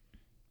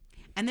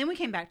 And then we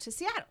came back to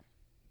Seattle.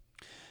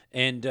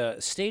 And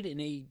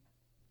stayed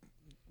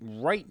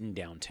right in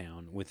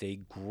downtown with a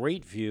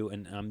great view.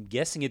 And I'm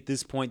guessing at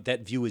this point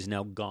that view is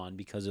now gone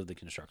because of the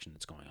construction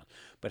that's going on.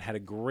 But had a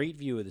great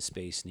view of the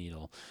Space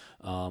Needle.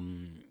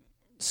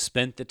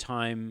 Spent the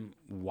time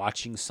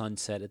watching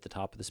sunset at the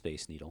top of the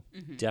Space Needle.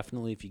 Mm-hmm.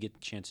 Definitely, if you get the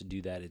chance to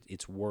do that,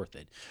 it's worth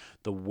it.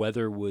 The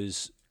weather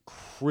was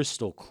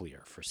crystal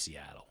clear for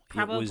Seattle.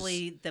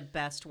 Probably the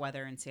best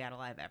weather in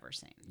Seattle I've ever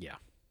seen. Yeah.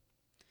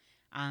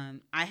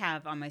 I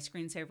have on my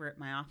screensaver at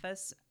my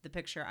office the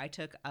picture I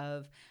took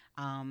of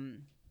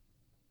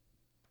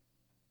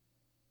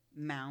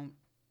Mount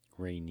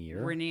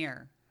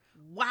Rainier.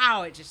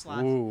 Wow, it just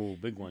lost. Ooh,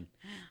 big one.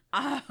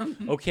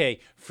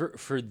 Okay,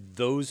 for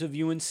those of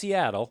you in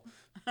Seattle.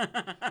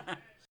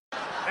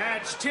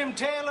 That's Tim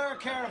Taylor,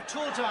 care of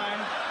Tool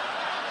Time.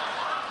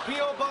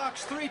 P.O.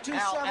 Box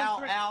 327.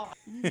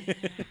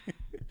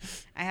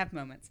 I have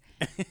moments.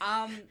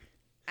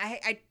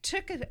 I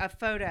took a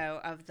photo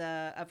of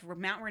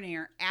Mount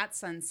Rainier at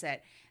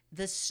sunset.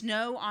 The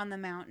snow on the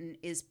mountain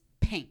is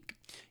pink.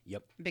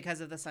 Yep.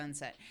 Because of the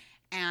sunset.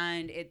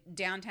 And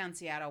downtown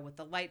Seattle with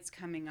the lights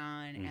coming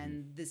on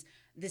and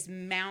this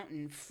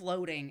mountain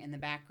floating in the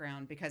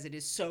background because it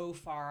is so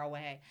far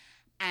away.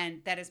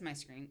 And that is my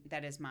screen.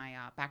 That is my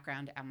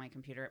background on my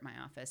computer at my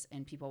office.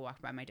 And people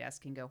walk by my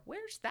desk and go,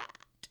 "Where's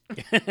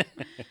that?"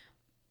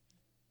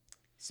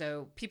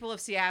 So people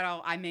of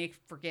Seattle, I may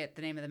forget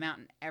the name of the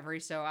mountain every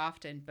so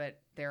often,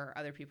 but there are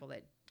other people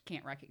that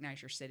can't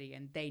recognize your city,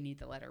 and they need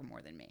the letter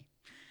more than me.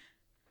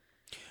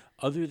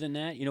 Other than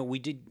that, we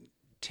did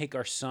take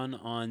our son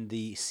on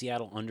the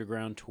Seattle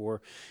Underground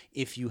tour.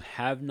 If you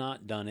have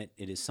not done it,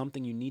 it is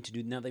something you need to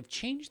do. Now, they've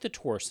changed the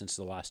tour since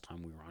the last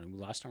time we were on. The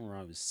last time we were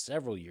on was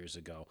several years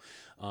ago.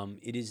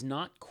 It is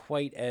not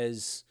quite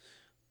as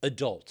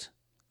adult.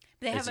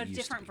 They have a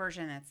different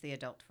version that's the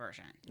adult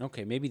version.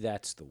 Okay, maybe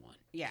that's the one.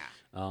 Yeah.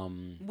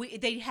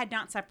 They had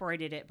not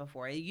separated it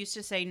before. It used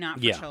to say not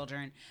for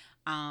children.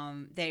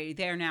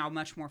 They're now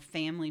much more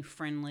family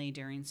friendly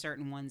during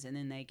certain ones, and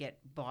then they get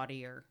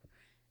bawdier.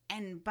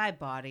 And by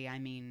body, I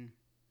mean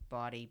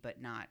body, but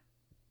not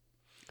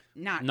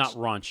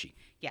raunchy.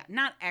 Yeah,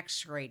 not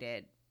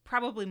X-rated.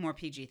 Probably more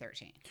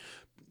PG-13.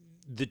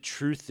 The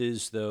truth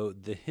is, though,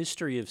 the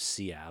history of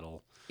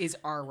Seattle is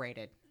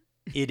R-rated.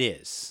 It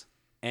is.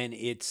 And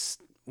it's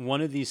one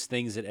of these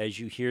things that as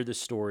you hear the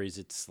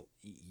stories,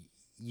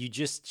 you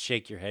just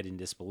shake your head in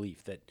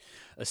disbelief that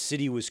a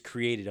city was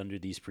created under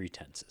these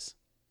pretenses.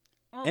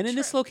 Well, and in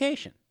this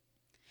location.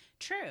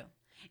 True.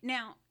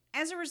 Now,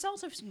 as a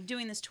result of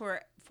doing this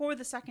tour for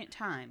the second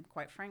time,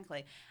 quite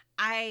frankly,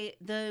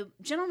 the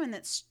gentleman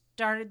that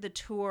started the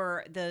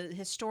tour, the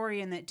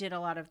historian that did a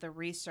lot of the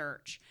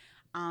research,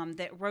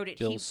 that wrote it.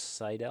 Bill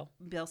Seidel.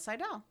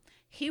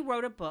 He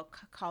wrote a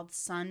book called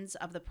Sons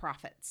of the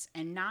Prophets,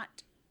 and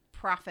not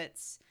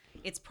prophets.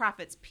 It's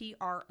prophets,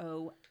 Profits.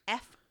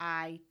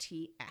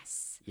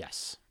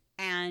 Yes.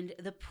 And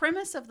the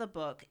premise of the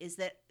book is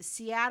that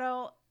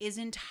Seattle is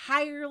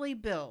entirely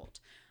built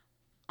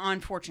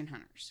on fortune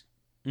hunters.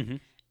 Mm-hmm.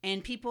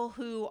 And people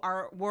who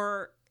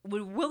were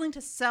willing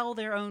to sell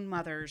their own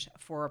mothers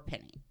for a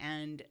penny.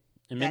 And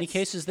in many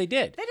cases, they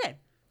did. They did.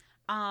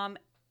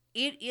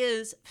 It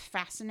is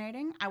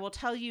fascinating. I will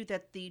tell you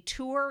that the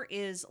tour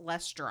is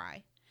less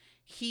dry.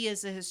 He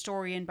is a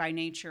historian by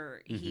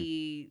nature.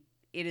 Mm-hmm.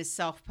 It is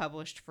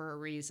self-published for a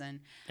reason.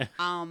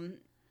 I'm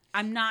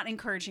not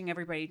encouraging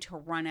everybody to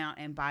run out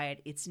and buy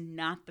it. It's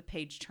not the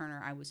page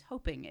turner I was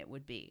hoping it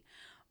would be.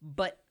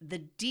 But the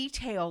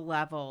detail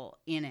level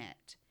in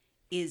it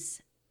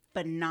is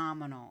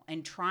phenomenal.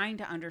 And trying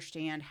to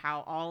understand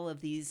how all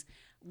of these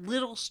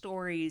little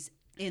stories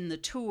in the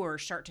tour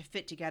start to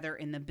fit together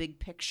in the big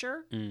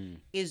picture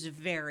is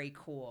very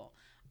cool.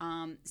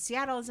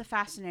 Seattle is a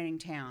fascinating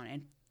town,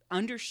 and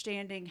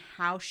understanding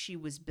how she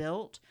was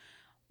built,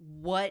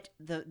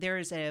 there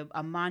is a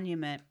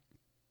monument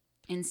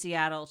in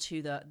Seattle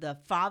to the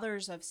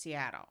fathers of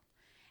Seattle,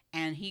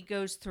 and he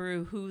goes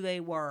through who they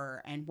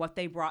were and what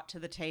they brought to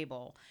the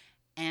table,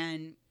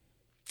 and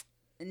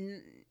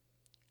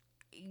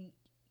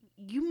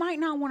you might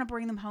not want to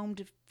bring them home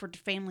for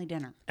family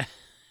dinner.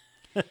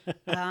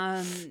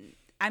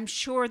 I'm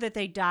sure that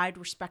they died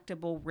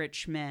respectable,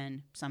 rich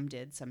men. Some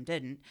did, some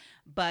didn't.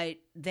 But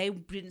they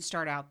didn't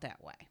start out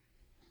that way.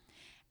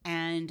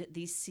 And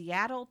the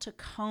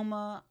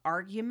Seattle-Tacoma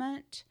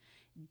argument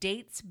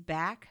dates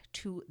back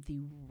to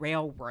the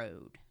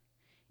railroad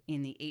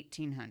in the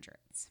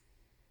 1800s.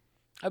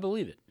 I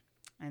believe it.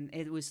 And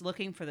it was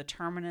looking for the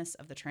terminus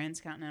of the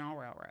Transcontinental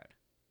Railroad,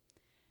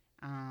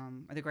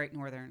 or the Great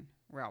Northern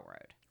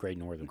Railroad. Great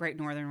Northern. Great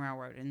Northern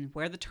Railroad. And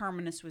where the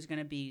terminus was going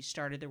to be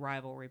started the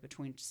rivalry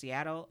between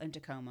Seattle and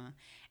Tacoma.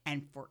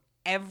 And for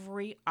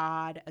every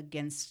odd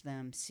against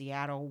them,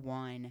 Seattle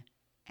won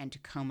and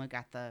Tacoma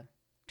got the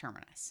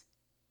terminus.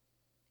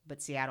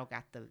 But Seattle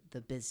got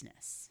the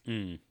business.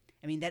 Mm.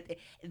 I mean,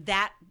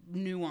 that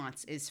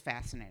nuance is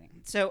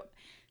fascinating. So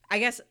I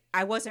guess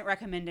I wasn't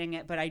recommending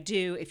it, but I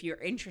do if you're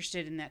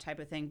interested in that type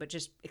of thing, but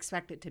just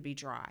expect it to be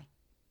dry.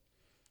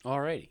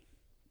 Alrighty.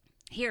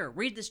 Here,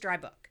 read this dry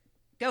book.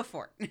 Go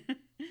for it.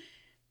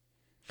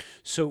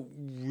 So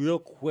real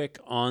quick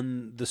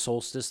on the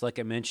solstice, like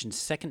I mentioned,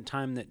 second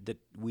time that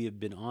we have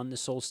been on the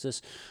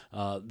solstice.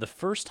 The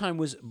first time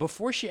was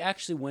before she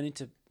actually went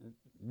into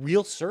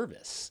real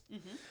service.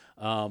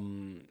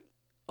 Mm-hmm.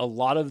 A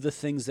lot of the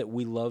things that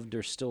we loved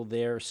are still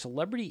there.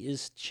 Celebrity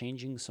is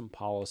changing some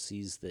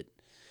policies that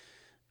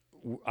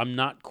I'm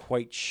not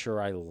quite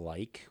sure I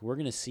like. We're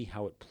going to see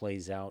how it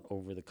plays out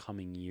over the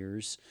coming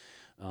years.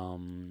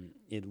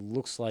 It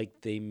looks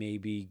like they may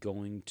be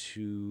going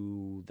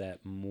to that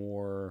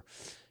more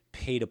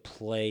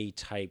pay-to-play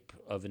type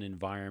of an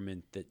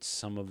environment that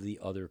some of the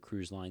other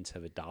cruise lines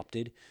have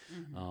adopted.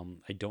 Mm-hmm.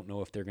 I don't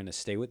know if they're going to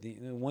stay with the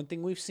one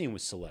thing we've seen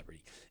with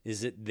Celebrity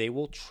is that they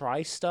will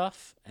try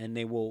stuff and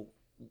they will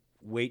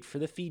wait for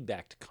the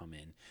feedback to come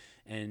in,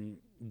 and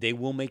they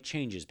will make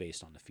changes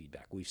based on the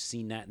feedback. We've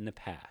seen that in the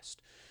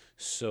past.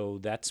 So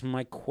that's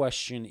my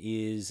question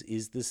is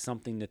this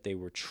something that they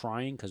were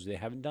trying, because they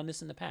haven't done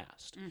this in the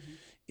past? Mm-hmm.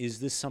 Is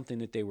this something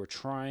that they were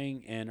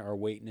trying and are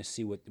waiting to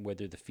see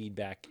whether the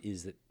feedback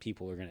is that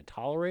people are going to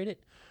tolerate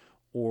it,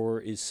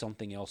 or is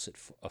something else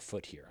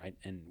afoot here?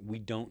 And we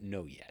don't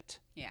know yet.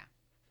 Yeah.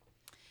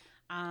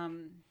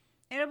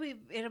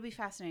 It'll be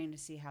fascinating to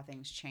see how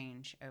things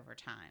change over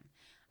time.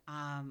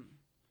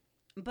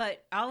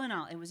 But all in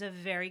all, it was a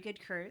very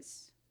good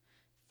cruise.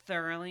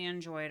 Thoroughly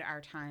enjoyed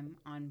our time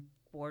on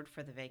board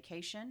for the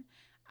vacation.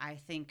 I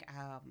think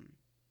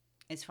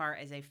as far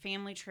as a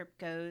family trip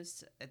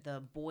goes,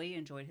 the boy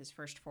enjoyed his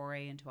first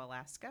foray into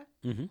Alaska.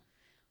 Mm-hmm.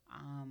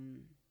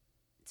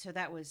 So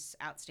that was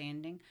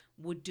outstanding.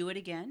 Would do it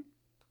again.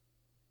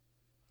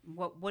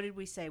 What did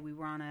we say? We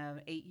were on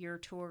a 8-year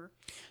tour?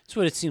 That's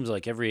what it seems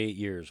like. Every 8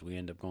 years, we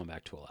end up going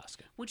back to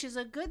Alaska. Which is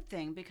a good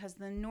thing, because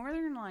the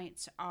Northern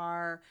Lights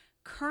are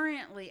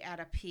currently at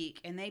a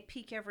peak, and they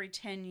peak every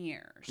 10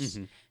 years.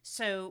 Mm-hmm.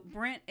 So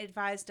Brent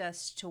advised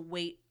us to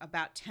wait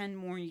about 10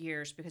 more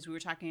years, because we were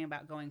talking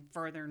about going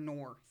further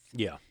north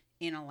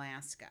in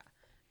Alaska.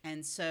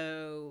 And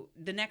so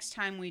the next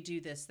time we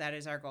do this, that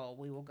is our goal.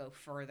 We will go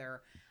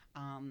further.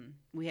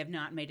 We have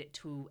not made it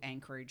to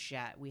Anchorage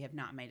yet. We have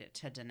not made it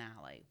to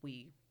Denali.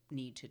 We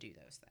need to do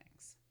those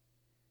things.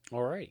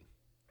 All right.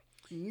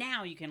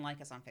 Now you can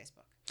like us on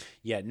Facebook.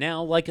 Yeah,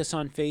 now like us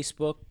on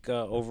Facebook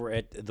over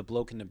at The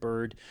Bloke and the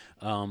Bird.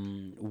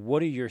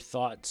 What are your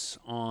thoughts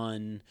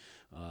on,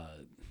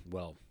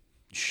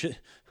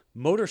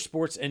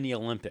 motorsports and the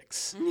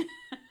Olympics?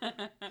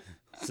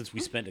 Since we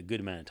spent a good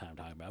amount of time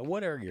talking about it.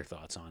 What are your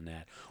thoughts on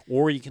that?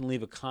 Or you can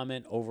leave a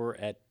comment over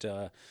at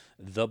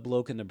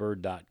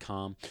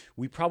theblokeandthebird.com.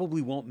 We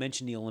probably won't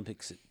mention the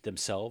Olympics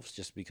themselves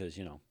just because,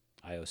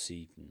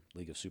 IOC and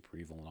League of Super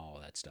Evil and all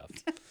of that stuff.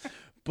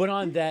 But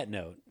on that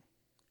note,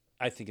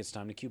 I think it's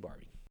time to cue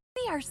Barbie.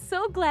 We are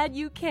so glad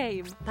you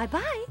came.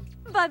 Bye-bye.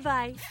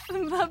 Bye-bye.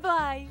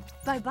 Bye-bye.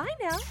 Bye-bye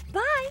now.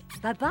 Bye.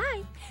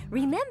 Bye-bye.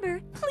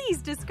 Remember,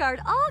 please discard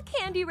all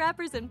candy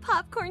wrappers and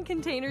popcorn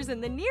containers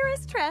in the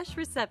nearest trash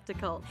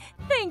receptacle.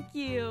 Thank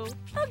you.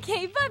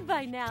 Okay,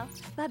 bye-bye now.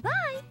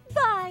 Bye-bye.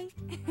 Bye.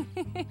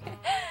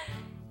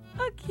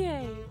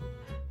 Okay.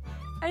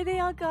 Are they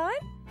all gone?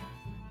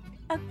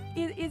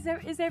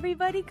 Is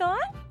everybody gone?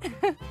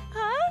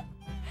 Huh?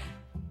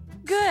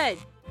 Good.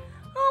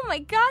 Oh my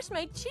gosh,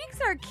 my cheeks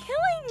are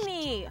killing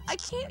me. I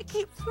can't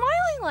keep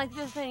smiling like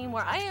this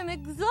anymore. I am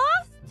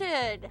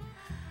exhausted.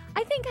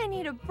 I think I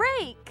need a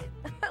break.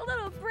 A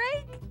little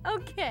break?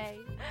 Okay.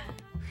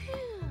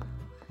 Whew.